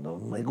gusta. No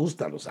me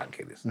gusta Los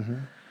Ángeles.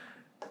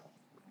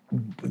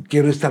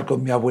 Quiero estar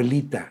con mi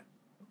abuelita.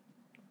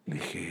 Le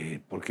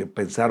dije, porque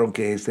pensaron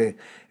que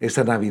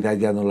esa Navidad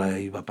ya no la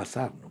iba a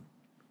pasar, ¿no?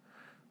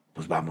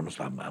 Pues vámonos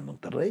a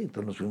Monterrey.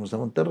 Entonces nos fuimos a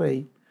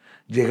Monterrey.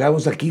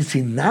 Llegamos aquí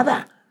sin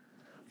nada.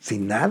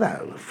 Sin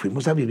nada.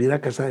 Fuimos a vivir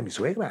a casa de mi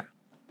suegra.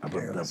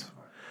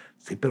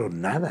 Sí, pero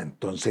nada.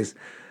 Entonces,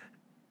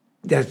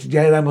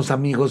 ya éramos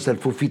amigos. El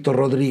Fufito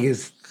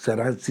Rodríguez,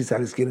 si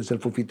sabes quién es el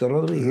Fufito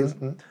Rodríguez.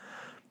 Uh-huh.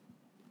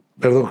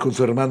 Perdón, con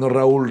su hermano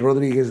Raúl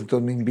Rodríguez.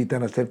 Entonces me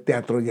invitan a hacer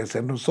teatro y a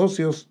hacernos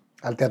socios.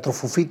 ¿Al Teatro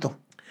Fufito?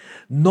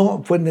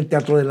 No, fue en el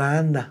Teatro de la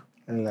Anda.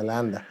 En la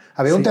Anda.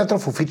 Había un Teatro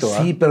Fufito,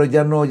 ¿verdad? Sí, pero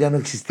ya no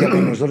existía.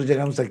 Nosotros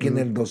llegamos aquí en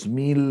el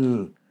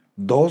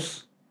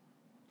 2002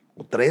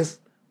 o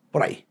 3,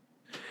 por ahí.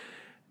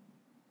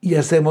 Y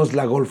hacemos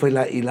La Golfa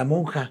y la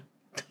Monja,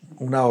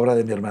 una obra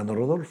de mi hermano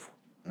Rodolfo.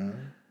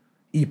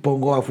 Y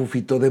pongo a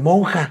Fufito de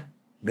monja,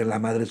 de la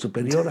Madre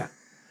Superiora.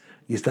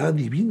 Y estaba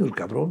divino el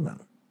cabrón, man.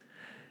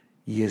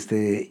 Y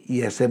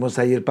hacemos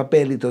ahí el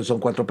papel, y todos son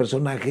 4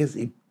 personajes,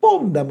 y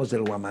 ¡pum! Damos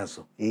el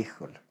guamazo.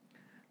 Híjole.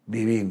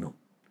 Divino.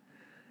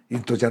 Y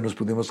entonces ya nos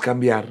pudimos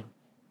cambiar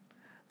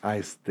a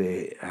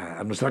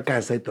nuestra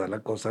casa y toda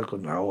la cosa,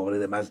 con la obra y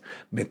demás.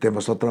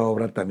 Metemos otra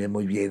obra también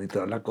muy bien y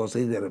toda la cosa,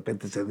 y de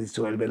repente se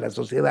disuelve la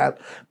sociedad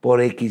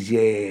por X,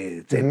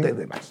 Y, Z y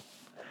demás.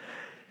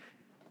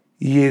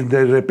 Y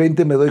de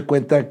repente me doy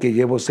cuenta que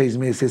llevo 6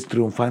 meses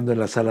triunfando en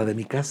la sala de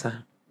mi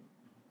casa,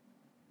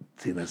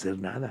 sin hacer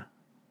nada.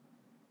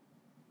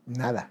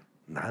 Nada.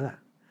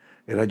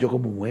 Era yo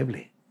como un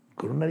mueble,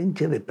 con una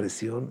hincha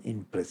depresión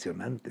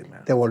impresionante,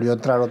 man. ¿Te volvió a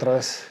entrar otra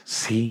vez?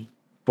 Sí,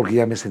 porque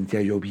ya me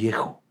sentía yo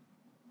viejo.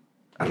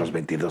 A los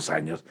 22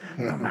 años.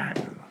 No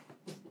mames.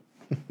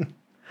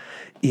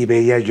 Y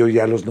veía yo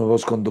ya los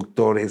nuevos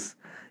conductores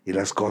y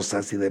las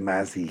cosas y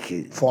demás. Y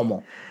dije,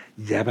 FOMO.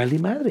 Ya valí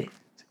madre.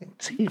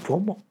 Sí,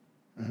 FOMO.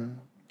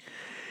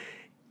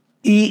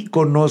 Y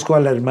conozco a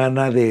la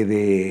hermana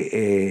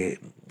de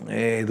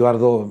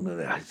Eduardo,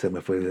 se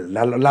me fue,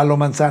 Lalo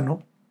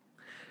Manzano,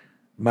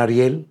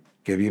 Mariel,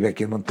 que vive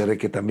aquí en Monterrey,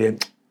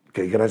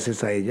 que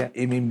gracias a ella,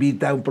 y me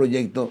invita a un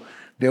proyecto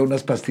de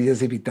unas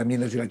pastillas y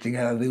vitaminas y la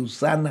chingada de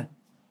Usana.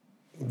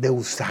 De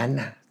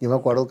Usana. Yo me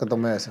acuerdo que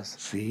tomé esas.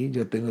 Sí,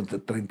 yo tengo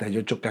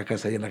 38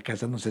 cajas ahí en la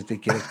casa. No sé si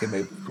quieres que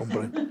me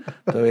compren.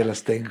 Todavía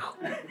las tengo.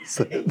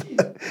 Sí.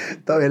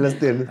 Todavía las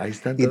tienes. Ahí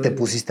están. Y te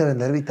pusiste a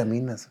vender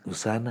vitaminas.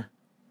 Usana.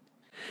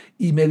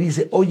 Y me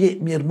dice, oye,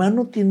 mi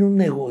hermano tiene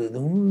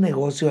un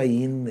negocio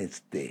ahí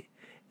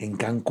en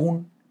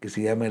Cancún que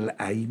se llama el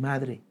Ahí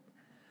Madre.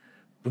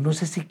 Pues no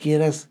sé si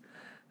quieras.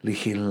 Le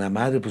dije, la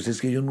madre, pues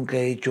es que yo nunca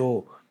he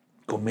hecho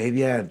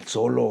comedia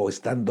solo o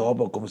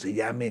stand-up o como se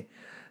llame.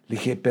 Le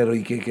dije, pero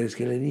 ¿y qué crees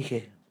que le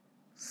dije?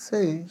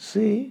 Sí.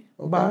 Sí,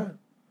 okay. Va.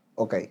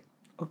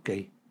 Ok.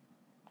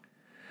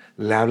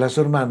 Le habla a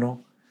su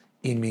hermano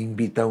y me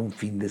invita a un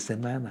fin de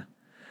semana.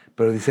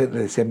 Pero le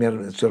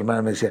decía su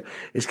hermana, me decía,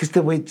 es que este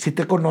güey sí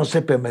te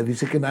conoce, pero me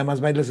dice que nada más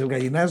bailas el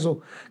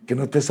gallinazo, que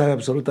no te sabe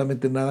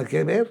absolutamente nada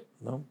que ver,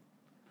 ¿no?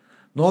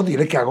 No,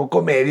 dile que hago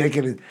comedia.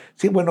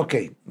 Sí, bueno, ok,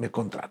 me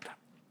contrata.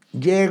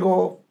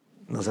 Llego,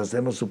 nos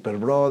hacemos Super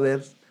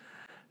Brothers,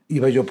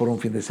 Iba yo por un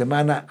fin de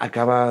semana,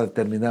 acababa de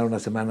terminar una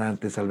semana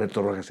antes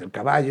Alberto Rojas el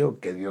Caballo,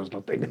 que Dios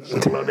lo tenga en su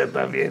gloria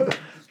también.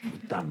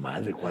 Puta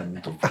madre,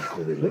 cuánto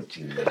hijo de la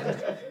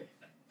chingada.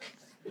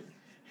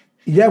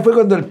 Y ya fue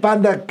cuando el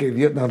Panda, que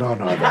Dios... No.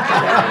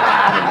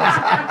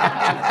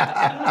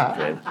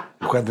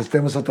 Cuando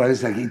estemos otra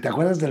vez aquí, ¿te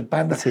acuerdas del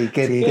Panda? Sí,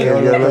 que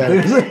Dios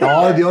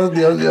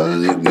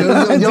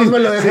me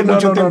lo deje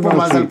mucho tiempo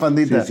más al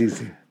Pandita. Sí.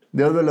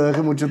 Dios me lo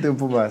deje mucho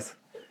tiempo más.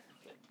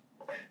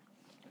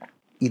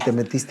 Y te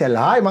metiste al...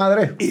 ¡Ay,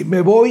 madre! Y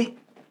me voy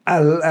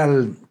a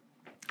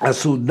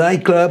su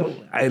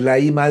nightclub, a la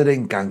I Madre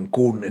en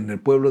Cancún, en el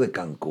pueblo de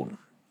Cancún.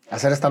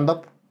 ¿Hacer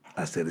stand-up?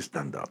 A hacer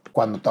stand-up.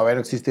 ¿Cuando todavía no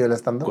existía el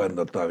stand-up?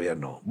 Cuando todavía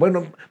no.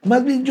 Bueno,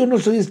 más bien yo no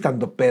soy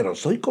stand-upero,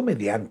 soy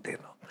comediante,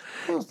 ¿no?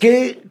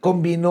 Que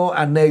combino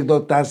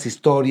anécdotas,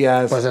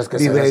 historias, Pues es que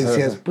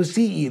vivencias. Pues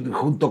sí,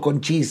 junto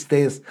con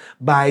chistes,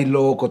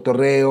 bailo,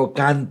 cotorreo,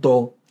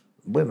 canto.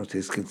 Bueno, si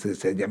es que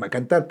se llama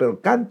cantar,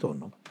 pero canto,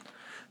 ¿no?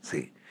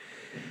 Sí.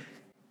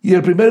 Y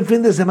el primer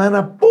fin de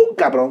semana, ¡pum,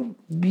 cabrón!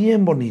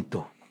 Bien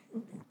bonito.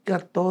 A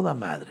toda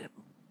madre.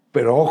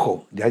 Pero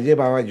ojo, ya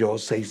llevaba yo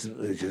 6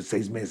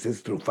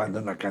 meses triunfando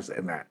en la casa,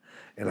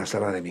 en la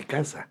sala de mi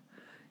casa.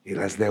 Y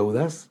las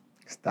deudas,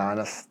 estaban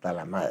hasta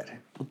la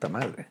madre. puta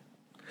madre.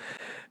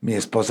 Mi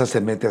esposa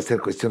se mete a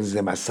hacer cuestiones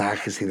de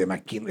masajes y de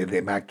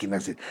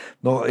máquinas.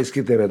 No, es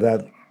que de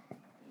verdad,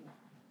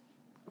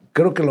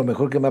 creo que lo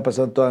mejor que me ha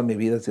pasado en toda mi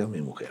vida ha sido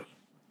mi mujer.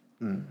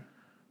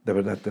 De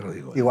verdad te lo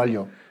digo. Igual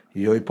yo.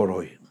 Y hoy por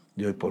hoy,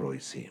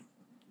 sí.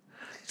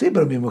 Sí,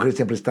 pero mi mujer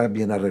siempre está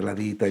bien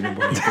arregladita, bien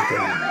bonita,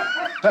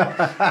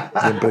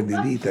 bien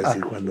prendidita.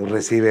 Así, cuando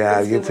recibe a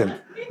alguien, se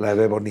la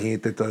ve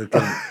bonita y todo.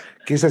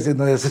 ¿Qué estás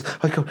haciendo? Y haces,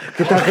 ay,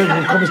 ¿qué tal?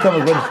 ¿Cómo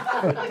estamos? Bueno,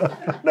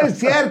 no es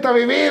cierto,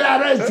 mi vida,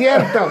 no es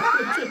cierto.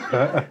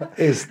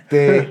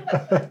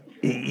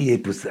 Y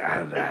pues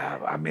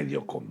a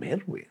medio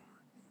comer, güey.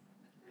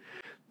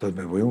 Entonces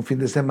me voy un fin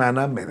de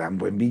semana, me dan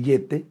buen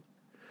billete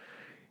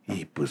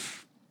y pues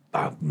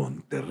a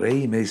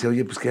Monterrey y me dice,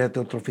 oye, pues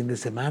quédate otro fin de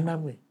semana,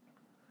 güey.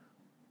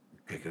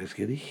 ¿Qué crees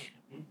que dije?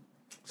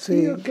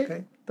 Sí, ok,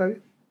 está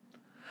bien.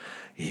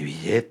 Y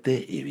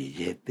billete,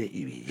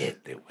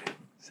 güey.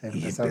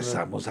 Y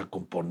empezamos a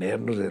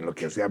componernos de lo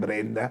que hacía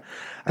Brenda.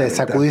 ¿Te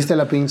sacudiste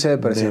la pinche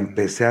depresión?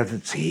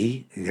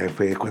 Sí, y ya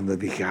fue cuando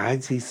dije,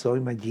 ay, sí, soy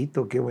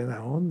Mayito, qué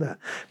buena onda.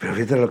 Pero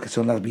fíjate lo que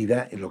son las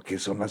vidas y lo que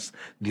son las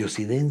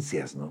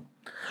diosidencias, ¿no?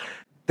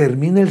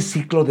 Termina el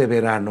ciclo de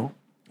verano,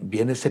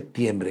 viene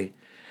septiembre,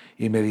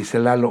 y me dice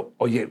Lalo,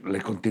 oye,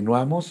 ¿le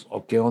continuamos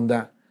o qué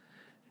onda?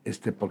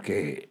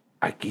 Porque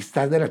aquí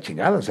está de la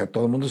chingada, o sea,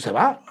 todo el mundo se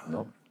va,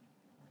 ¿no?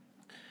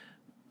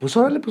 Pues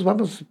órale, pues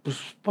vamos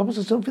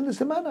a hacer un fin de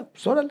semana,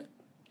 pues órale.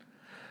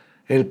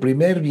 El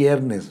primer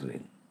viernes,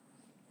 güey,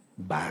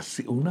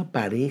 una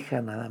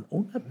pareja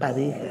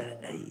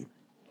ahí.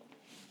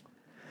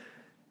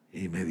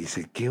 Y me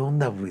dice, ¿qué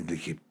onda, güey? Le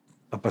dije,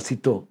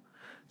 papacito,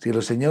 si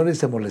los señores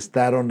se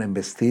molestaron en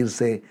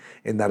vestirse,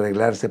 en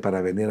arreglarse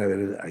para venir a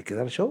ver, hay que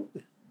dar show,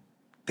 güey.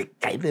 Te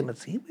cae de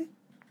así, güey.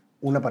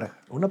 Una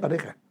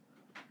pareja.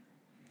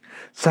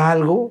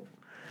 Salgo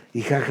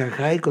y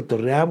jajaja, y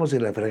cotorreamos y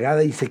la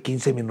fregada, hice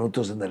 15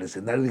 minutos en el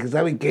escenario. Dije,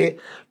 ¿saben qué?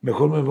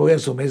 Mejor me voy a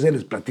su mesa y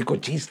les platico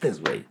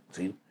chistes, güey,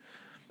 ¿sí?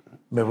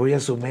 Me voy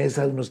a su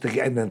mesa,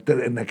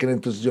 en aquel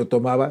entonces yo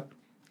tomaba,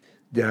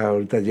 ya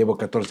ahorita llevo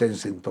 14 años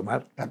sin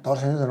tomar.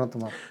 14 años de no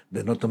tomar.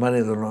 De no tomar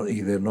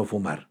y de no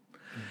fumar.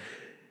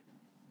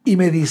 Y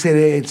me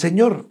dice el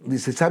señor,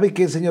 dice, ¿sabe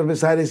qué, señor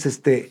Bezares?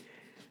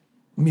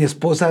 Mi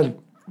esposa,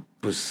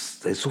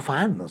 pues, es su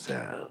fan, o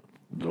sea,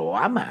 lo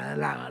ama.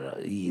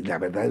 Y la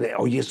verdad,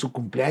 hoy es su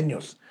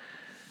cumpleaños.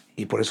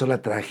 Y por eso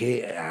la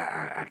traje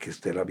a que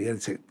usted la viera.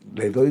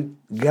 Le doy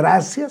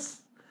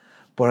gracias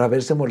por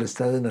haberse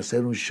molestado en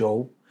hacer un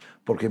show,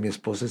 porque mi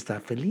esposa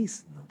está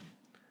feliz, ¿no?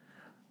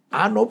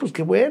 Ah, no, pues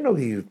qué bueno,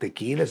 y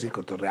tequilas y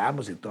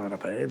cotorreamos y toda la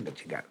pared, la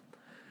chingada.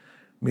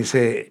 Me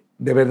dice,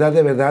 de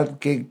verdad,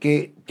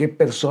 qué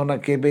persona,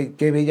 qué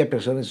bella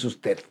persona es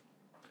usted.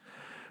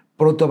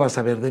 Pronto vas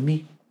a ver de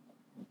mí.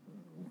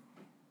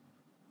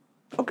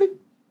 Ok.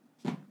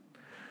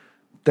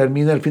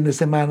 Termina el fin de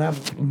semana,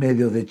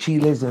 medio de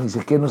chiles, y me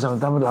dice, ¿qué nos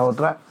aventamos la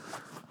otra?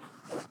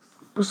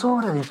 Pues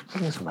órale,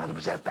 ¿quién su madre?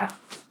 Pues ya está.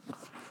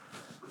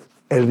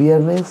 El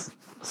viernes,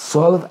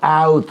 sold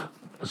out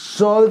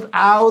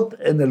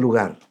en el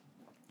lugar.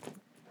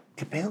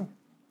 ¿Qué pedo?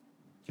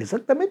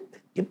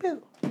 Exactamente, ¿qué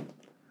pedo?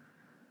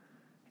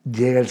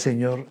 Llega el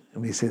señor y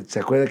me dice, ¿se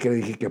acuerda que le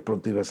dije que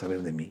pronto iba a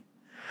saber de mí?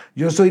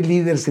 Yo soy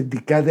líder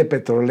sindical de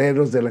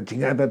petroleros de la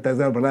chingada,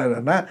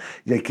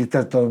 y aquí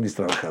están todos mis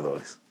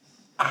trabajadores.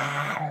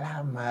 ¡Ah,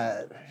 la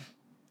madre!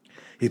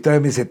 Y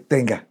todavía me dice,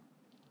 tenga.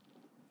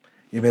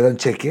 Y me da un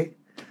cheque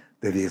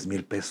de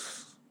 10,000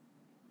 pesos.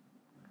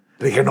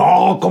 Le dije,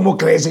 no, ¿cómo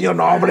cree, señor?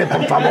 No, hombre,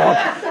 por favor.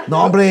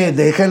 No, hombre,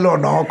 déjelo,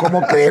 no,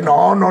 ¿cómo cree?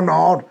 No.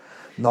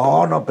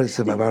 No, pero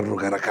se me va a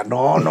arrugar acá.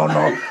 No,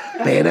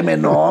 espéreme,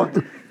 no.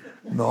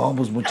 No,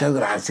 pues muchas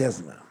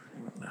gracias.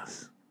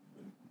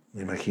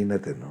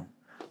 Imagínate, ¿no?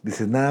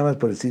 Dice, nada más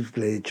por el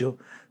simple hecho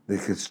de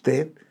que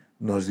usted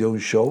nos dio un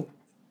show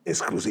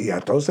exclusivo, y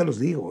a todos se los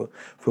digo,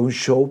 fue un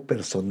show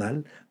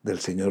personal del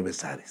señor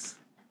Bezares.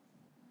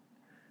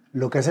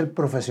 Lo que es el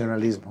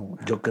profesionalismo,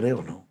 güey. Yo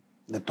creo, ¿no?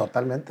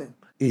 Totalmente.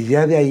 Y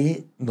ya de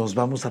ahí nos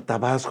vamos a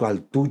Tabasco,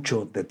 al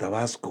Tucho de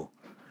Tabasco,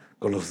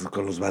 con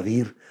los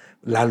Badir,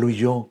 Lalo y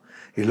yo.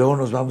 Y luego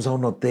nos vamos a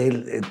un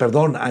hotel,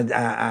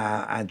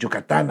 a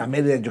Yucatán, a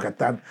Mérida,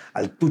 Yucatán,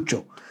 al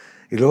Tucho.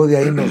 Y luego de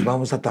ahí nos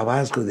vamos a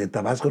Tabasco, y de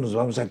Tabasco nos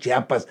vamos a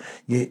Chiapas.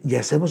 Y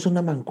hacemos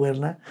una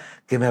mancuerna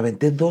que me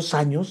aventé 2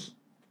 años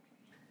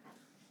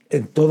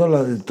en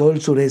todo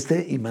el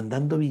sureste y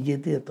mandando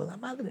billetes de toda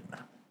madre,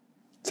 man.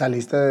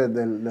 Saliste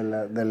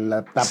de la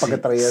etapa que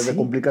traías de sí.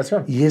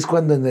 complicación. Y es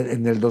cuando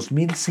en el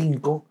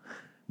 2005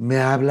 me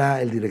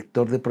habla el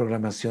director de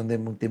programación de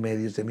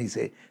multimedios y me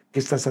dice, ¿qué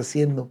estás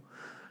haciendo?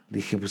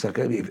 Dije, pues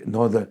acá,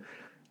 no,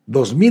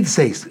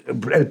 2006,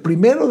 el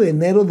 1 de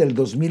enero del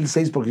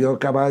 2006, porque yo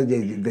acababa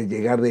de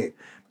llegar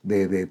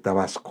de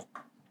Tabasco.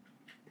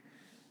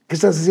 ¿Qué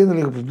estás haciendo?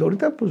 Le digo, pues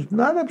ahorita, pues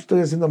nada, pues estoy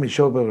haciendo mi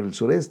show por el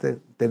sureste.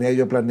 Tenía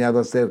yo planeado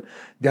hacer,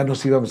 ya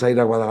nos íbamos a ir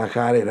a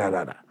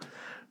Guadalajara,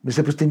 Me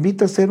dice, pues te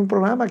invito a hacer un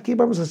programa aquí,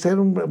 vamos a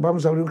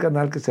abrir un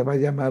canal que se va a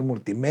llamar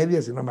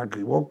Multimedia, si no me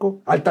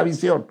equivoco, Alta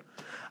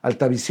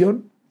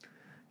Visión,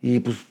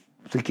 y pues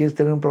si quieres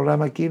tener un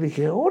programa aquí, le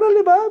dije,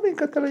 órale, va, me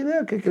encanta la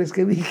idea, ¿qué crees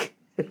que dije?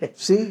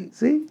 Sí.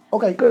 Sí,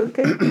 Ok.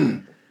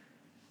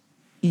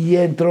 Y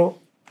entro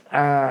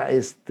a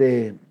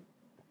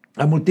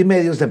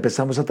Multimedios,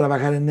 empezamos a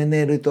trabajar en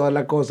enero y toda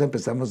la cosa,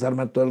 empezamos a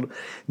armar todo.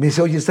 Me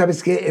dice, oye,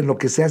 ¿sabes qué? En lo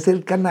que se hace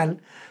el canal,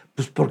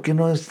 pues ¿por qué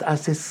no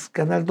haces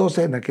Canal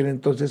 12? En aquel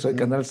entonces soy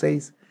Canal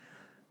 6.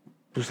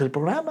 Pues el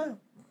programa.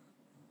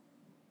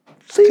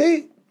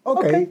 Sí,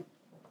 ok.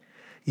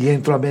 Y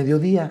entro a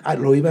mediodía.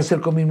 Lo iba a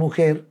hacer con mi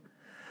mujer,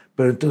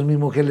 pero entonces mi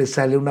mujer le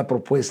sale una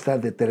propuesta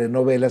de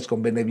telenovelas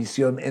con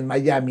Venevisión en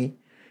Miami.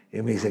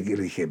 Y me dice, que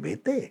le dije,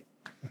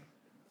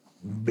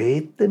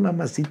 vete,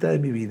 mamacita de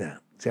mi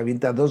vida. Se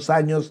avienta 2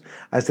 años,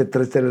 hace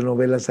 3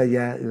 telenovelas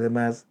allá y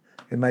demás,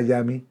 en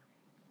Miami.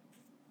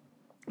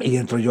 Y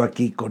entro yo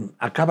aquí con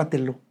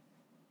Acábatelo.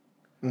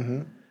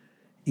 Uh-huh.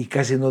 Y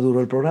casi no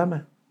duró el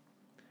programa.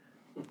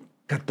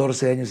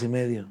 14 años y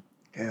medio.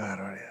 Qué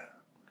barbaridad.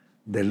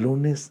 De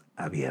lunes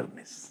a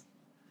viernes.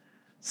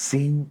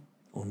 Sin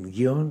un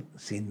guión,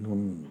 sin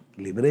un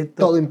libreto.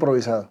 Todo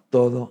improvisado.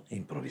 Todo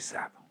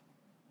improvisado.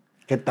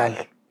 ¿Qué tal?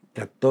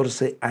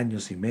 14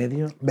 años y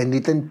medio.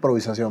 Bendita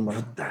improvisación,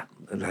 ¿verdad?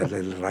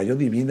 El rayo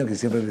divino que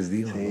siempre les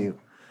digo. Sí.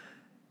 ¿No?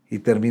 Y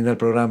termina el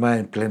programa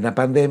en plena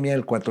pandemia,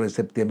 el 4 de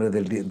septiembre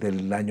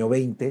del año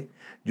 20.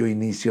 Yo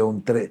inicio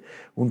un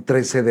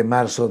 13 de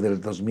marzo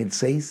del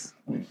 2006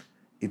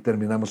 y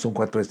terminamos un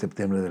 4 de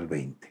septiembre del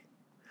 20.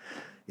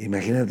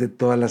 Imagínate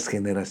todas las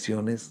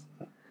generaciones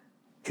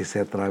que se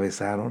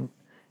atravesaron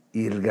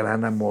y el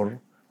gran amor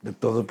de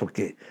todo,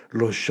 porque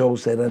los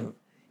shows eran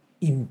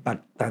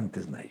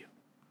impactantes, Nayo.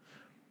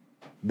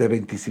 De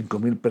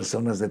 25,000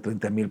 personas, de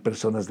 30,000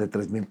 personas, de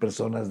 3,000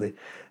 personas,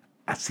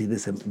 así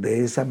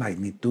de esa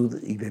magnitud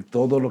y de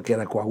todo lo que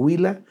era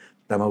Coahuila,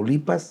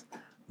 Tamaulipas,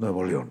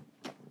 Nuevo León.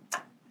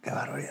 Qué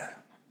barbaridad.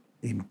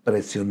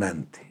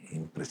 Impresionante,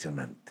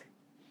 impresionante.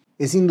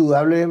 Es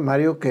indudable,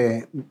 Mario,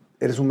 que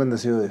eres un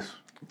bendecido de eso.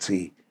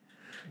 Sí,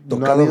 No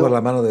tocado ha habido por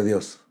la mano de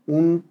Dios.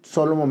 Un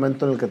solo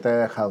momento en el que te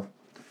haya dejado.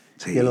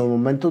 Sí. Y en los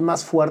momentos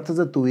más fuertes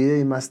de tu vida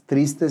y más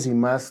tristes y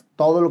más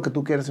todo lo que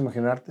tú quieres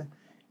imaginarte,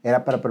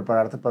 era para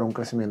prepararte para un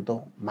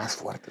crecimiento más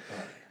fuerte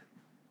todavía.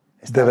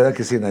 De verdad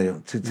que sí,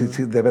 Nayo. Sí,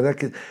 de verdad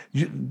que...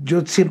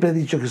 Yo siempre he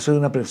dicho que soy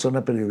una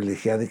persona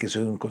privilegiada y que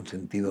soy un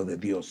consentido de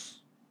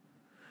Dios.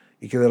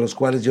 Y que de los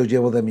cuales yo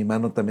llevo de mi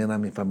mano también a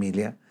mi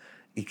familia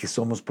y que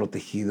somos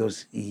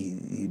protegidos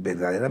y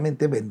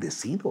verdaderamente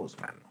bendecidos,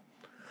 mano.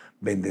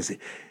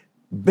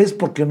 ¿Ves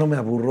por qué no me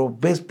aburro?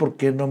 ¿Ves por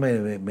qué no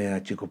me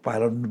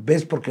achicoparon?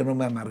 ¿Ves por qué no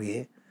me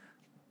amargué?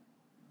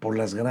 Por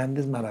las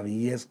grandes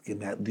maravillas que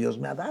Dios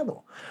me ha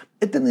dado.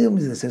 He tenido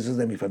mis decesos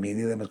de mi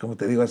familia y demás. Como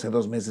te digo, hace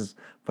 2 meses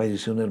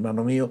falleció un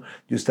hermano mío.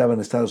 Yo estaba en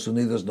Estados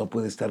Unidos, no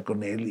pude estar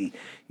con él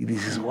y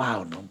dices,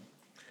 wow, ¿no?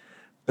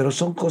 Pero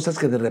son cosas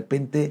que de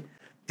repente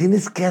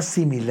tienes que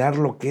asimilar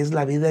lo que es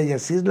la vida y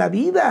así es la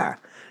vida.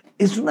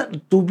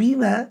 Tu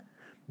vida,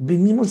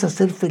 vinimos a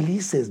ser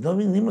felices, no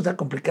vinimos a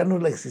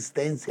complicarnos la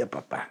existencia,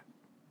 papá.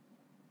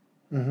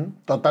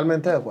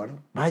 Totalmente de acuerdo.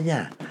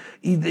 Vaya.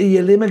 Y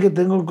el lema que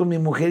tengo con mi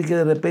mujer, que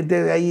de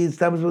repente ahí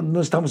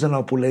no estamos en la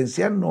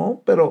opulencia,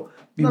 no, pero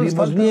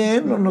vivimos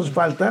bien, no nos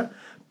falta.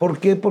 ¿Por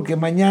qué? Porque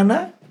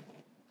mañana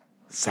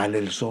sale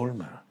el sol,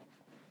 man.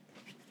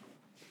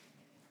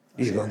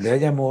 Y donde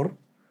hay amor,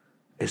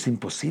 es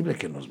imposible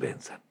que nos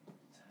venzan.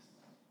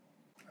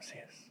 Así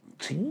es.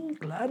 Sí,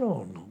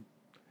 claro, ¿no?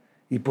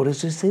 Y por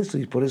eso es eso,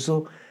 y por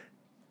eso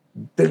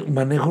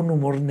manejo un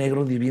humor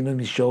negro divino en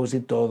mis shows y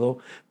todo,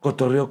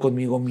 cotorreo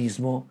conmigo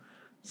mismo,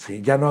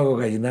 sí, ya no hago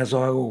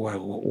gallinazo, hago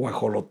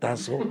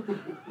guajolotazo,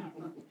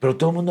 pero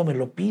todo el mundo me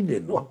lo pide,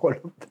 ¿no?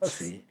 Guajolotazo.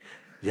 Sí.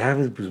 Ya,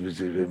 pues,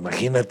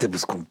 imagínate,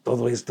 pues con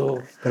todo esto.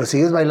 Pero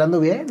sigues bailando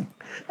bien.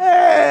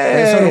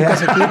 Eso nunca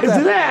se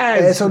quita.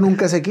 Eso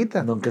nunca se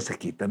quita. Nunca se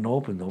quita,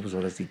 no, pues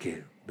ahora sí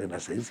que de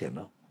nacencia,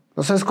 ¿no?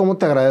 No sabes cómo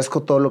te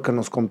agradezco todo lo que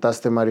nos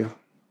contaste, Mario.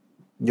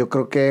 Yo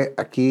creo que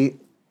aquí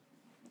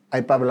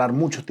hay para hablar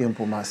mucho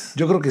tiempo más.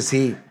 Yo creo que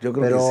sí,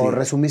 Pero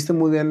resumiste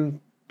muy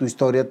bien tu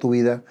historia, tu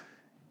vida.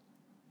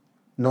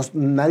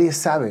 Nadie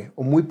sabe,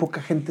 o muy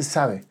poca gente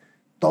sabe,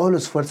 todo el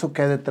esfuerzo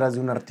que hay detrás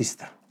de un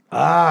artista.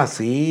 Ah,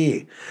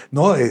 sí.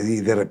 No, y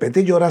de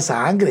repente llora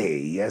sangre.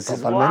 Y así,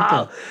 Totalmente.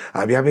 ¡wow!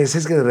 Había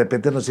veces que de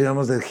repente nos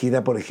íbamos de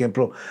gira, por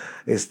ejemplo,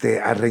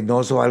 a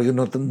Reynoso o algo,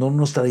 no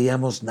nos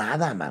traíamos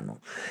nada, mano.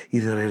 Y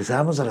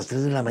regresábamos a las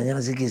 3 de la mañana,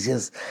 así que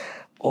decías,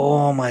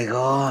 oh my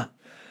God,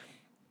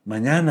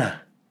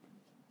 mañana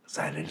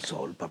sale el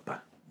sol,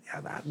 papá. Ya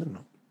dale,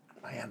 ¿no?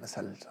 Mañana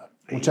sale el sol.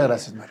 Muchas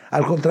gracias, Mario.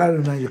 Al contrario,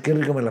 Nayo, qué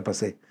rico me la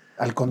pasé.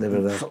 De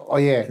verdad.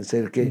 Oye, En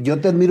serio, ¿qué?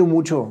 yo te admiro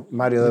mucho,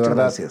 Mario, de Muchas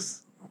verdad.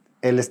 gracias.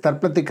 El estar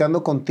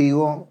platicando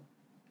contigo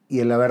y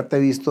el haberte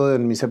visto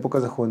en mis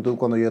épocas de juventud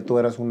cuando tú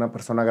eras una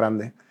persona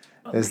grande,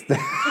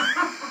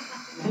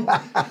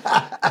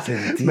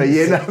 me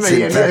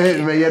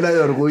llena de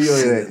orgullo.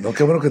 Sí, no,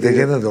 qué bueno que te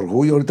llenas de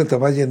orgullo. Ahorita te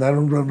va a llenar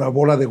una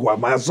bola de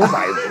guamazo.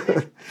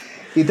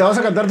 Y te vas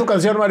a cantar tu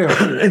canción, Mario.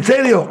 ¿En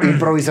serio?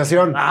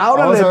 Improvisación.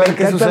 Ahora Vamos a ver me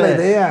qué encanta la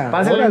sucede. idea.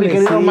 Pásale, Órale, mi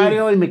querido sí.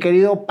 Mario y mi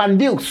querido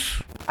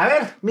Pandiux. A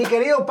ver, mi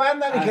querido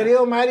Panda, mi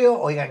querido Mario.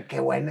 Oigan, qué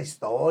buena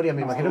historia.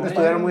 Me imagino que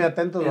estuvieron muy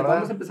atentos, ¿verdad?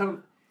 Vamos a empezar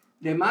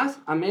de más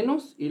a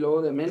menos y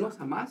luego de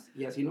menos a más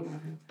y así no.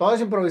 Todo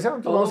es improvisado.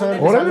 Entonces Todo vamos a ver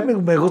qué Órale, sale.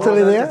 me gusta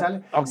Vamos la a ver idea. qué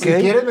sale. Ok. Si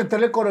quieres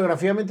meterle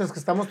coreografía mientras que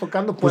estamos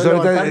tocando, Pues puedes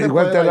ahorita levantarte,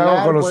 igual te puedes hago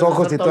bailar, con los puedes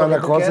ojos hacer y todo toda lo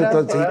la que cosa.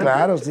 quieras, Sí, ¿verdad?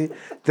 claro, sí.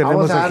 Tenemos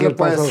Vamos a aquí el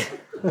darle, paso.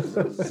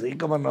 pues. Sí,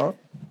 cómo no.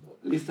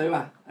 Listo, ahí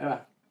va, ahí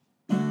va.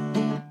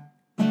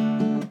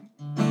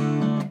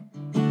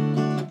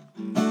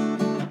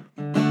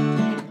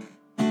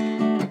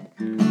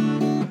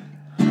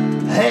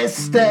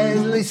 Esta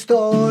es la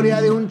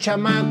historia de un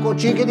chamaco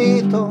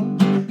chiquitito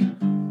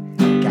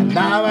que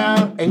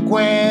andaba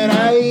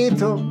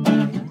encueradito.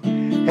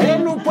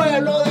 En un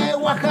pueblo de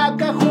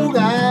Oaxaca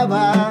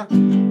jugaba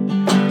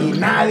y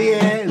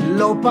nadie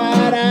lo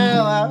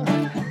paraba.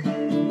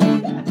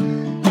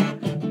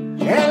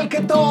 El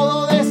que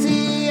todo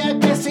decía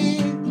que sí,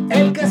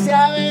 el que se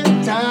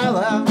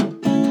aventaba,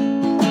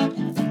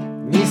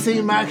 ni se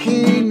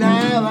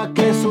imaginaba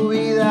que su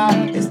vida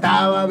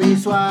estaba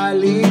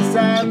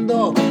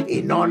visualizando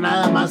y no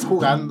nada más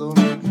jugando.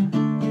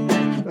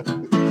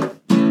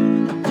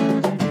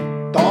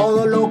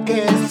 Todo lo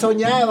que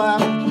soñaba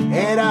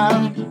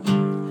era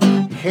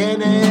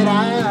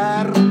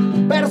generar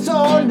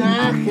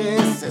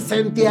personajes. Se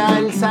sentía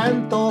el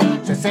santo,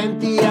 se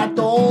sentía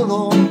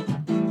todo.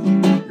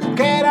 Lo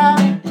que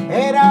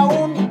era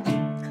un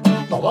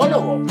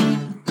todólogo.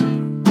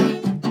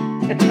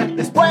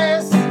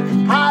 Después,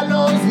 a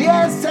los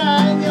 10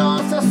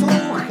 años, a su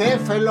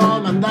jefe lo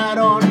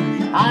mandaron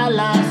a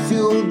la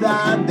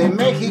Ciudad de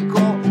México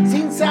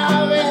sin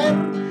saber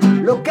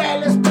lo que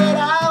le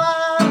esperaba.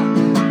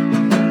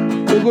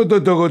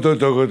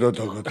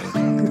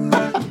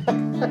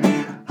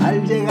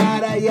 Al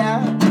llegar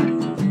allá,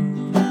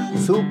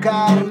 su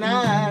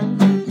carnal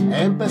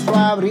empezó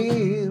a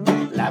abrir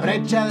la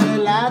brecha de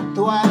la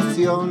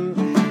actuación,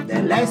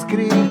 de la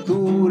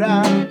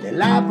escritura, de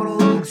la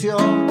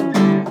producción.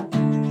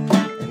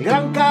 El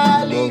gran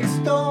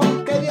Calixto,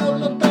 que Dios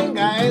lo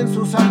tenga en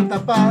su santa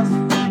paz.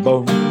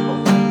 Bom.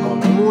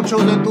 Como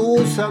muchos de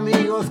tus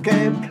amigos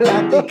que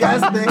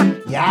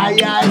platicaste, ya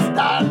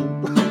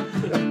están.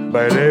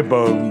 Bailé,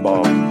 bom,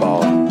 bom,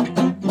 bom.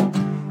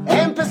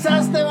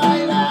 Empezaste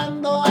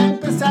bailando,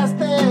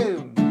 empezaste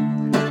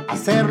a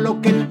hacer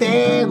lo que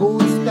te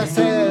gusta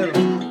hacer.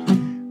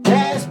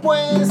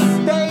 Después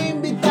te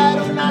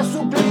invitaron a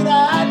suplir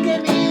a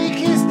alguien y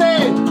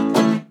dijiste,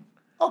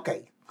 ok.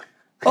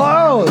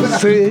 Oh,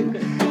 sí,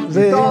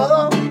 sí.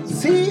 Todo,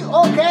 sí,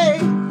 ok.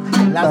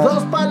 Las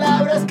dos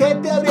palabras que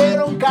te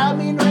abrieron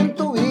camino en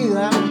tu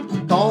vida.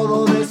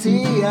 Todo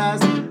decías,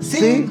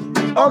 sí,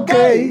 ok.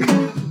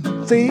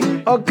 Sí,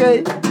 ok,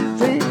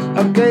 sí,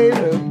 ok.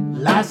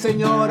 La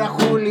señora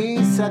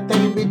Julisa te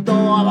invitó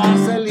a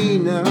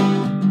Vaselina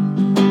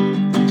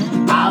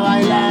a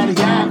bailar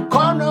y a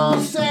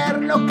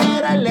conocer lo que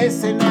era el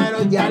escenario,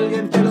 y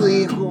alguien te lo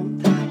dijo.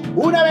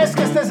 Una vez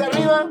que estés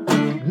arriba,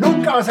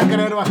 nunca vas a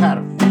querer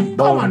bajar.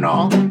 ¿Cómo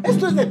no?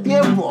 Esto es de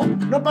tiempo,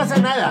 no pasa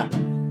nada.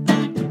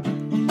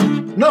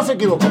 No se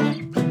equivocó.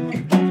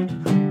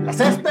 Las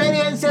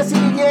experiencias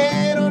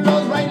siguieron,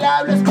 los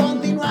bailables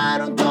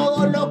continuaron,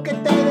 todo lo que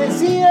te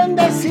decían,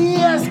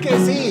 decías que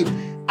sí.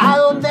 A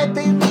donde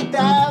te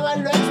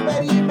invitaban, lo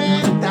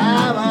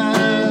experimentabas.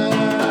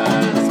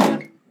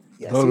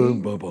 Y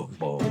así,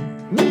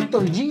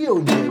 Milton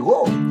Gio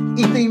llegó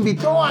y te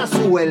invitó a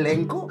su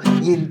elenco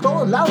y en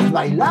todos lados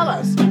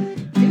bailabas.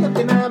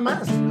 Fíjate nada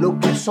más lo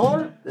que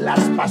son las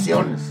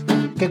pasiones,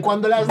 que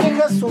cuando las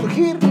dejas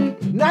surgir,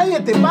 nadie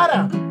te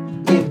para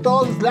y en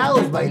todos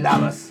lados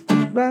bailabas.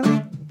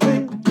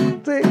 Sí,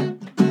 sí,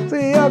 sí.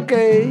 Sí, ok.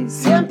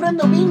 Siempre en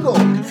domingo,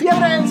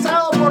 fiebre del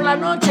sábado por la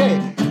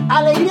noche,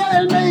 alegría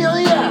del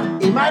mediodía.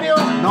 Y Mario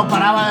no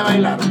paraba de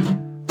bailar.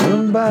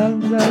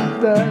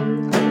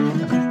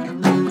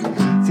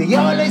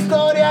 Siguió la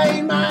historia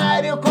y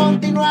Mario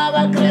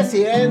continuaba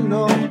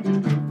creciendo.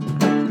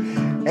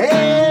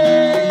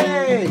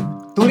 ¡Ey!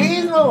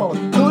 Turismo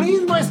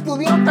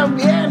estudió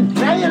también.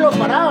 Nadie lo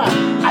paraba.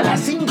 A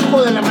las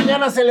 5 de la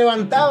mañana se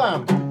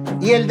levantaba.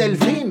 Y el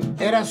Delfín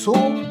era su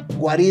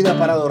guarida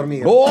para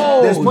dormir.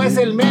 Oh, después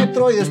el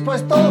metro y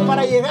después todo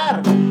para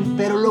llegar.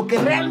 Pero lo que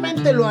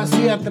realmente lo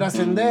hacía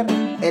trascender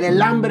era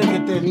el hambre que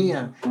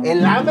tenía.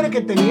 El hambre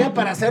que tenía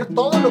para hacer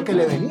todo lo que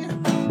le venía.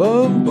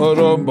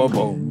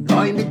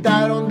 Lo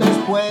invitaron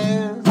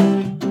después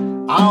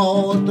a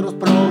otros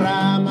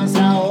programas,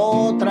 a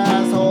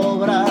otras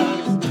obras.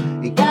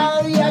 Y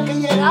cada día que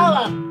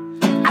llegaba,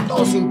 a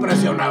todos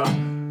impresionaba.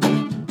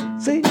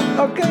 Sí,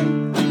 ok.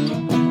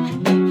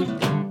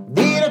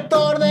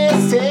 Director de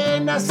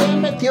escena, se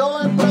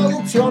metió en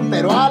producción,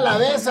 pero a la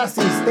vez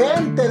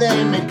asistente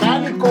de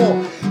mecánico,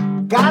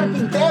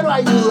 carpintero,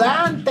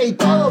 ayudante y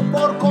todo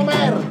por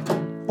comer,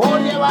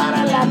 por llevar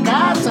a la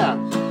casa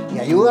y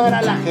ayudar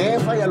a la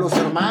jefa y a los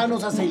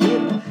hermanos a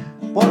seguir.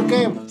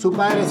 Porque su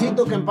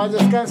padrecito, que en paz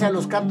descanse, a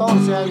los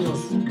 14 años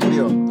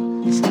murió.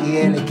 Y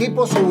el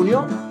equipo se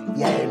unió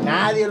y a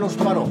nadie los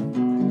paró.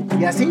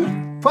 Y así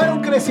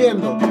fueron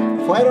creciendo,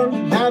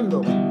 fueron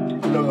dando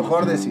lo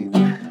mejor de sí.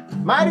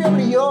 Mario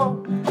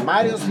brilló,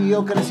 Mario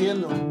siguió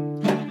creciendo.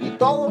 Y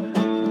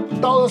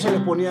todo se le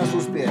ponía a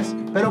sus pies.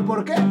 ¿Pero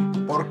por qué?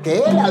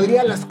 Porque él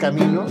abría los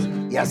caminos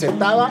y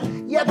aceptaba,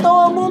 y a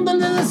todo el mundo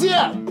le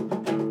decía: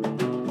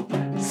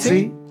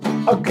 sí,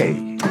 ok.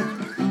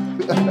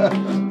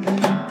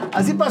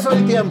 Así pasó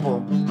el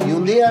tiempo y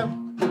un día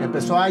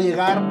empezó a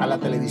llegar a la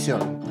televisión.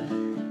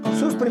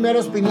 Sus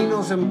primeros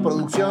pininos en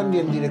producción y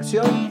en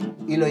dirección,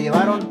 y lo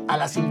llevaron a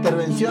las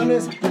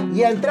intervenciones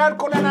y a entrar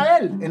con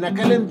Anabel. En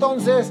aquel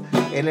entonces,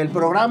 en el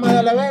programa de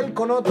Anabel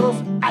con otros,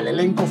 al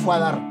elenco fue a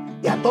dar.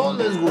 Y a todos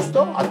les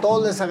gustó, a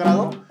todos les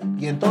agradó.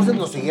 Y entonces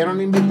lo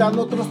siguieron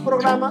invitando a otros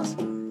programas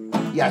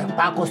y a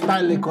Paco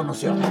Stanley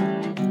conoció.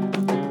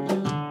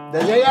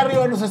 Desde allá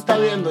arriba nos está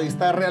viendo y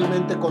está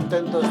realmente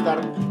contento de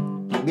estar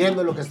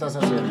viendo lo que estás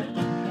haciendo.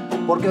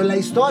 Porque la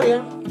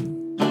historia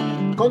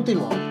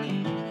continuó.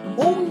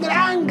 Un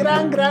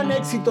gran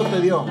éxito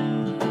te dio.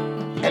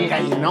 El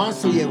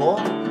gallinazo llegó.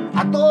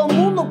 A todo el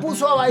mundo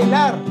puso a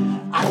bailar.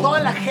 A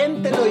toda la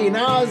gente lo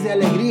llenabas de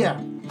alegría.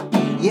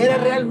 Y era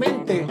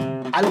realmente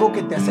algo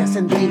que te hacía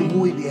sentir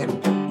muy bien.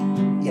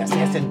 Y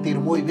hacía sentir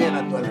muy bien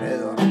a tu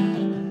alrededor.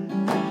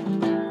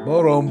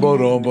 Borón,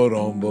 borón,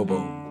 borón,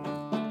 borón.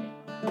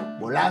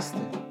 Volaste.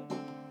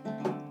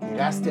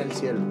 Llegaste al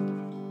cielo.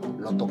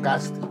 Lo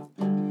tocaste.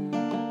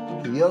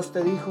 Y Dios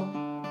te dijo: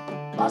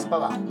 vas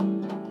para abajo.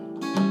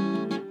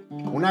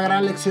 Una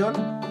gran lección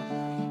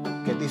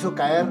que te hizo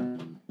caer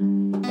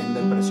en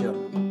depresión.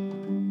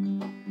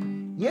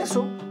 Y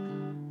eso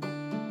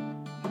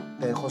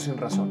te dejó sin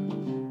razón.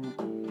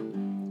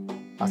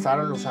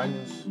 Pasaron los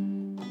años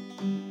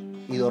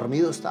y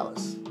dormido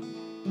estabas.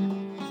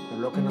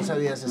 Pero lo que no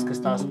sabías es que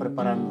estabas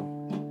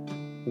preparando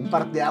un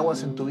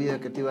parteaguas en tu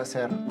vida que te iba a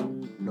hacer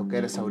lo que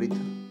eres ahorita.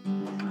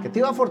 Que te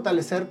iba a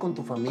fortalecer con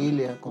tu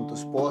familia, con tu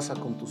esposa,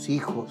 con tus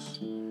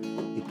hijos.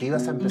 Y que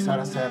ibas a empezar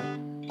a hacer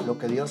lo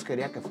que Dios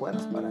quería que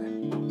fueras para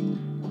Él.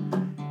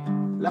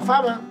 La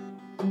fama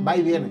va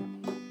y viene,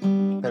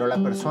 pero la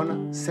persona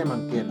se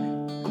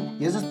mantiene.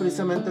 Y eso es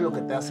precisamente lo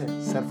que te hace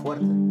ser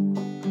fuerte.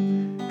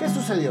 ¿Qué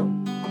sucedió?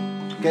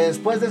 Que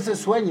después de ese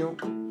sueño,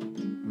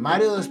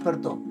 Mario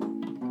despertó.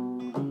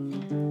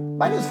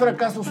 Varios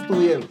fracasos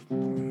tuvieron,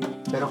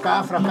 pero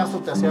cada fracaso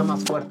te hacía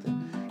más fuerte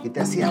y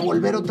te hacía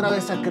volver otra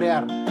vez a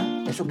crear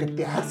eso que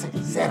te hace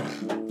ser.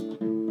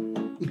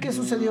 ¿Y qué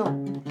sucedió?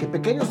 Que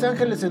pequeños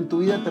ángeles en tu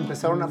vida te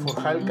empezaron a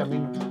forjar el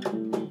camino.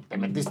 Te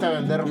metiste a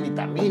vender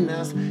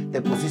vitaminas,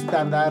 te pusiste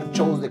a dar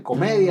shows de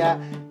comedia,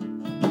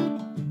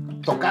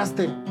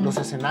 tocaste los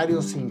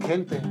escenarios sin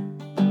gente,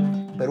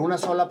 pero una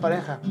sola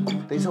pareja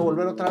te hizo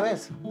volver otra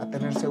vez a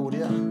tener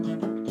seguridad.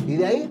 Y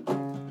de ahí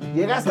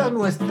llegaste a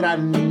nuestra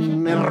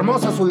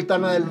hermosa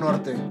Sultana del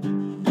Norte,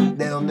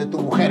 de donde tu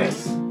mujer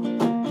es.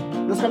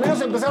 Los caminos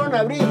empezaron a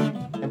abrir,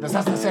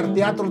 empezaste a hacer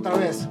teatro otra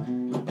vez.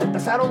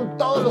 Empezaron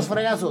todos los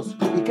fregazos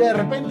y que de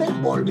repente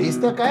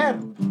volviste a caer.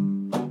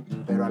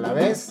 Pero a la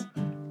vez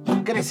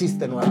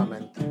creciste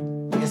nuevamente.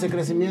 Y ese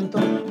crecimiento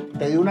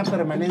te dio una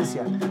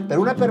permanencia,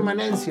 pero una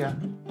permanencia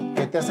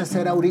que te hace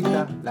ser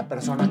ahorita la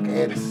persona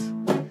que eres.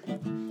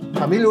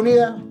 Familia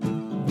unida,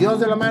 Dios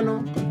de la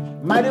mano,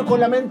 Mario con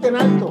la mente en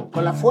alto,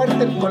 con la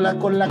fuerte,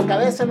 con la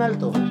cabeza en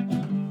alto.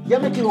 Ya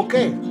me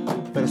equivoqué,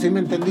 pero sí me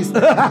entendiste.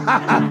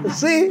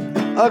 Sí,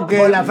 ok.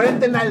 Con la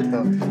frente en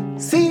alto.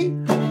 Sí,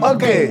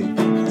 Ok.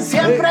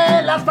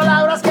 siempre las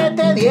palabras que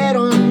te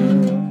dieron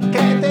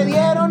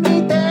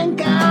y te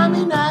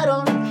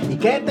encaminaron y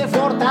que te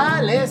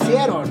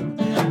fortalecieron,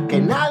 que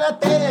nada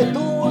te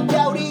detuvo, que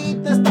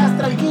ahorita estás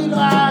tranquilo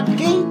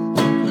aquí.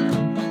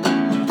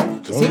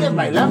 Sigues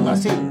bailando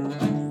así.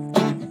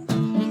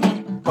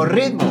 con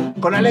ritmo,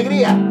 con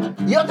alegría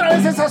y otra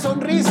vez esa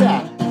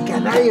sonrisa que a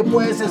nadie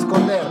puedes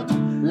esconder.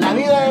 La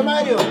vida de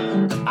Mario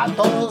a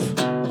todos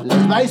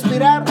les va a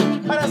inspirar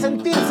para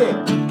sentirse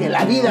que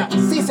la vida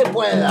sí se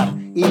puede dar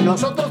y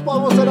nosotros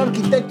podemos ser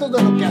arquitectos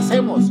de lo que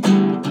hacemos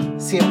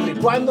siempre y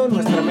cuando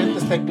nuestra mente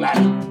esté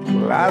clara.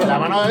 Claro. De la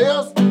mano de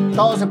Dios,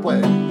 todo se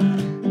puede.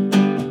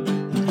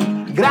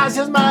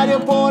 Gracias, Mario,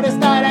 por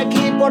estar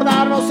aquí, por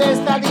darnos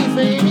esta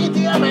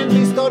definitivamente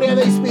historia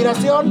de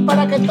inspiración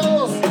para que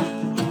todos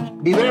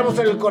vibremos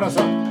en el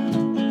corazón.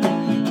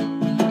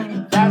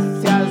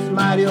 Gracias,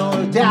 Mario,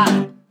 ya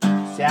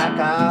se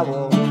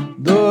acabó.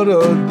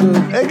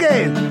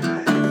 Again.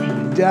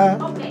 Ya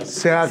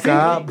se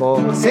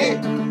acabó. Sí.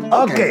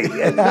 Ok.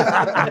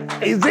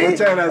 ¿Y sí?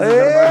 Muchas gracias,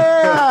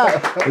 hermano.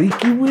 Oye,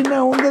 qué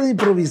buena onda de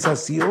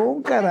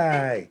improvisación,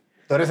 caray.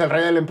 Tú eres el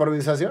rey de la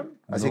improvisación,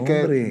 así No,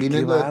 que hombre,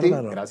 viniendo qué de ti,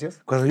 bárbaro. gracias.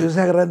 Cuando yo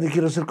sea grande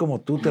quiero ser como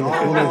tú, te lo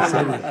juro, en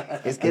serio.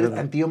 Es que eres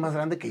tantillo más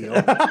grande que yo.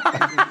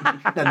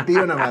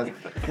 Tantillo nada más.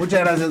 Muchas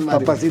gracias, Mario.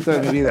 Papacito de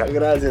mi vida.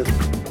 Gracias.